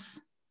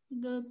mutants,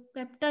 the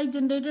peptide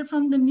generated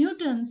from the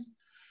mutants,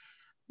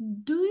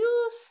 do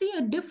you see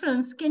a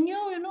difference? Can you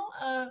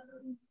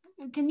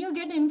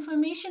get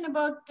information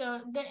about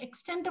the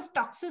extent of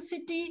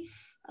toxicity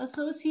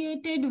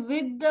associated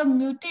with the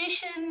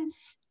mutation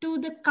to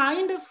the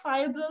kind of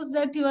fibrils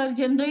that you are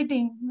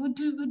generating? Would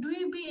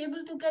we be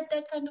able to get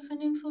that kind of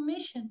an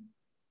information?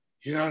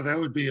 Yeah, that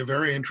would be a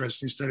very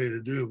interesting study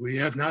to do. We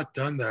have not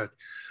done that,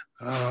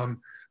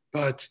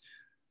 but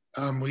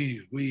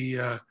we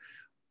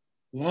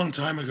long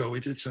time ago, we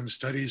did some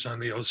studies on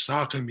the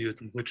Osaka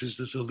mutant, which is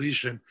the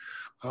deletion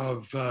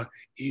of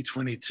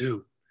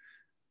E22.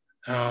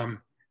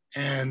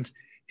 And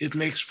it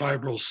makes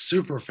fibrils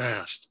super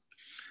fast.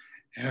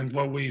 And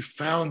what we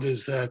found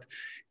is that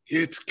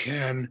it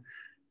can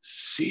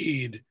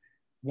seed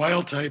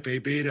wild type A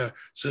beta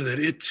so that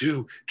it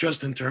too,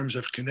 just in terms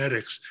of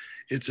kinetics,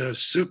 it's a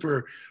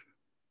super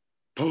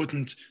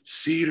potent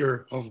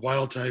seeder of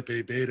wild type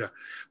A beta.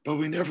 But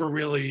we never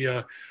really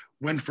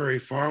went very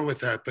far with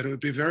that. But it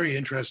would be very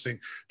interesting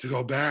to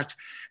go back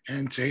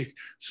and take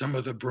some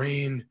of the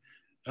brain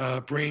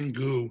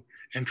goo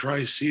and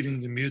try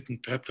seeding the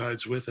mutant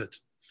peptides with it.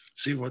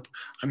 See what,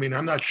 I mean,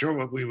 I'm not sure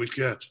what we would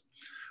get,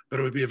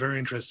 but it would be a very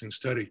interesting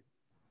study.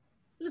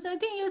 Because I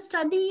think your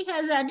study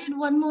has added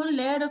one more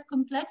layer of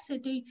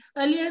complexity.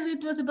 Earlier,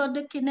 it was about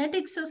the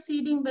kinetics of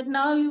seeding, but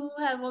now you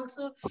have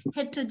also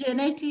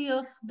heterogeneity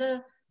of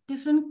the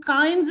different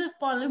kinds of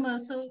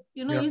polymers. So,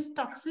 you know, is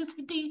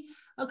toxicity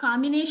a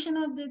combination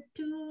of the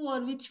two,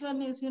 or which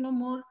one is, you know,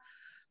 more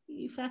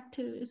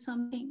effective is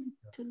something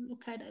to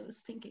look at, I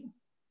was thinking.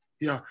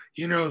 Yeah,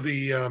 you know,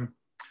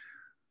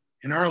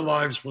 in our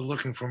lives, we're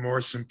looking for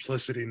more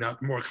simplicity,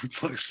 not more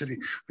complexity.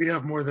 We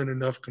have more than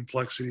enough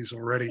complexities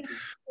already.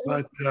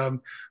 But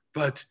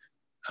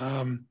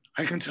I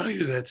can tell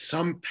you that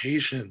some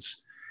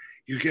patients,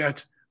 you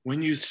get,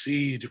 when you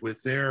seed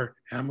with their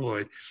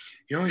amyloid,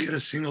 you only get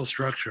a single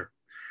structure.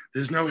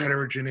 There's no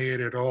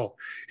heterogeneity at all.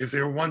 If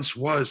there once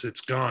was,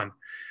 it's gone.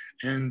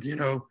 And, you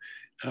know,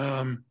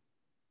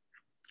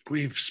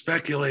 we've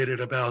speculated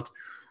about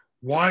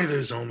why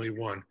there's only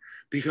one,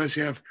 because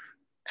you have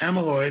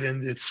amyloid,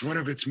 and it's one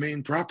of its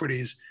main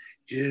properties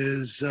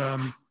is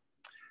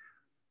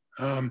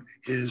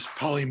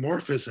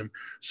polymorphism.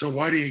 So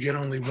why do you get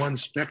only one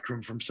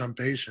spectrum from some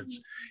patients?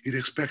 You'd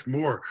expect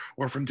more,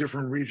 or from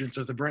different regions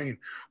of the brain.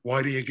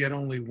 Why do you get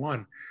only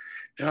one?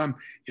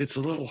 It's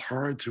a little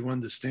hard to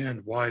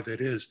understand why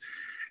that is.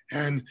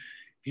 And,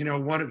 you know,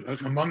 one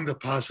among the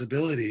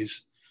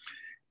possibilities,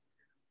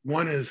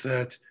 one is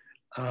that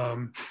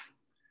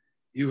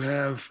you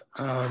have,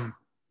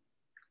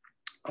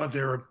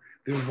 there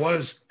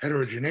was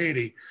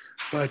heterogeneity,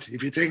 but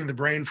if you're taking the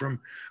brain from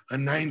a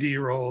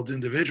 90-year-old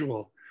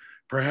individual,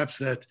 perhaps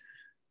that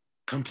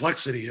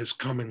complexity has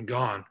come and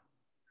gone.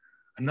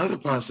 Another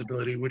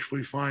possibility, which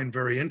we find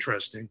very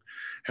interesting,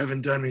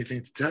 haven't done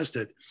anything to test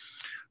it,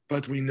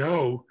 but we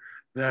know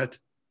that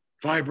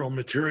fibril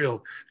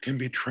material can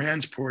be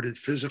transported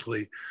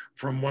physically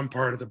from one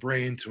part of the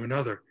brain to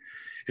another.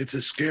 It's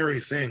a scary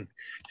thing.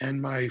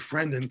 And my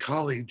friend and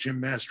colleague,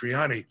 Jim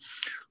Mastriani,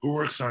 who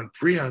works on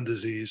prion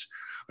disease,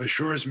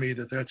 assures me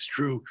that that's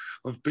true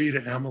of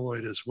beta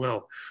amyloid as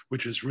well,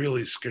 which is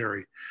really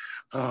scary.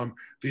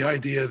 The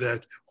idea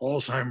that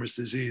Alzheimer's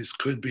disease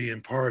could be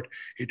in part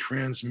a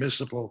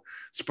transmissible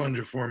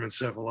spongiform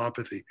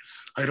encephalopathy.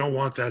 I don't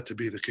want that to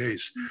be the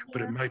case,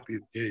 but it might be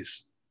the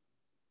case.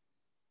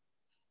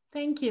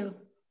 Thank you.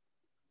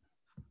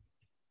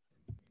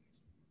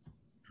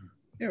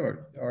 Yeah,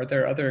 are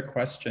there other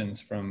questions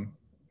from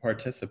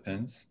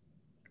participants?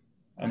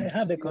 I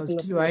have a couple of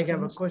questions. I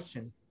have a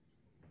question.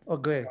 Oh,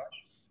 go ahead.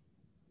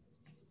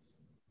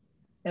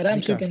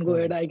 Ram, you can go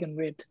ahead. I can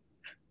wait.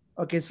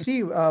 Okay,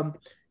 Steve,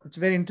 it's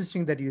very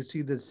interesting that you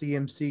see the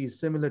CMC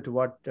similar to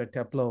what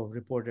Teplo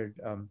reported,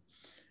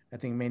 I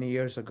think many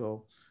years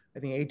ago. I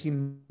think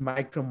 18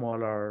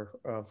 micromolar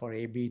for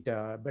A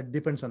beta, but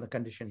depends on the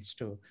conditions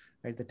too,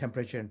 right? The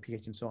temperature and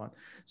pH and so on.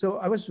 So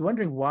I was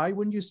wondering, why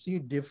wouldn't you see a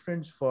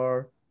difference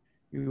for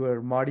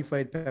your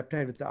modified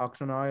peptide with the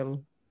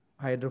octanoyl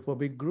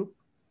hydrophobic group?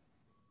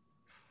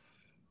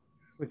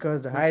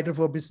 Because the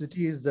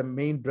hydrophobicity is the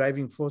main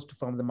driving force to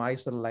form the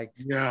micelle-like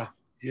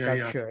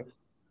structure.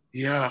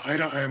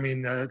 I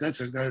mean, that's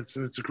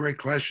a great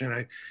question.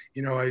 I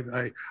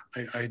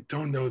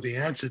don't know the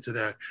answer to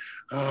that.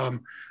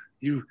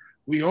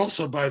 We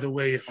also, by the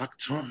way,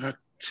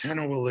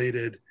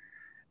 octanoylated,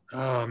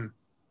 I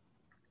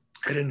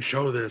didn't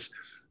show this,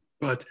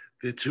 but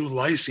the two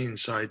lysine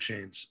side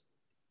chains.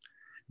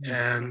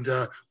 And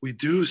we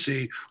do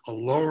see a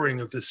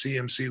lowering of the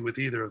CMC with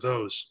either of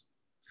those,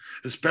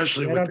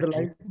 especially with the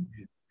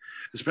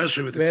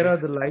Where are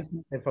the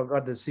lysines? I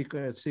forgot the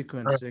sequence.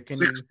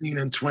 16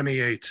 and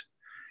 28.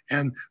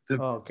 And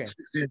the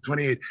 16 and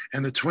 28.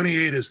 And the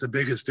 28 is the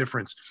biggest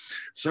difference.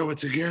 So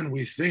it's, again,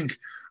 we think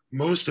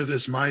most of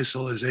this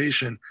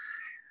micellization,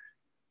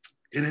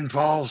 it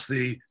involves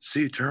the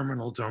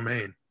C-terminal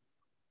domain.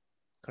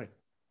 Correct.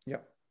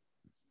 Yeah.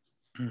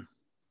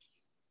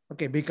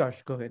 Okay,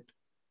 Bikash, go ahead.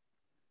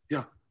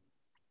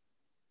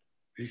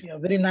 Yeah,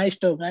 very nice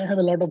talk. I have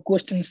a lot of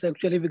questions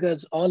actually,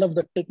 because all of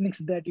the techniques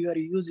that you are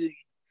using,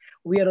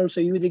 we are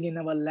also using in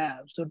our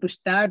lab. So to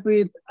start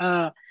with,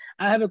 I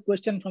have a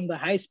question from the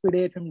high-speed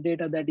AFM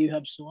data that you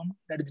have shown.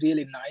 That is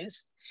really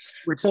nice.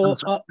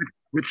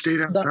 Which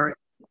data? Sorry.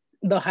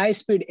 The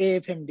high-speed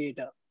AFM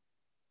data.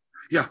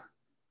 Yeah.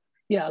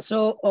 Yeah,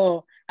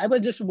 so I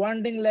was just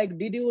wondering, like,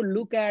 did you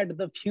look at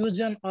the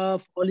fusion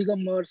of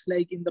oligomers,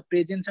 like in the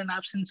presence and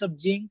absence of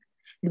zinc?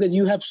 Because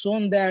you have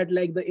shown that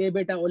like the A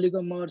beta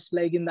oligomers,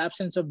 like in the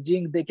absence of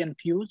zinc, they can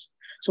fuse.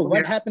 So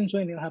what happens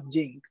when you have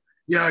zinc?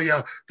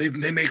 Yeah. They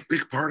make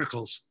big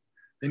particles.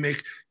 They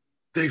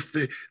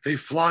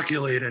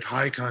flocculate at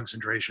high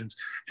concentrations,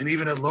 and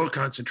even at low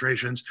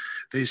concentrations,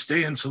 they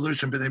stay in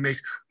solution, but they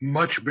make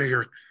much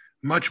bigger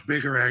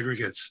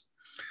aggregates.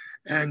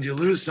 And you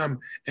lose some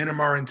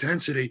NMR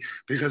intensity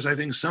because I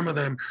think some of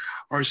them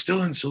are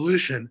still in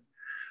solution,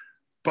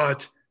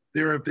 but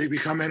they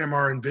become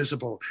NMR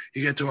invisible.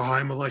 You get to a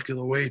high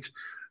molecular weight,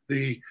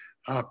 the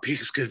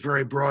peaks get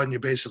very broad, and you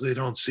basically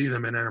don't see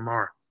them in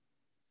NMR.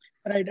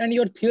 Right, and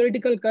your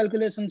theoretical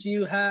calculations,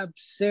 you have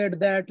said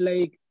that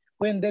like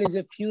when there is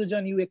a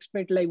fusion, you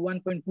expect like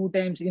 1.2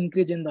 times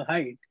increase in the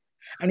height.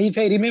 And if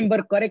I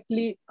remember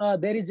correctly,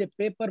 there is a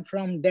paper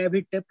from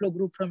David Teplo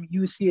group from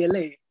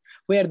UCLA,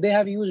 where they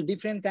have used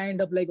different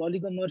kind of like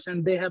oligomers,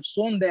 and they have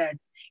shown that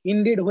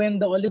indeed when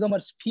the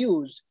oligomers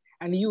fuse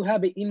and you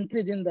have an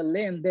increase in the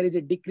length, there is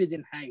a decrease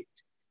in height.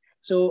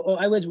 So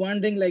I was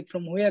wondering like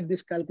from where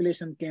this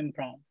calculation came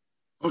from.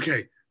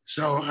 Okay,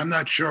 so I'm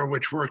not sure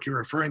which work you're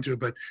referring to,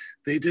 but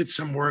they did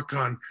some work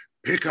on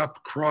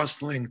pickup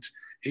cross-linked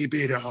A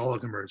beta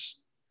oligomers.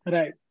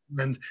 Right.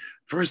 And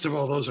first of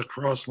all, those are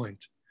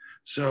cross-linked.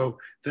 So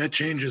that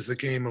changes the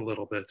game a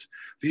little bit.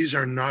 These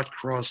are not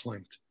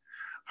cross-linked.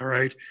 All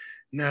right.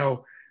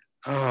 Now,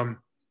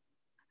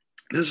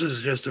 this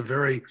is just a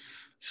very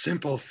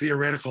simple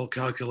theoretical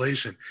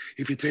calculation.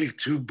 If you take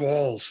two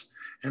balls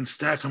and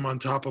stack them on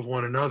top of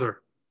one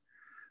another,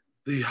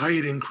 the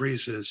height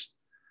increases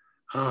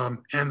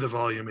and the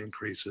volume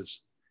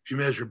increases if you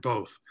measure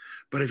both.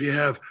 But if you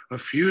have a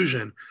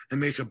fusion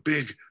and make a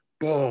big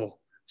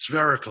ball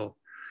spherical,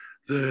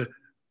 the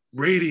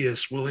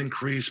radius will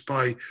increase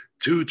by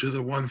 2 to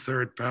the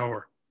 1/3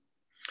 power.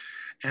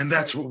 And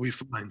that's what we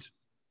find.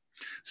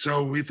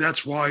 So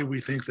that's why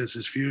we think this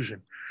is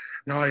fusion.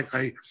 Now,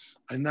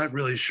 I'm not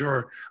really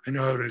sure I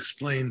know how to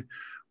explain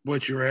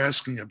what you're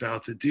asking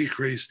about, the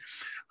decrease.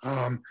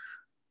 I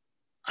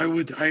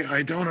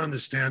don't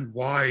understand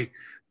why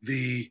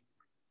the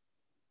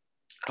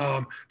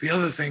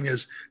other thing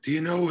is, do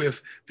you know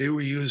if they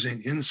were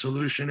using in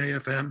solution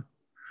AFM?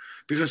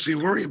 Because you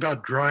worry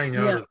about drying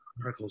out of the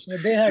particles. Yeah,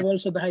 they have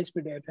also the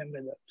high-speed AFM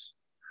results.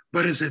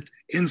 But is it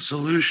in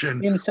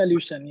solution? In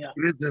solution, yeah.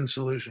 It is in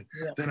solution.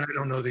 Yeah. Then I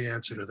don't know the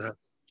answer to that.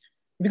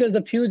 Because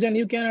the fusion,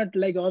 you cannot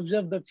like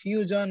observe the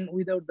fusion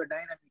without the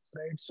dynamics,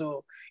 right?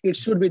 So it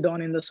should be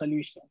done in the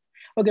solution.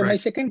 Okay, my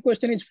second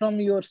question is from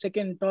your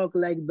second talk,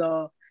 like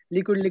the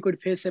liquid-liquid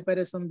phase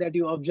separation that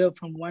you observed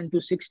from 1 to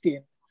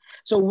 16.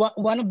 So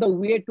one of the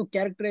way to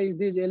characterize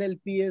these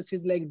LLPS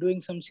is like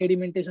doing some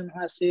sedimentation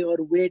assay or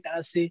weight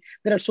assay.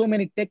 There are so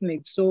many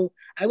techniques. So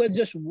I was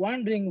just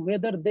wondering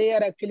whether they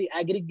are actually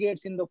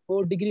aggregates in the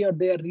 4 degree or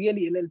they are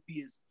really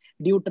LLPS.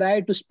 Do you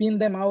try to spin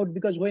them out?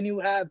 Because when you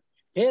have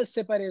phase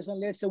separation,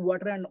 let's say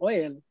water and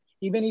oil,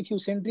 even if you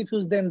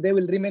centrifuge them, they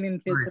will remain in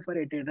phase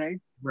separated, right?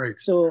 Right.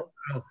 So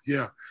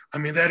yeah, I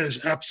mean, that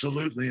is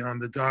absolutely on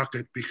the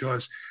docket,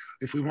 because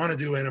if we want to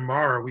do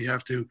NMR, we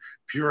have to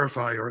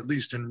purify or at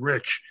least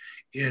enrich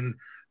in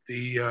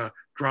the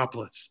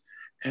droplets.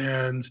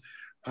 And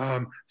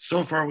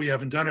so far we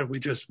haven't done it.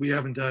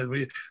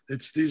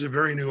 These are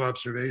very new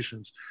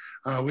observations.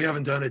 We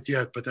haven't done it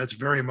yet, but that's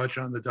very much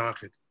on the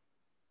docket.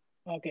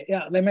 Okay,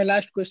 yeah, then my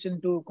last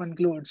question to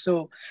conclude.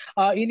 So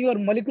in your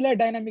molecular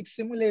dynamics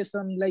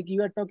simulation, like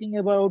you are talking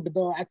about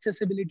the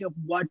accessibility of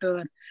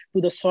water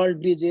to the salt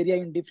bridge area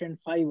in different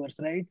fibers,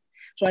 right?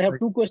 So I have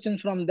 2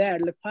 questions from that.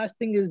 The first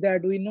thing is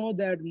that we know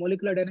that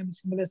molecular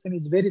dynamics simulation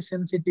is very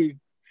sensitive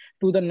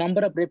to the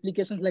number of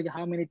replications, like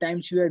how many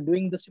times you are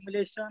doing the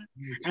simulation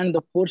and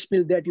the force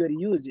field that you are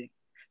using.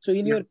 So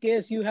in your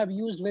case, you have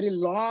used very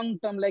long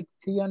term, like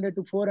 300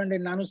 to 400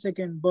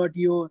 nanosecond, but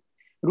your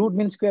root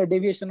mean square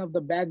deviation of the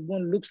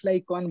backbone looks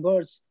like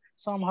converts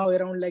somehow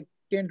around like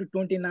 10 to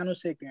 20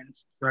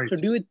 nanoseconds. Right. So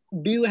do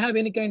you have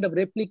any kind of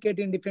replicate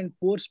in different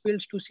force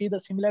fields to see the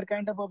similar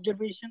kind of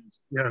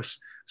observations? Yes.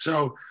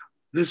 So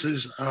this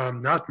is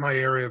not my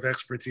area of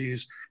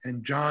expertise,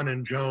 and John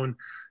and Joan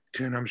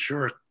can, I'm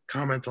sure,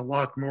 comment a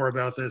lot more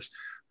about this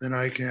than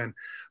I can.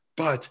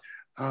 But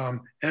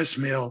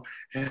SMAIL,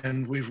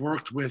 and we've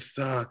worked with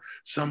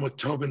some with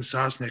Tobin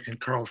Sosnick and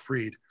Carl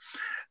Fried.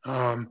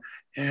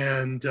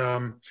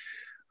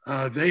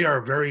 They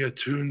are very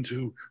attuned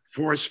to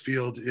force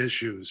field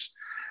issues.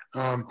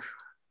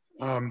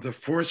 The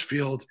force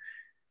field,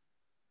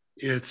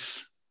 I'm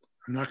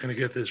not going to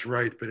get this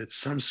right, but it's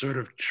some sort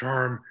of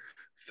charm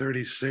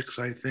 36,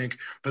 I think,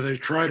 but they've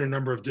tried a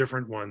number of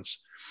different ones.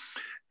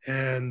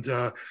 And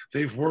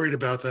they've worried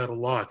about that a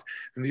lot.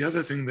 And the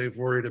other thing they've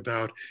worried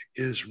about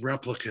is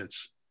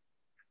replicates.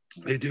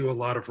 They do a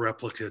lot of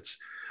replicates.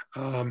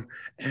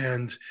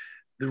 And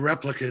the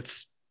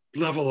replicates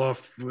level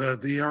off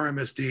the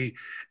RMSD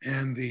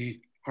and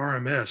the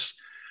RMS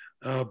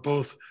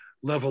both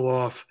level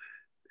off,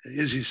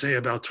 as you say,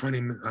 about 20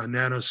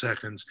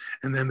 nanoseconds,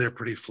 and then they're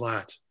pretty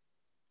flat.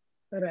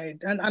 Right.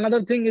 And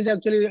another thing is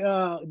actually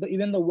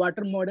even the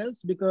water models,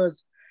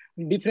 because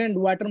different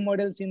water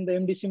models in the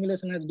MD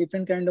simulation has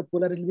different kind of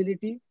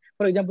polarizability.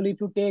 For example, if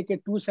you take a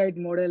 2-side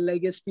model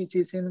like a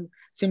species in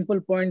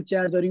simple point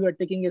charge, or you are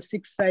taking a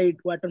 6-side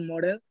water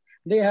model,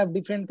 they have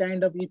different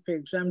kind of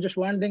effects. So I'm just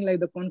wondering, like,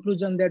 the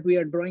conclusion that we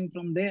are drawing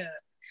from there,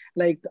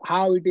 like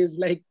how it is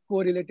like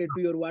correlated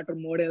to your water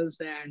models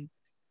and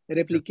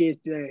replicate.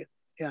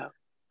 Yeah.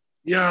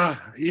 Yeah,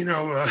 you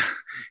know,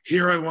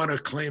 here I want to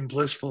claim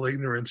blissful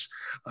ignorance.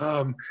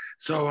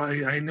 So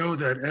I know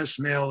that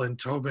Esmail and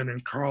Tobin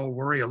and Carl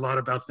worry a lot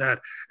about that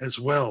as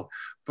well,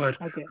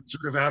 but Okay. I'm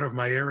sort of out of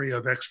my area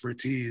of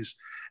expertise.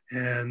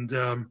 And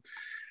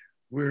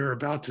we're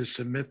about to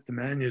submit the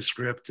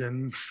manuscript,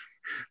 and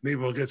maybe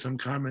we'll get some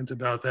comment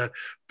about that.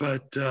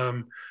 But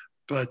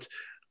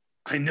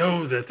I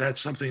know that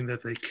that's something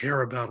that they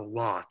care about a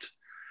lot.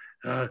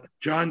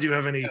 John, do you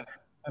have any? Yeah.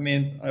 I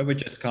mean, I would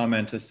just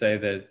comment to say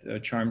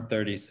that Charm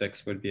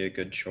 36 would be a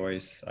good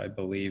choice, I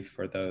believe,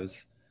 for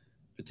those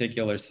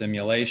particular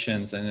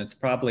simulations. And it's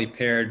probably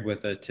paired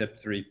with a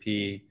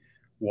TIP3P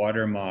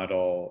water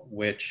model,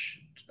 which,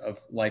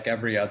 like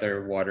every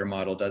other water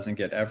model, doesn't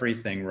get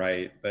everything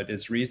right, but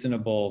is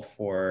reasonable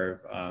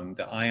for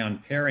the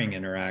ion pairing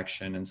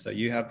interaction. And so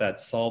you have that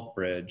salt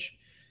bridge,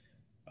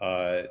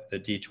 the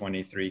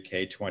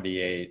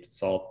D23K28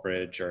 salt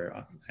bridge,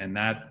 and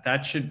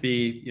that should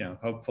be, you know,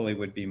 hopefully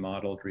would be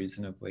modeled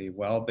reasonably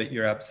well. But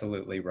you're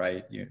absolutely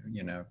right.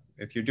 You know,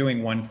 if you're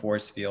doing one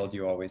force field,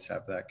 you always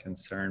have that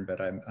concern.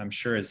 But I'm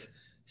sure, as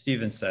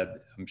Stephen said,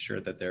 I'm sure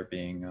that they're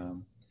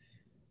being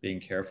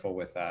careful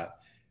with that.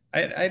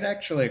 I'd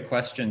actually a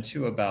question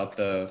too about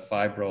the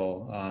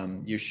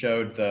fibril. You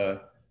showed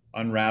the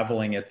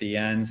unraveling at the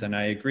ends, and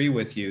I agree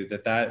with you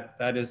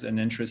that is an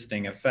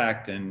interesting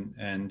effect,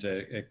 and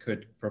it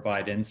could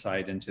provide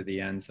insight into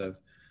the ends of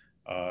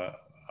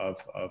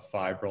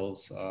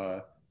fibrils.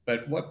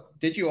 But what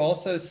did you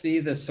also see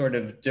the sort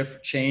of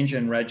change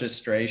in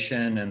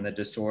registration and the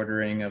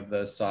disordering of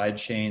the side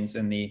chains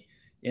in the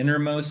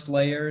innermost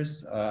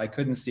layers? I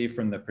couldn't see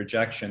from the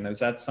projection. Was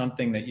that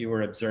something that you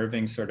were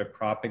observing sort of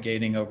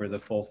propagating over the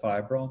full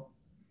fibril?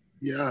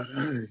 Yeah,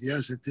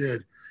 yes, it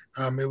did.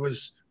 It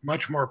was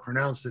much more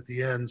pronounced at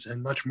the ends,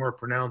 and much more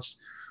pronounced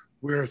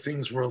where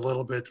things were a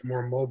little bit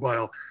more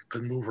mobile,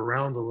 could move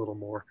around a little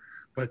more.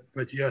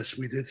 But yes,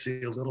 we did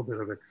see a little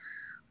bit of it.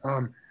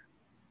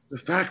 The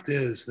fact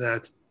is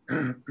that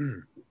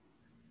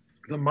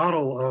the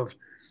model of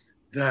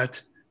that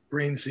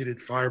brain-seeded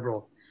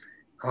fibril,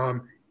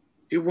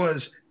 it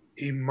was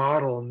a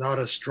model, not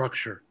a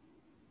structure,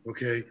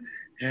 okay?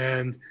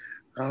 And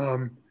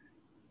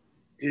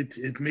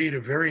it made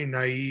a very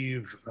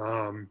naive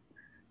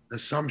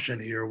assumption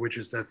here, which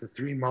is that the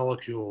 3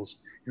 molecules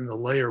in the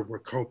layer were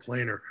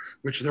coplanar,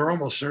 which they're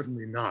almost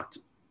certainly not.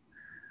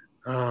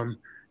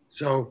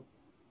 So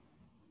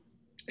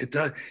it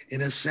does,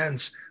 in a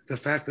sense, the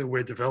fact that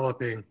we're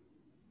developing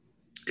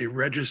a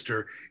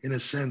register, in a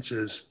sense,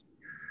 is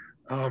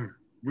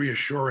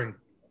reassuring,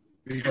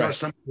 because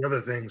some of the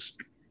other things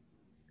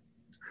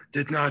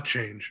did not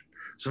change.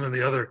 Some of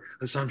the other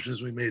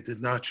assumptions we made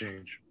did not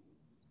change.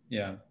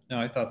 Yeah, no,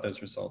 I thought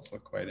those results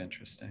looked quite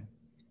interesting.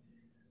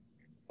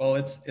 Well,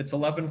 it's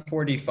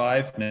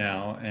 11:45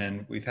 now,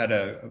 and we've had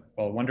a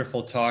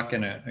wonderful talk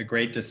and a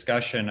great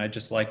discussion. I'd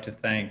just like to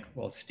thank,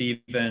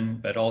 Stephen,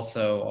 but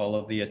also all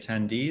of the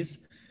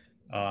attendees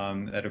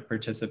that have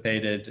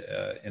participated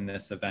in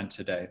this event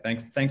today.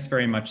 Thanks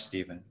very much,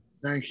 Stephen.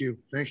 Thank you.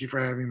 Thank you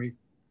for having me.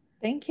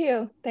 Thank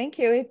you. Thank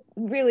you. I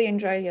really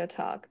enjoyed your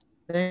talk.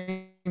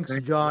 Thanks,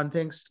 John.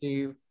 Thanks,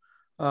 Steve.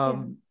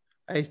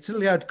 I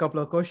still have a couple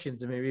of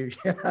questions, maybe.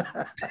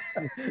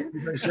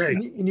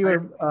 in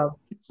your,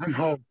 I'm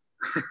home.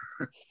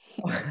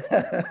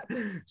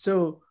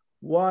 So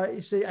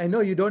why say, I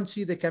know you don't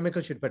see the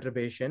chemical sheet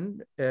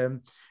perturbation.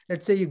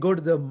 Let's say you go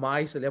to the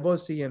mice above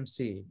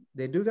CMC,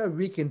 they do have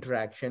weak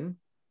interaction,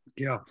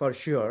 for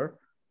sure,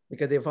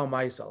 because they form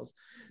micelles.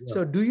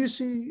 So do you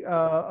see,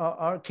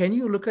 or can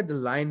you look at the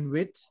line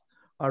width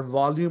or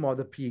volume of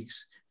the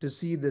peaks to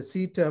see the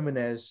C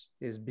terminus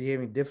is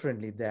behaving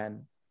differently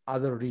than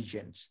other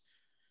regions?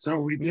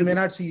 So you may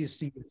not see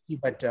C,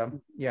 but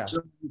yeah.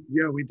 So,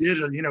 we did.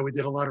 We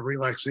did a lot of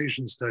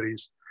relaxation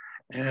studies,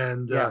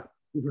 and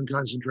different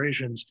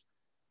concentrations,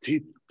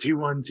 T1,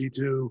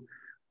 T2,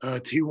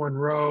 T1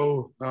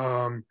 row.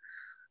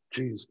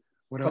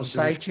 What else?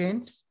 Side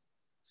chains.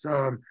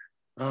 So,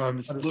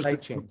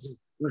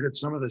 look at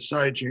some of the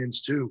side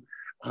chains too.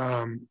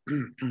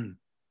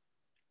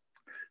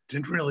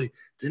 Didn't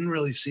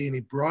really see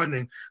any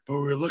broadening, but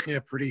we were looking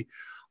at pretty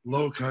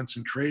low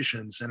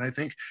concentrations. And I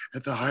think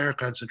at the higher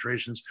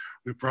concentrations,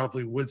 we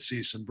probably would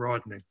see some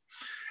broadening.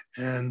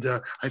 And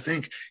I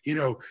think,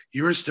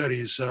 your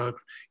studies,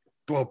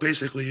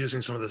 basically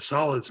using some of the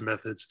solids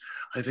methods,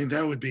 I think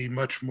that would be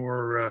much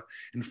more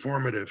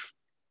informative.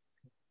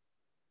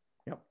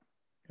 Yep.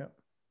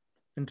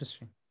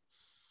 Interesting.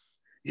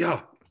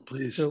 Yeah.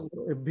 Please. So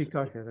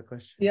Bikash has a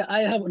question. Yeah,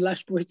 I have a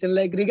last question,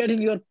 like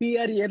regarding your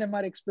PRE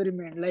NMR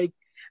experiment, like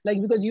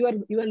because you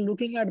are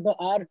looking at the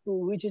R2,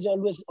 which is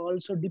always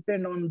also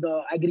depend on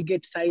the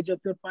aggregate size of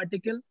your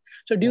particle.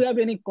 So do you have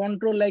any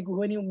control, like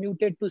when you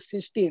mutate to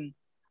cysteine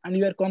and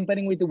you are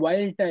comparing with the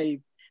wild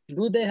type,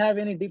 do they have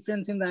any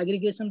difference in the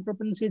aggregation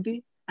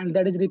propensity, and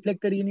that is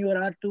reflected in your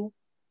R2?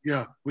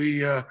 Yeah,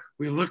 we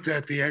looked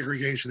at the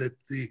aggregation, at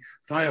the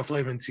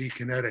thioflavin T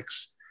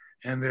kinetics,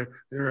 and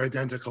they're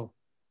identical.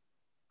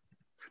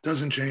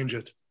 Doesn't change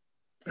it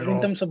at all.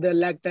 In terms of their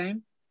lag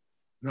time?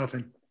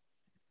 Nothing.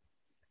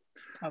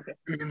 Okay.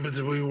 But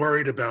we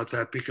worried about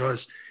that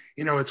because,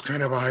 you know, it's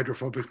kind of a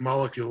hydrophobic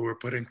molecule we're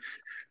putting,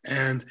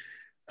 and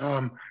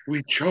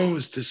we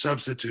chose to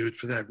substitute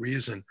for that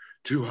reason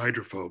 2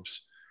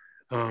 hydrophobes.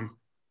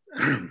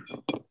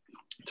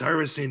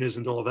 Tyrosine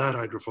isn't all that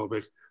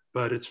hydrophobic,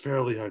 but it's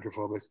fairly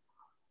hydrophobic.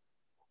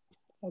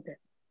 Okay.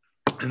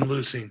 And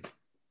leucine.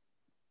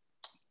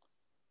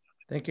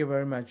 Thank you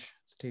very much,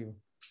 Steve.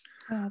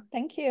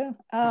 Thank you.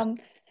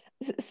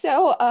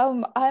 So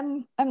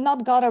I'm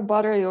not gonna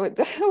bother you with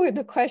with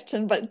the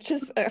question, but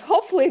just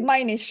hopefully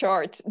mine is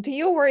short. Do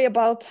you worry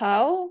about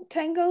tau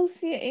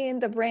tangles in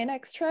the brain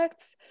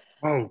extracts?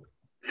 Oh,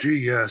 gee,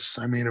 yes.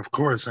 I mean, of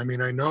course. I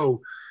mean, I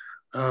know.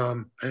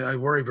 I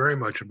worry very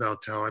much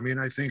about tau. I mean,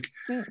 I think.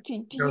 Do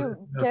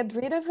you get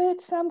rid of it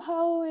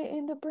somehow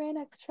in the brain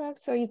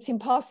extracts, or it's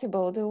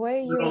impossible the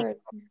way you're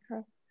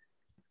describing?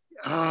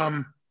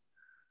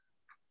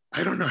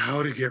 I don't know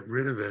how to get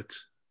rid of it,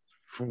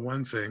 for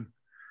one thing.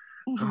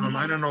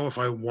 I don't know if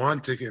I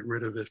want to get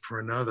rid of it for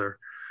another,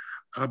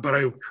 but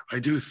I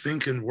do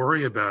think and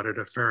worry about it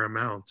a fair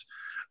amount.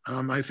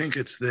 I think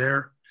it's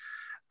there.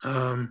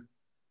 You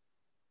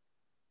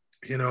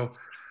know,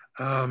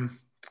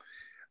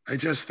 I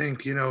just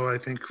think, you know, I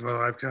think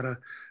I've got a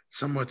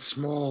somewhat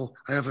small,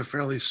 I have a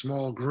fairly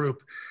small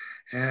group,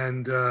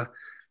 and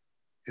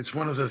it's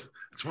one of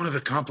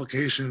the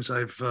complications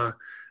I've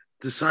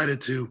decided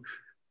to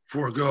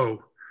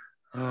forego.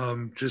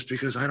 Just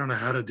because I don't know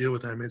how to deal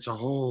with them. It's a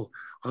whole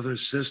other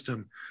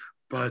system,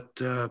 but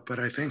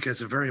I think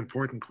it's a very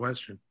important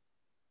question.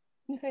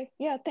 Okay,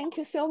 yeah, thank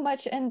you so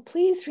much. And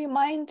please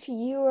remind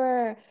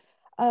your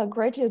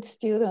graduate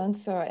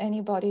students or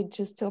anybody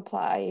just to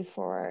apply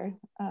for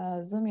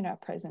ZOOMinar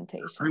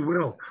presentation. I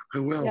will.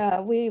 Yeah,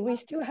 we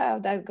still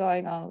have that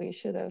going on. We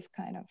should have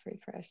kind of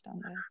refreshed on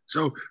that.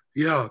 So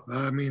yeah,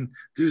 I mean,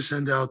 do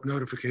send out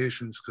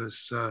notifications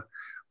because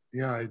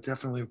yeah, I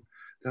definitely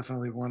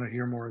want to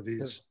hear more of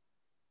these.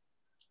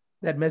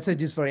 That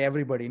message is for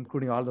everybody,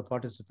 including all the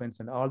participants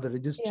and all the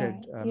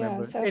registered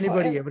members. So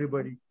anybody,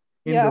 everybody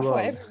in the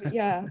world.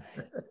 Yeah.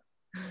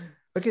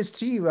 Okay,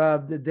 Steve,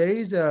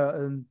 there's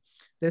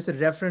a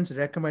reference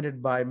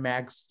recommended by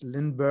Max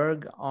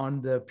Lindberg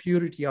on the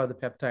purity of the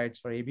peptides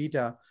for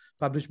A-beta,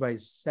 published by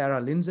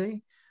Sarah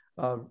Lindsay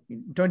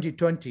in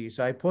 2020.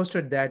 So I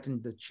posted that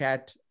in the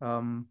chat.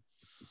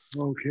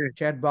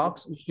 Chat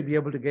box. You should be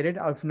able to get it.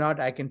 If not,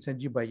 I can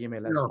send you by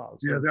email as well.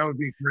 So, yeah, that would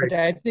be great. But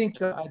I think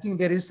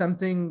there is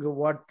something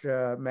what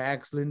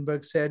Max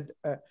Lindberg said.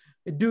 I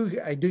do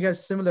have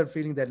similar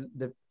feeling that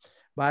the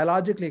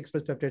biologically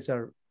expressed peptides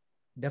are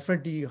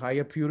definitely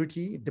higher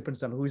purity. It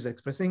depends on who is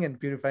expressing and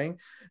purifying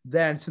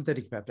than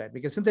synthetic peptide,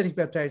 because synthetic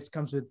peptides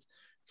comes with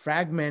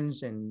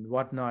fragments and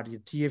whatnot.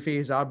 Your TFA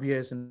is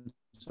obvious and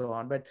so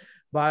on, but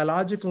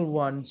biological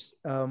ones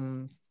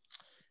can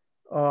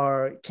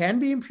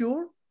be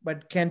impure,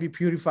 but can be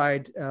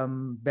purified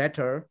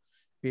better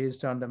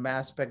based on the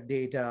mass spec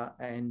data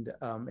and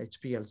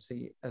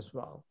HPLC as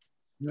well.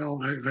 No,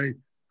 I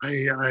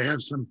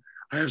have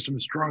some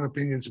strong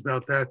opinions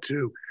about that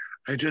too.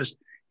 I just,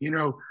 you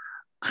know,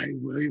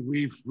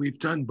 we've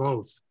done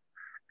both,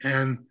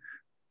 and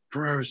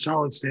for our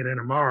solid state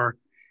NMR,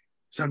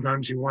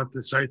 sometimes you want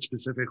the site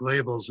specific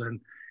labels, and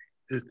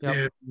you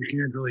can't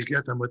really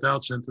get them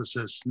without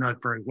synthesis,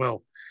 not very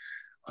well.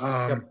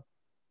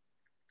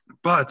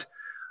 But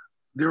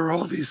there are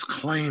all these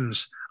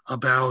claims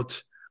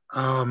about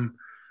there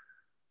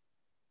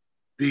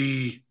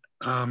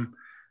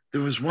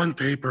was one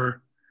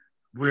paper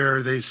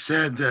where they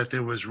said that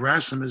there was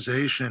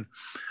racemization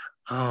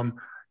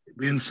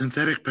in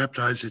synthetic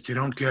peptides that you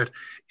don't get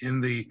in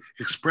the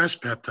express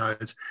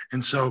peptides.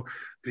 And so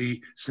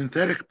the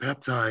synthetic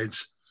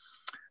peptides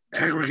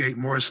aggregate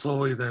more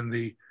slowly than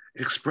the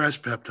express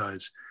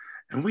peptides.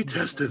 And we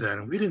tested that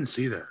and we didn't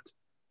see that.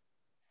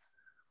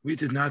 We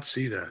did not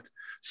see that.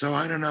 So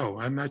I don't know.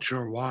 I'm not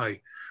sure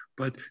why,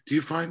 but do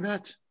you find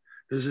that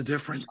there's a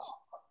difference?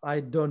 I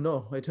don't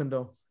know. I got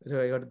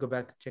to go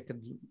back, check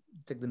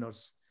the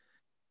notes.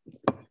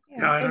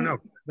 Yeah, I don't know.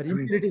 But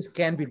impurities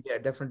can be there.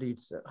 Definitely,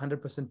 it's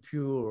 100%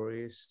 pure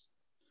is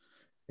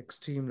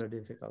extremely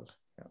difficult.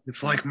 Yeah.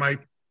 It's like my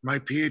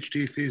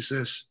PhD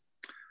thesis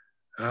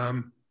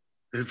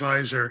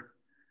advisor,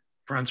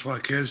 Francois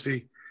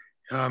Kesdy,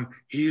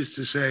 he used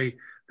to say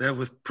that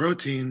with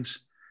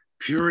proteins,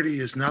 purity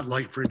is not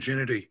like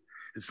virginity.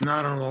 It's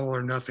not an all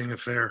or nothing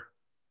affair.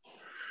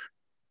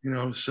 You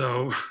know,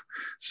 so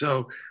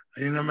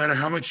no matter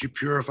how much you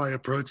purify a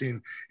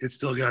protein, it's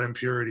still got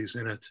impurities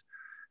in it.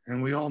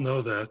 And we all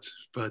know that,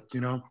 but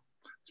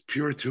it's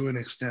pure to an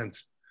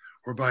extent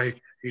or by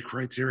a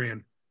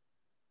criterion.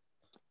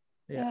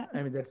 Yeah,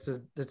 I mean, that's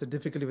a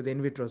difficulty with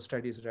in vitro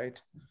studies,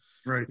 right?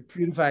 Right.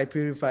 You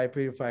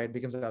purify, it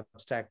becomes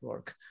abstract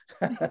work.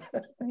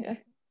 Yeah.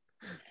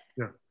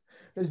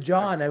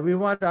 John, we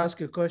want to ask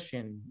you a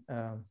question.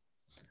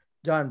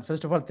 John,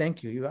 first of all,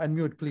 thank you. You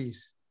unmute,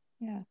 please.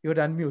 Yeah. You would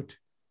unmute.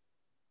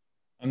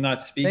 I'm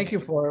not speaking. Thank you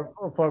for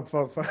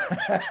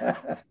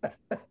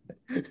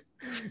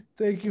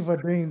thank you for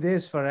doing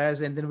this for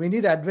us. And then we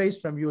need advice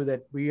from you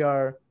that we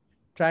are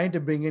trying to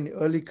bring in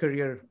early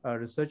career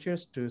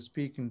researchers to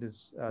speak in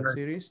this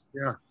series.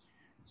 Yeah.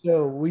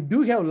 So we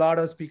do have a lot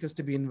of speakers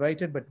to be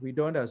invited, but we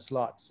don't have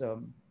slots.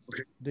 So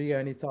do you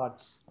have any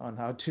thoughts on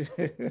how to?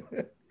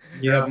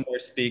 You have more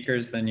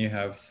speakers than you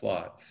have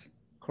slots.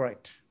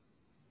 Correct.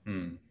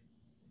 Hmm.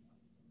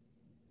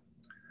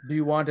 Do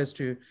you want us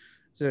to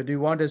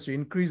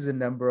increase the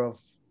number of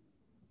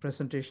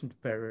presentations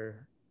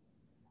per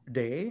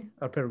day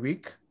or per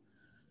week?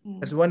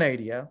 That's one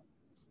idea.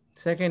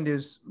 Second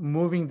is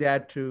moving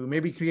that to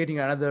maybe creating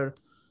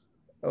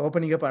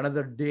opening up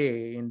another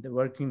day in the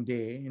working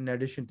day in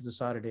addition to the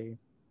Saturday.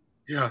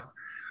 Yeah.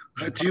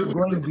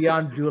 Going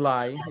beyond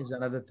July is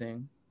another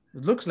thing.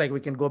 It looks like we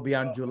can go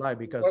beyond July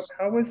because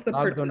how was the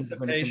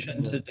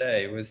participation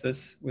today? Was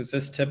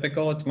this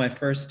typical? It's my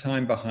first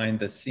time behind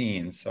the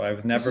scenes, so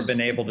I've never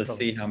been able to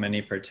see how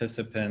many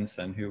participants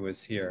and who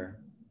was here.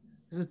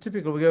 This is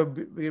typical. We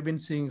have been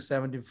seeing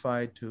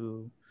 75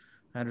 to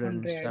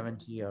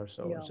 170 or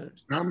so. Yeah.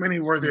 How many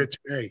were there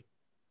today?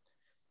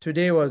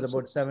 Today was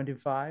about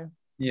 75.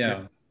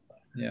 Yeah.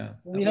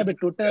 We have a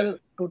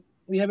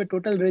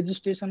total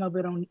registration of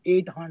around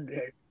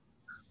 800.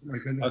 My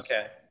goodness.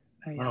 Okay.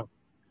 Wow.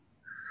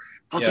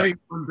 I'll tell you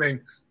one thing.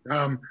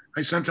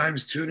 I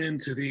sometimes tune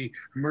into the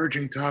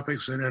emerging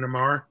topics in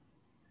NMR,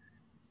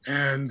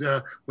 and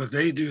what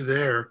they do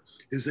there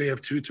is they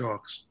have 2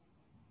 talks.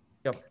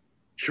 Yep.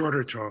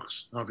 Shorter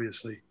talks,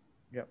 obviously.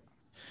 Yep.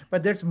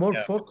 But that's more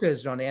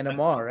focused on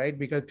NMR, right?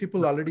 Because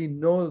people already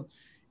know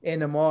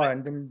NMR,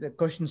 and then the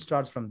question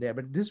starts from there.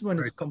 But this one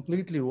is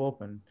completely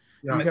open.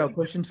 Yeah. You have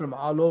questions from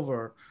all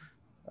over,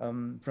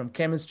 from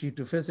chemistry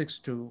to physics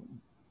to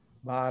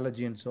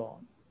biology and so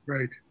on.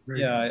 Right.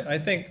 Yeah, I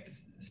think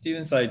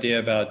Stephen's idea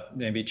about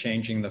maybe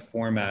changing the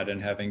format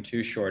and having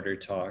 2 shorter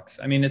talks.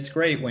 I mean, it's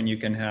great when you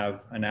can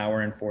have an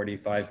hour and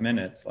 45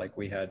 minutes like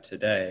we had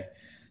today,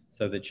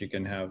 so that you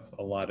can have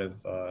a lot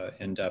of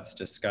in-depth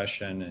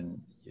discussion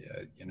and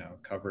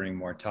covering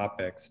more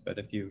topics. But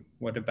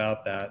what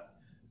about that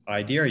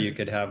idea? You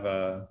could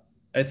have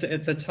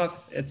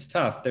it's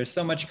tough. There's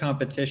so much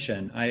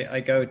competition. I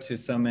go to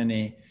so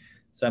many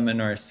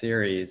seminar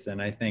series,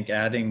 and I think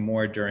adding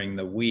more during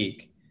the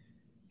week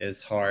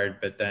is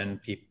hard, but then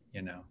people,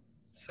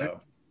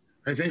 so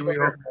I think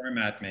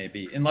format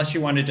maybe, unless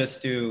you want to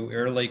just do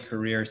early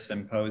career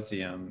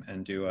symposium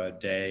and do a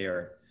day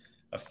or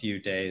a few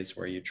days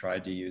where you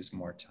tried to use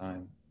more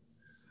time.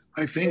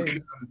 I think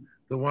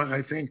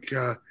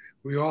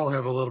we all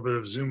have a little bit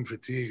of Zoom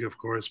fatigue, of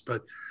course,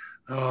 but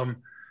I'll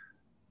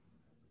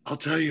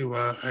tell you,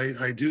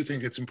 I do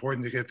think it's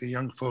important to get the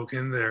young folk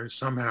in there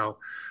somehow,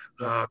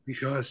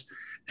 because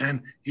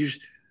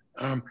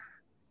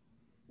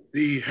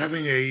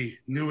having a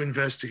new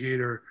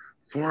investigator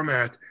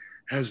format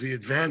has the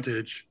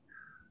advantage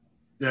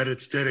that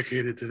it's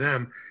dedicated to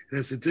them. It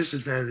has the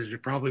disadvantage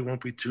it probably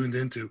won't be tuned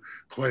into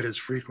quite as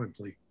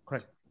frequently.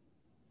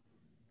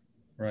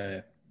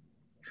 Right.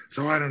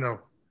 So I don't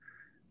know.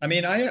 I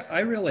mean, I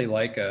really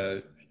like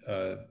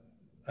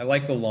I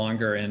like the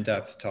longer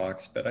in-depth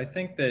talks, but I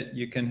think that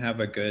you can have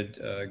a good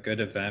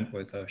event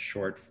with a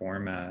short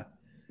format.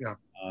 Yeah.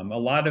 A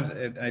lot of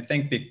it, I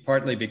think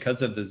partly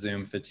because of the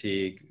Zoom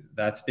fatigue,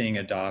 that's being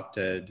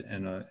adopted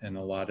in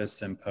a lot of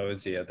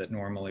symposia that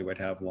normally would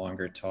have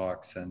longer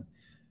talks, and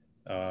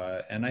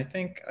I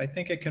think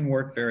it can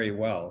work very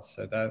well.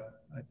 So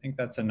I think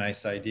that's a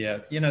nice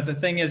idea. The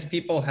thing is,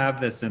 people have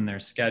this in their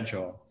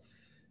schedule.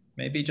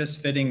 Maybe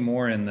just fitting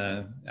more in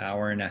the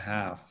hour and a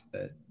half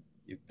that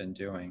you've been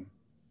doing.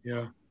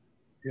 Yeah.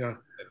 That'd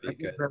be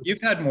good.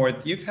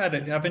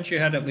 Haven't you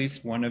had at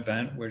least one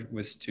event where it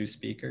was 2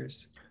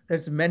 speakers?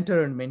 It's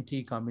mentor and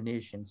mentee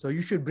combination. So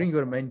you should bring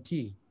your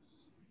mentee.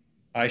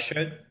 I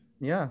should?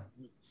 Yeah.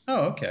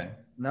 Oh, okay.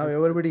 Now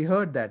everybody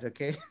heard that,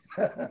 okay?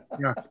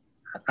 Yeah.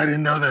 I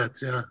didn't know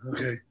that. Yeah.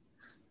 Okay.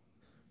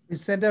 We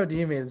sent out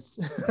emails.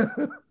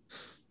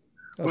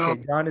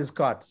 Okay, John is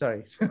caught.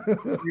 Sorry.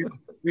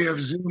 we have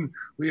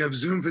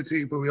Zoom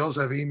fatigue, but we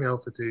also have email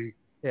fatigue.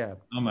 Yeah.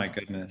 Oh my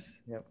goodness.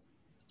 Yep.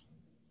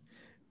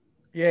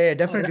 Yeah,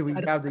 definitely. We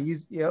have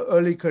the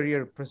early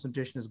career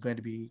presentation is going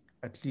to be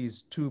at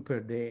least 2 per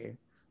day,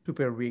 2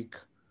 per week,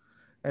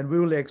 and we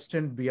will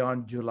extend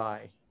beyond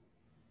July.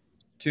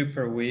 2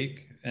 per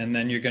week, and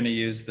then you're going to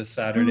use the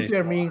Saturday. 2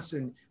 per means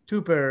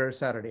 2 per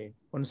Saturday.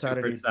 1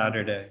 Saturday. 2 per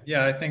Saturday.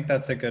 Yeah, I think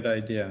that's a good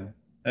idea.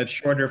 A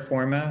shorter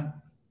format.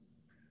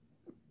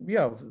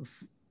 Yeah,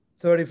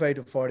 35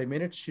 to 40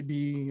 minutes should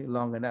be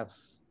long enough.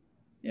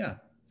 Yeah,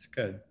 it's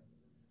good.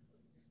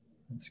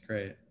 That's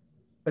great.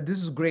 But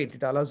this is great.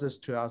 It allows us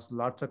to ask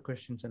lots of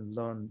questions and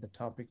learn the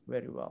topic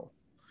very well.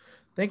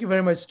 Thank you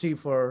very much, Steve,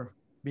 for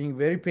being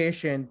very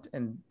patient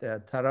and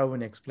thorough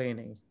in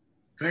explaining.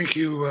 Thank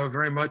you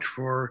very much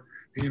for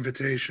the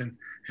invitation.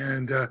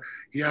 And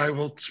yeah, I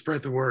will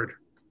spread the word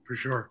for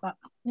sure.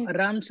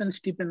 Rams and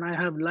Stephen, I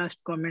have last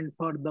comment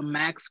for the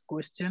Max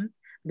question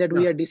that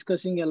we are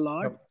discussing a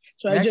lot.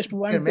 So Max, I just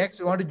want Max,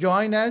 you want to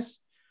join us?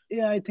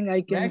 Yeah, I think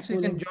I can. Max, you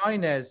can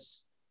join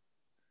us.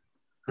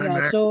 Hi, yeah,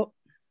 Max. So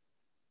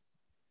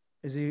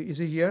is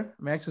he here?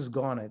 Max is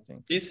gone, I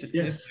think. Yes,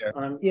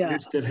 I'm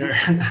still here.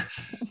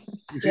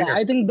 Yeah,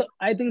 I think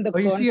the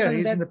he's here.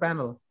 He's in the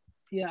panel.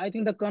 Yeah, I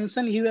think the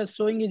concern he was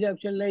showing is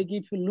actually like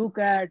if you look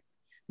at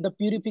the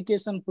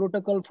purification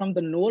protocol from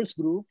the Knowles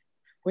group,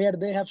 where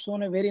they have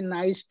shown a very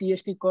nice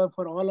TST curve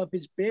for all of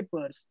his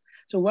papers.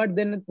 So what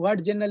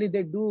generally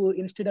they do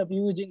instead of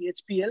using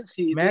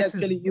HPLC, they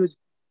actually use.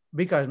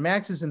 Because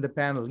Max is in the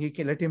panel, he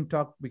can let him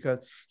talk because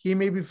he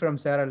may be from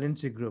Sarah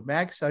Lindsay group.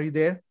 Max, are you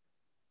there?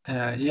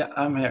 Yeah,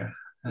 I'm here.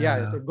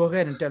 Yeah, so go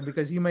ahead and tell,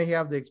 because he may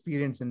have the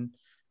experience in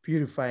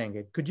purifying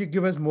it. Could you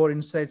give us more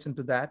insights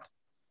into that?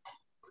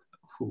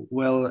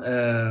 Well,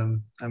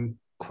 I'm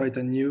quite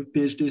a new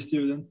PhD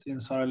student in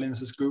Sarah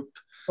Lindsay's group.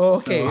 Oh,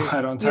 okay. So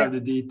I don't have the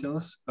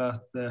details,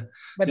 but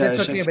that's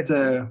okay. But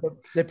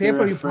the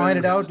paper you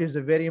pointed out is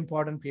a very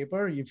important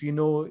paper. If you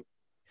know,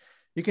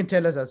 you can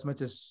tell us as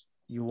much as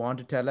you want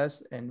to tell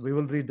us, and we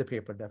will read the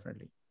paper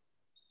definitely.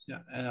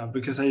 Yeah,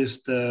 because I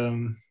just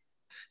knew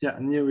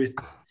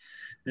it.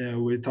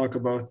 We talk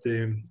about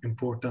the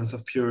importance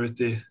of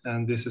purity,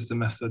 and this is the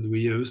method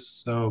we use.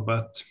 So,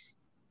 but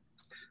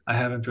I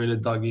haven't really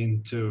dug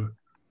into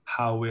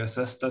how we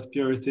assess that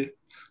purity.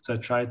 So I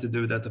try to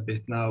do that a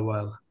bit now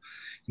while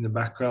in the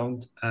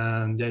background.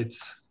 And yeah,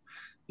 it's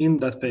in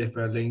that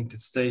paper I linked,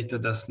 it's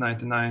stated as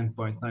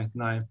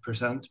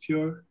 99.99%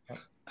 pure.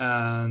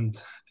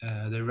 And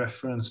they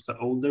reference the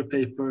older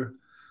paper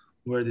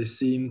where they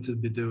seem to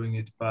be doing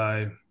it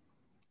by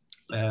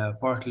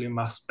partly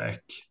mass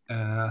spec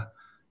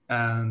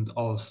and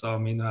also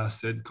amino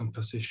acid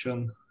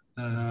composition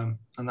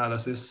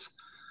analysis.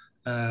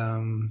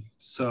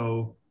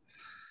 So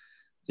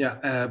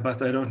yeah,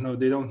 but I don't know,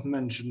 they don't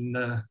mention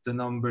the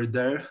number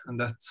there, and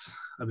that's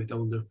a bit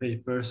older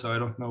paper, so I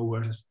don't know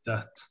where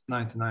that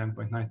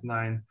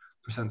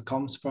 99.99%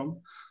 comes from,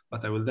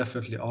 but I will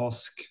definitely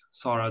ask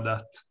Sarah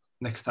that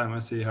next time I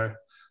see her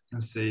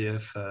and see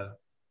if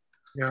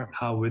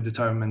how we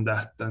determine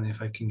that and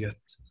if I can get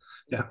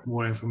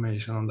more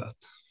information on that.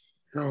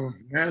 So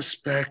mass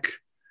spec,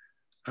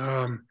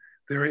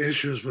 there are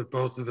issues with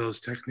both of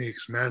those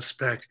techniques, mass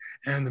spec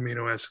and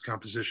amino acid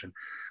composition.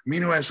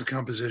 Amino acid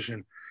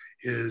composition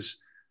is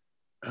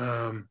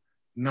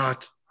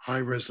not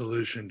high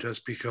resolution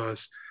just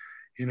because,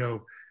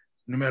 no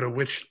matter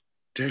which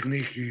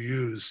technique you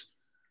use,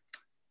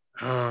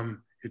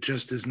 it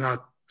just is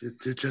not,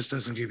 it just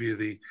doesn't give you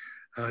the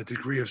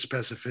degree of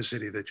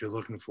specificity that you're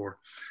looking for.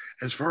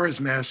 As far as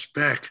mass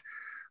spec,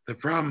 the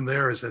problem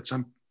there is that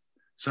some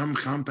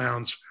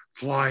compounds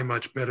fly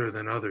much better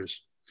than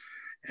others,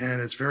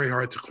 and it's very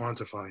hard to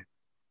quantify.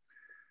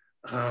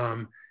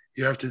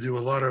 You have to do a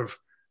lot of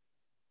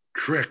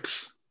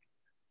tricks,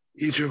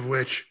 each of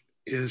which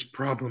is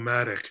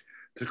problematic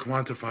to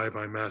quantify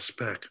by mass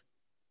spec.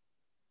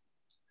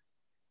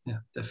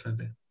 Yeah,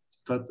 definitely.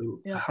 But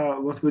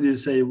what would you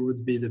say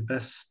would be the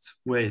best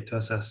way to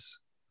assess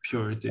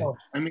purity? Well,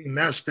 I mean,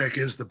 mass spec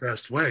is the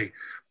best way,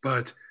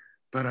 but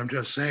I'm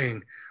just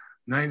saying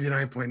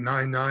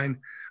 99.99,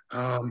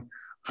 I'm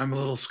a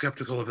little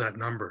skeptical of that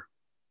number.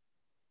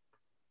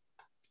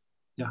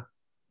 Yeah.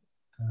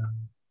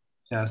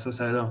 As I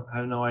said, I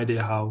have no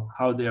idea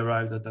how they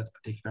arrived at that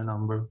particular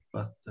number,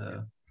 but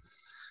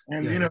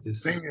and the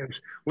thing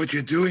is, what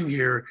you're doing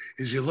here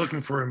is you're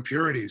looking for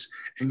impurities,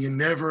 and you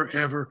never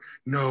ever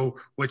know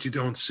what you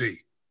don't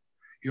see.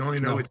 You only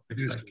know what you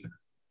do see.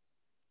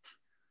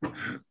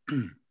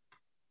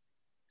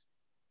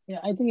 Yeah,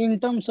 I think in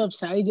terms of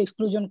size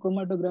exclusion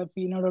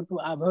chromatography, in order to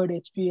avoid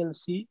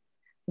HPLC,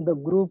 the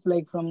group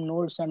like from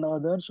Knowles and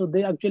others, so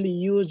they actually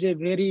use a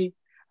very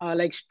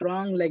like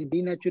strong like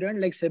denaturant,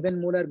 like 7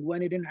 molar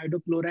guanidine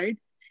hydrochloride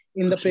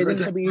in the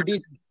presence of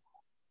ED.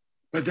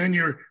 But then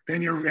you're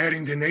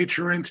adding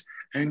denaturant,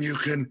 and you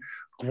can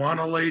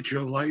guanylate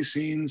your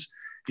lysines.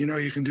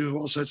 You can do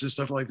all sorts of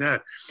stuff like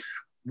that.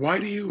 Why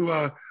do you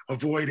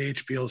avoid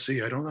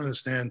HPLC? I don't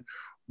understand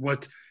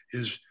what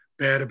is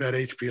bad about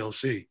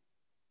HPLC.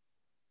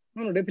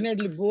 No,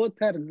 definitely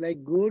both are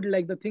like good.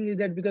 Like the thing is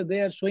that because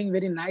they are showing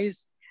very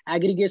nice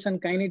aggregation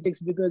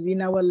kinetics, because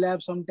in our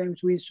lab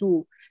sometimes we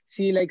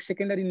see like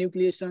secondary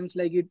nucleations,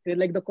 like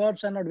the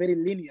curves are not very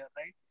linear,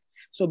 right?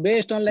 So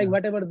based on like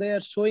whatever they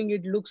are showing,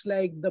 it looks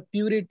like the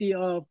purity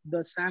of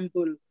the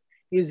sample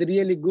is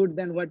really good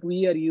than what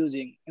we are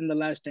using in the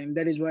last time.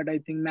 That is what I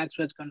think Max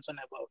was concerned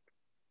about.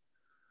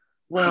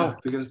 Well,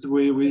 because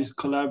we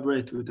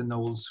collaborate with the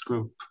Knowles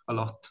group a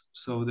lot,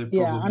 so they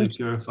probably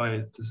purify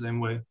it the same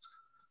way.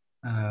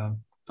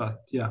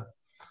 But yeah.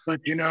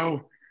 But you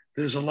know,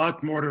 there's a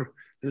lot more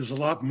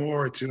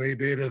to A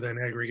beta than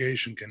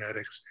aggregation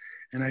kinetics.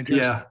 And I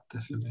just, yeah,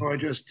 definitely.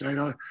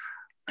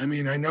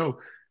 I know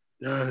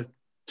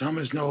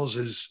Thomas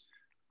Knowles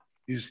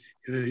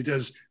he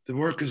does, the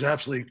work is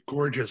absolutely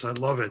gorgeous. I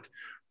love it.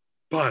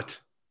 But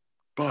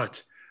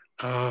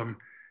I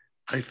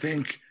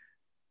think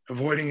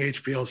avoiding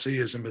HPLC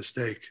is a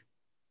mistake.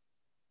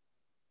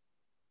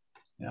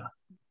 Yeah.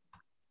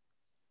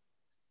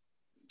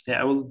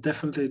 Yeah, I will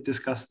definitely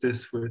discuss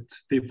this with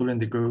people in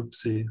the group,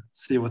 see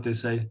what they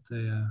say.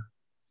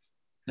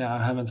 Yeah,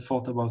 I haven't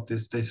thought about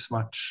this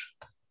much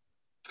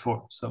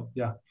before. So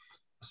yeah,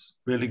 it's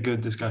really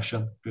good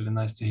discussion. Really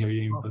nice to hear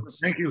your inputs.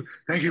 Thank you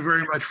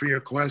very much for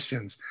your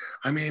questions.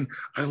 I mean,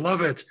 I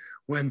love it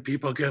when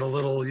people get a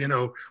little,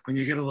 when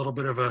you get a little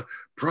bit of a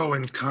pro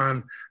and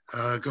con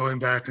going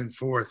back and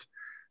forth.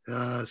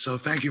 So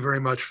thank you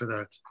very much for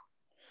that.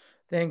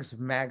 Thanks,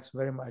 Max,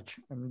 very much.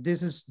 I mean,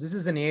 this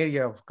is an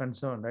area of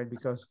concern, right?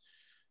 Because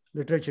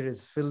literature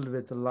is filled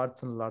with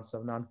lots and lots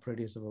of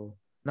non-reproducible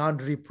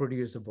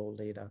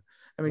data.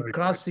 I mean,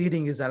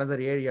 cross-seeding is another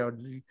area.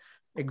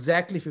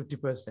 Exactly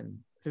 50%.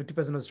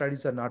 50% of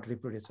studies are not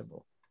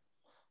reproducible.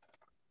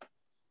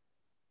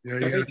 Yeah,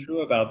 very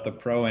true about the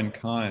pro and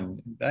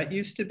con. That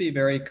used to be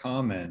very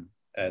common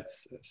at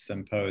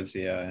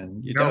symposia,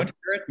 and you don't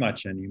hear it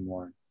much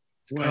anymore.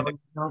 It's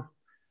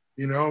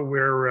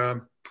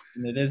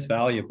and it is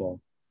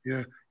valuable.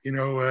 Yeah,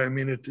 I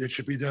mean, it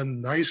should be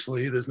done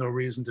nicely. There's no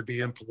reason to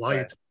be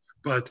impolite,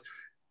 but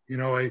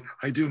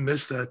I do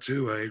miss that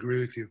too. I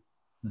agree with you.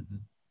 Mm-hmm.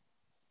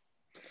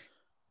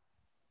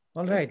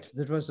 All right,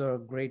 that was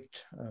a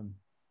great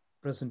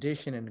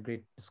presentation and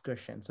great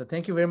discussion. So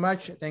thank you very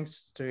much.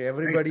 Thanks to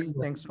everybody.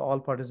 Thanks to all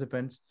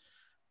participants.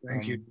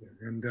 Thank you.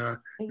 And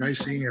nice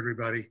seeing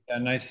everybody. Yeah,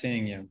 nice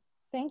seeing you.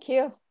 Thank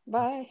you.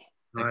 Bye.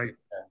 Bye.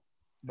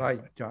 Bye,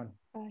 John.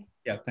 Bye.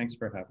 Yeah, thanks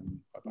for having me.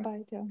 Bye-bye.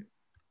 Bye, John.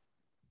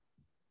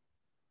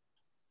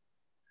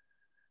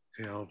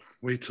 Okay, I'll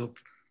wait till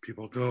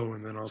people go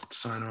and then I'll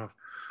sign off.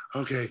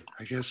 Okay,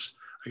 I guess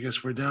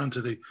we're down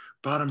to the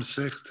bottom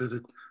six, to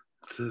the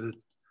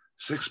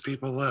 6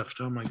 people left.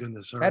 Oh my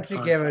goodness.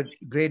 Patrick gave a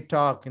great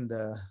talk in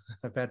the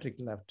Patrick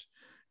left.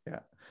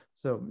 Yeah.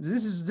 So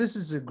this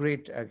is a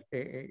great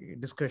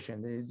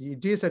discussion.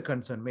 It is a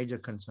concern, major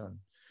concern.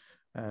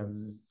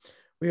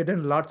 We have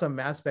done lots of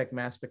mass spec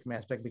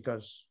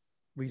because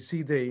we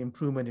see the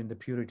improvement in the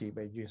purity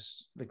by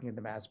just looking at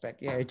the mass spec.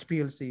 Yeah,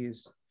 HPLC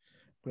is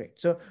great.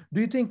 So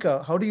do you think,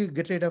 how do you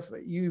get rid of,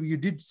 you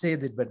did say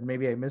that, but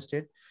maybe I missed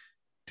it.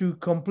 To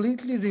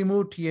completely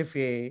remove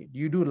TFA, do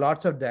you do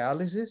lots of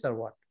dialysis or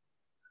what?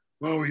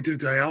 Well, we do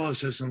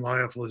dialysis and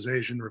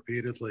lyophilization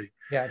repeatedly.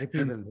 Yeah,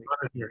 repeatedly.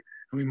 And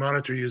we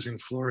monitor using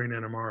fluorine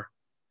NMR.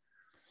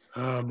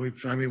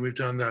 We've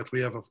done that.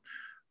 We have a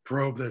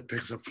probe that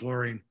picks up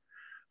fluorine.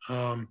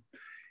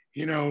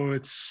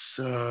 It's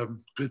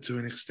good to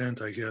an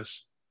extent, I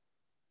guess.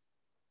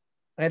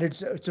 And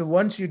it's so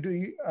once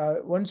you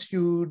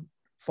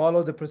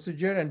follow the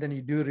procedure and then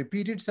you do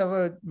repeat it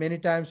many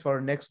times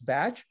for next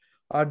batch,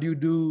 or do you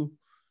do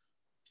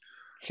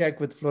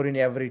check with fluorine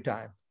every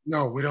time?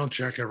 No, we don't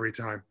check every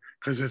time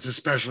because it's a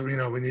special,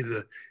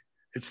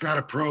 it's not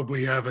a probe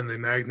we have in the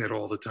magnet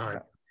all the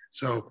time.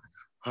 So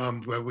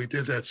but we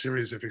did that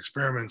series of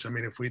experiments. I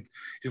mean,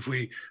 if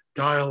we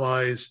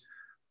dialyze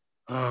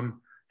and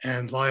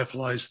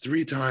lyophilize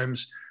 3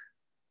 times,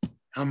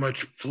 how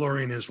much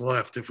fluorine is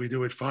left? If we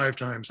do it 5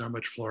 times, how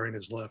much fluorine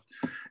is left?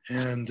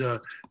 And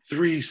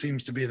 3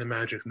 seems to be the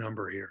magic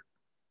number here.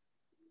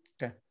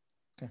 Okay.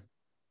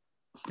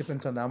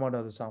 Depends on the amount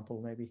of the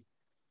sample, maybe.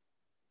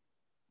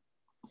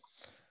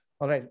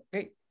 All right.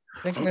 Great.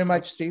 Thank you very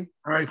much, Steve.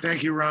 All right.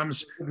 Thank you,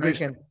 Rams.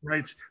 Nice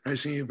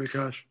seeing you,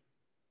 Bikash.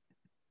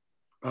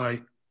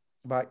 Bye.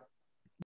 Bye.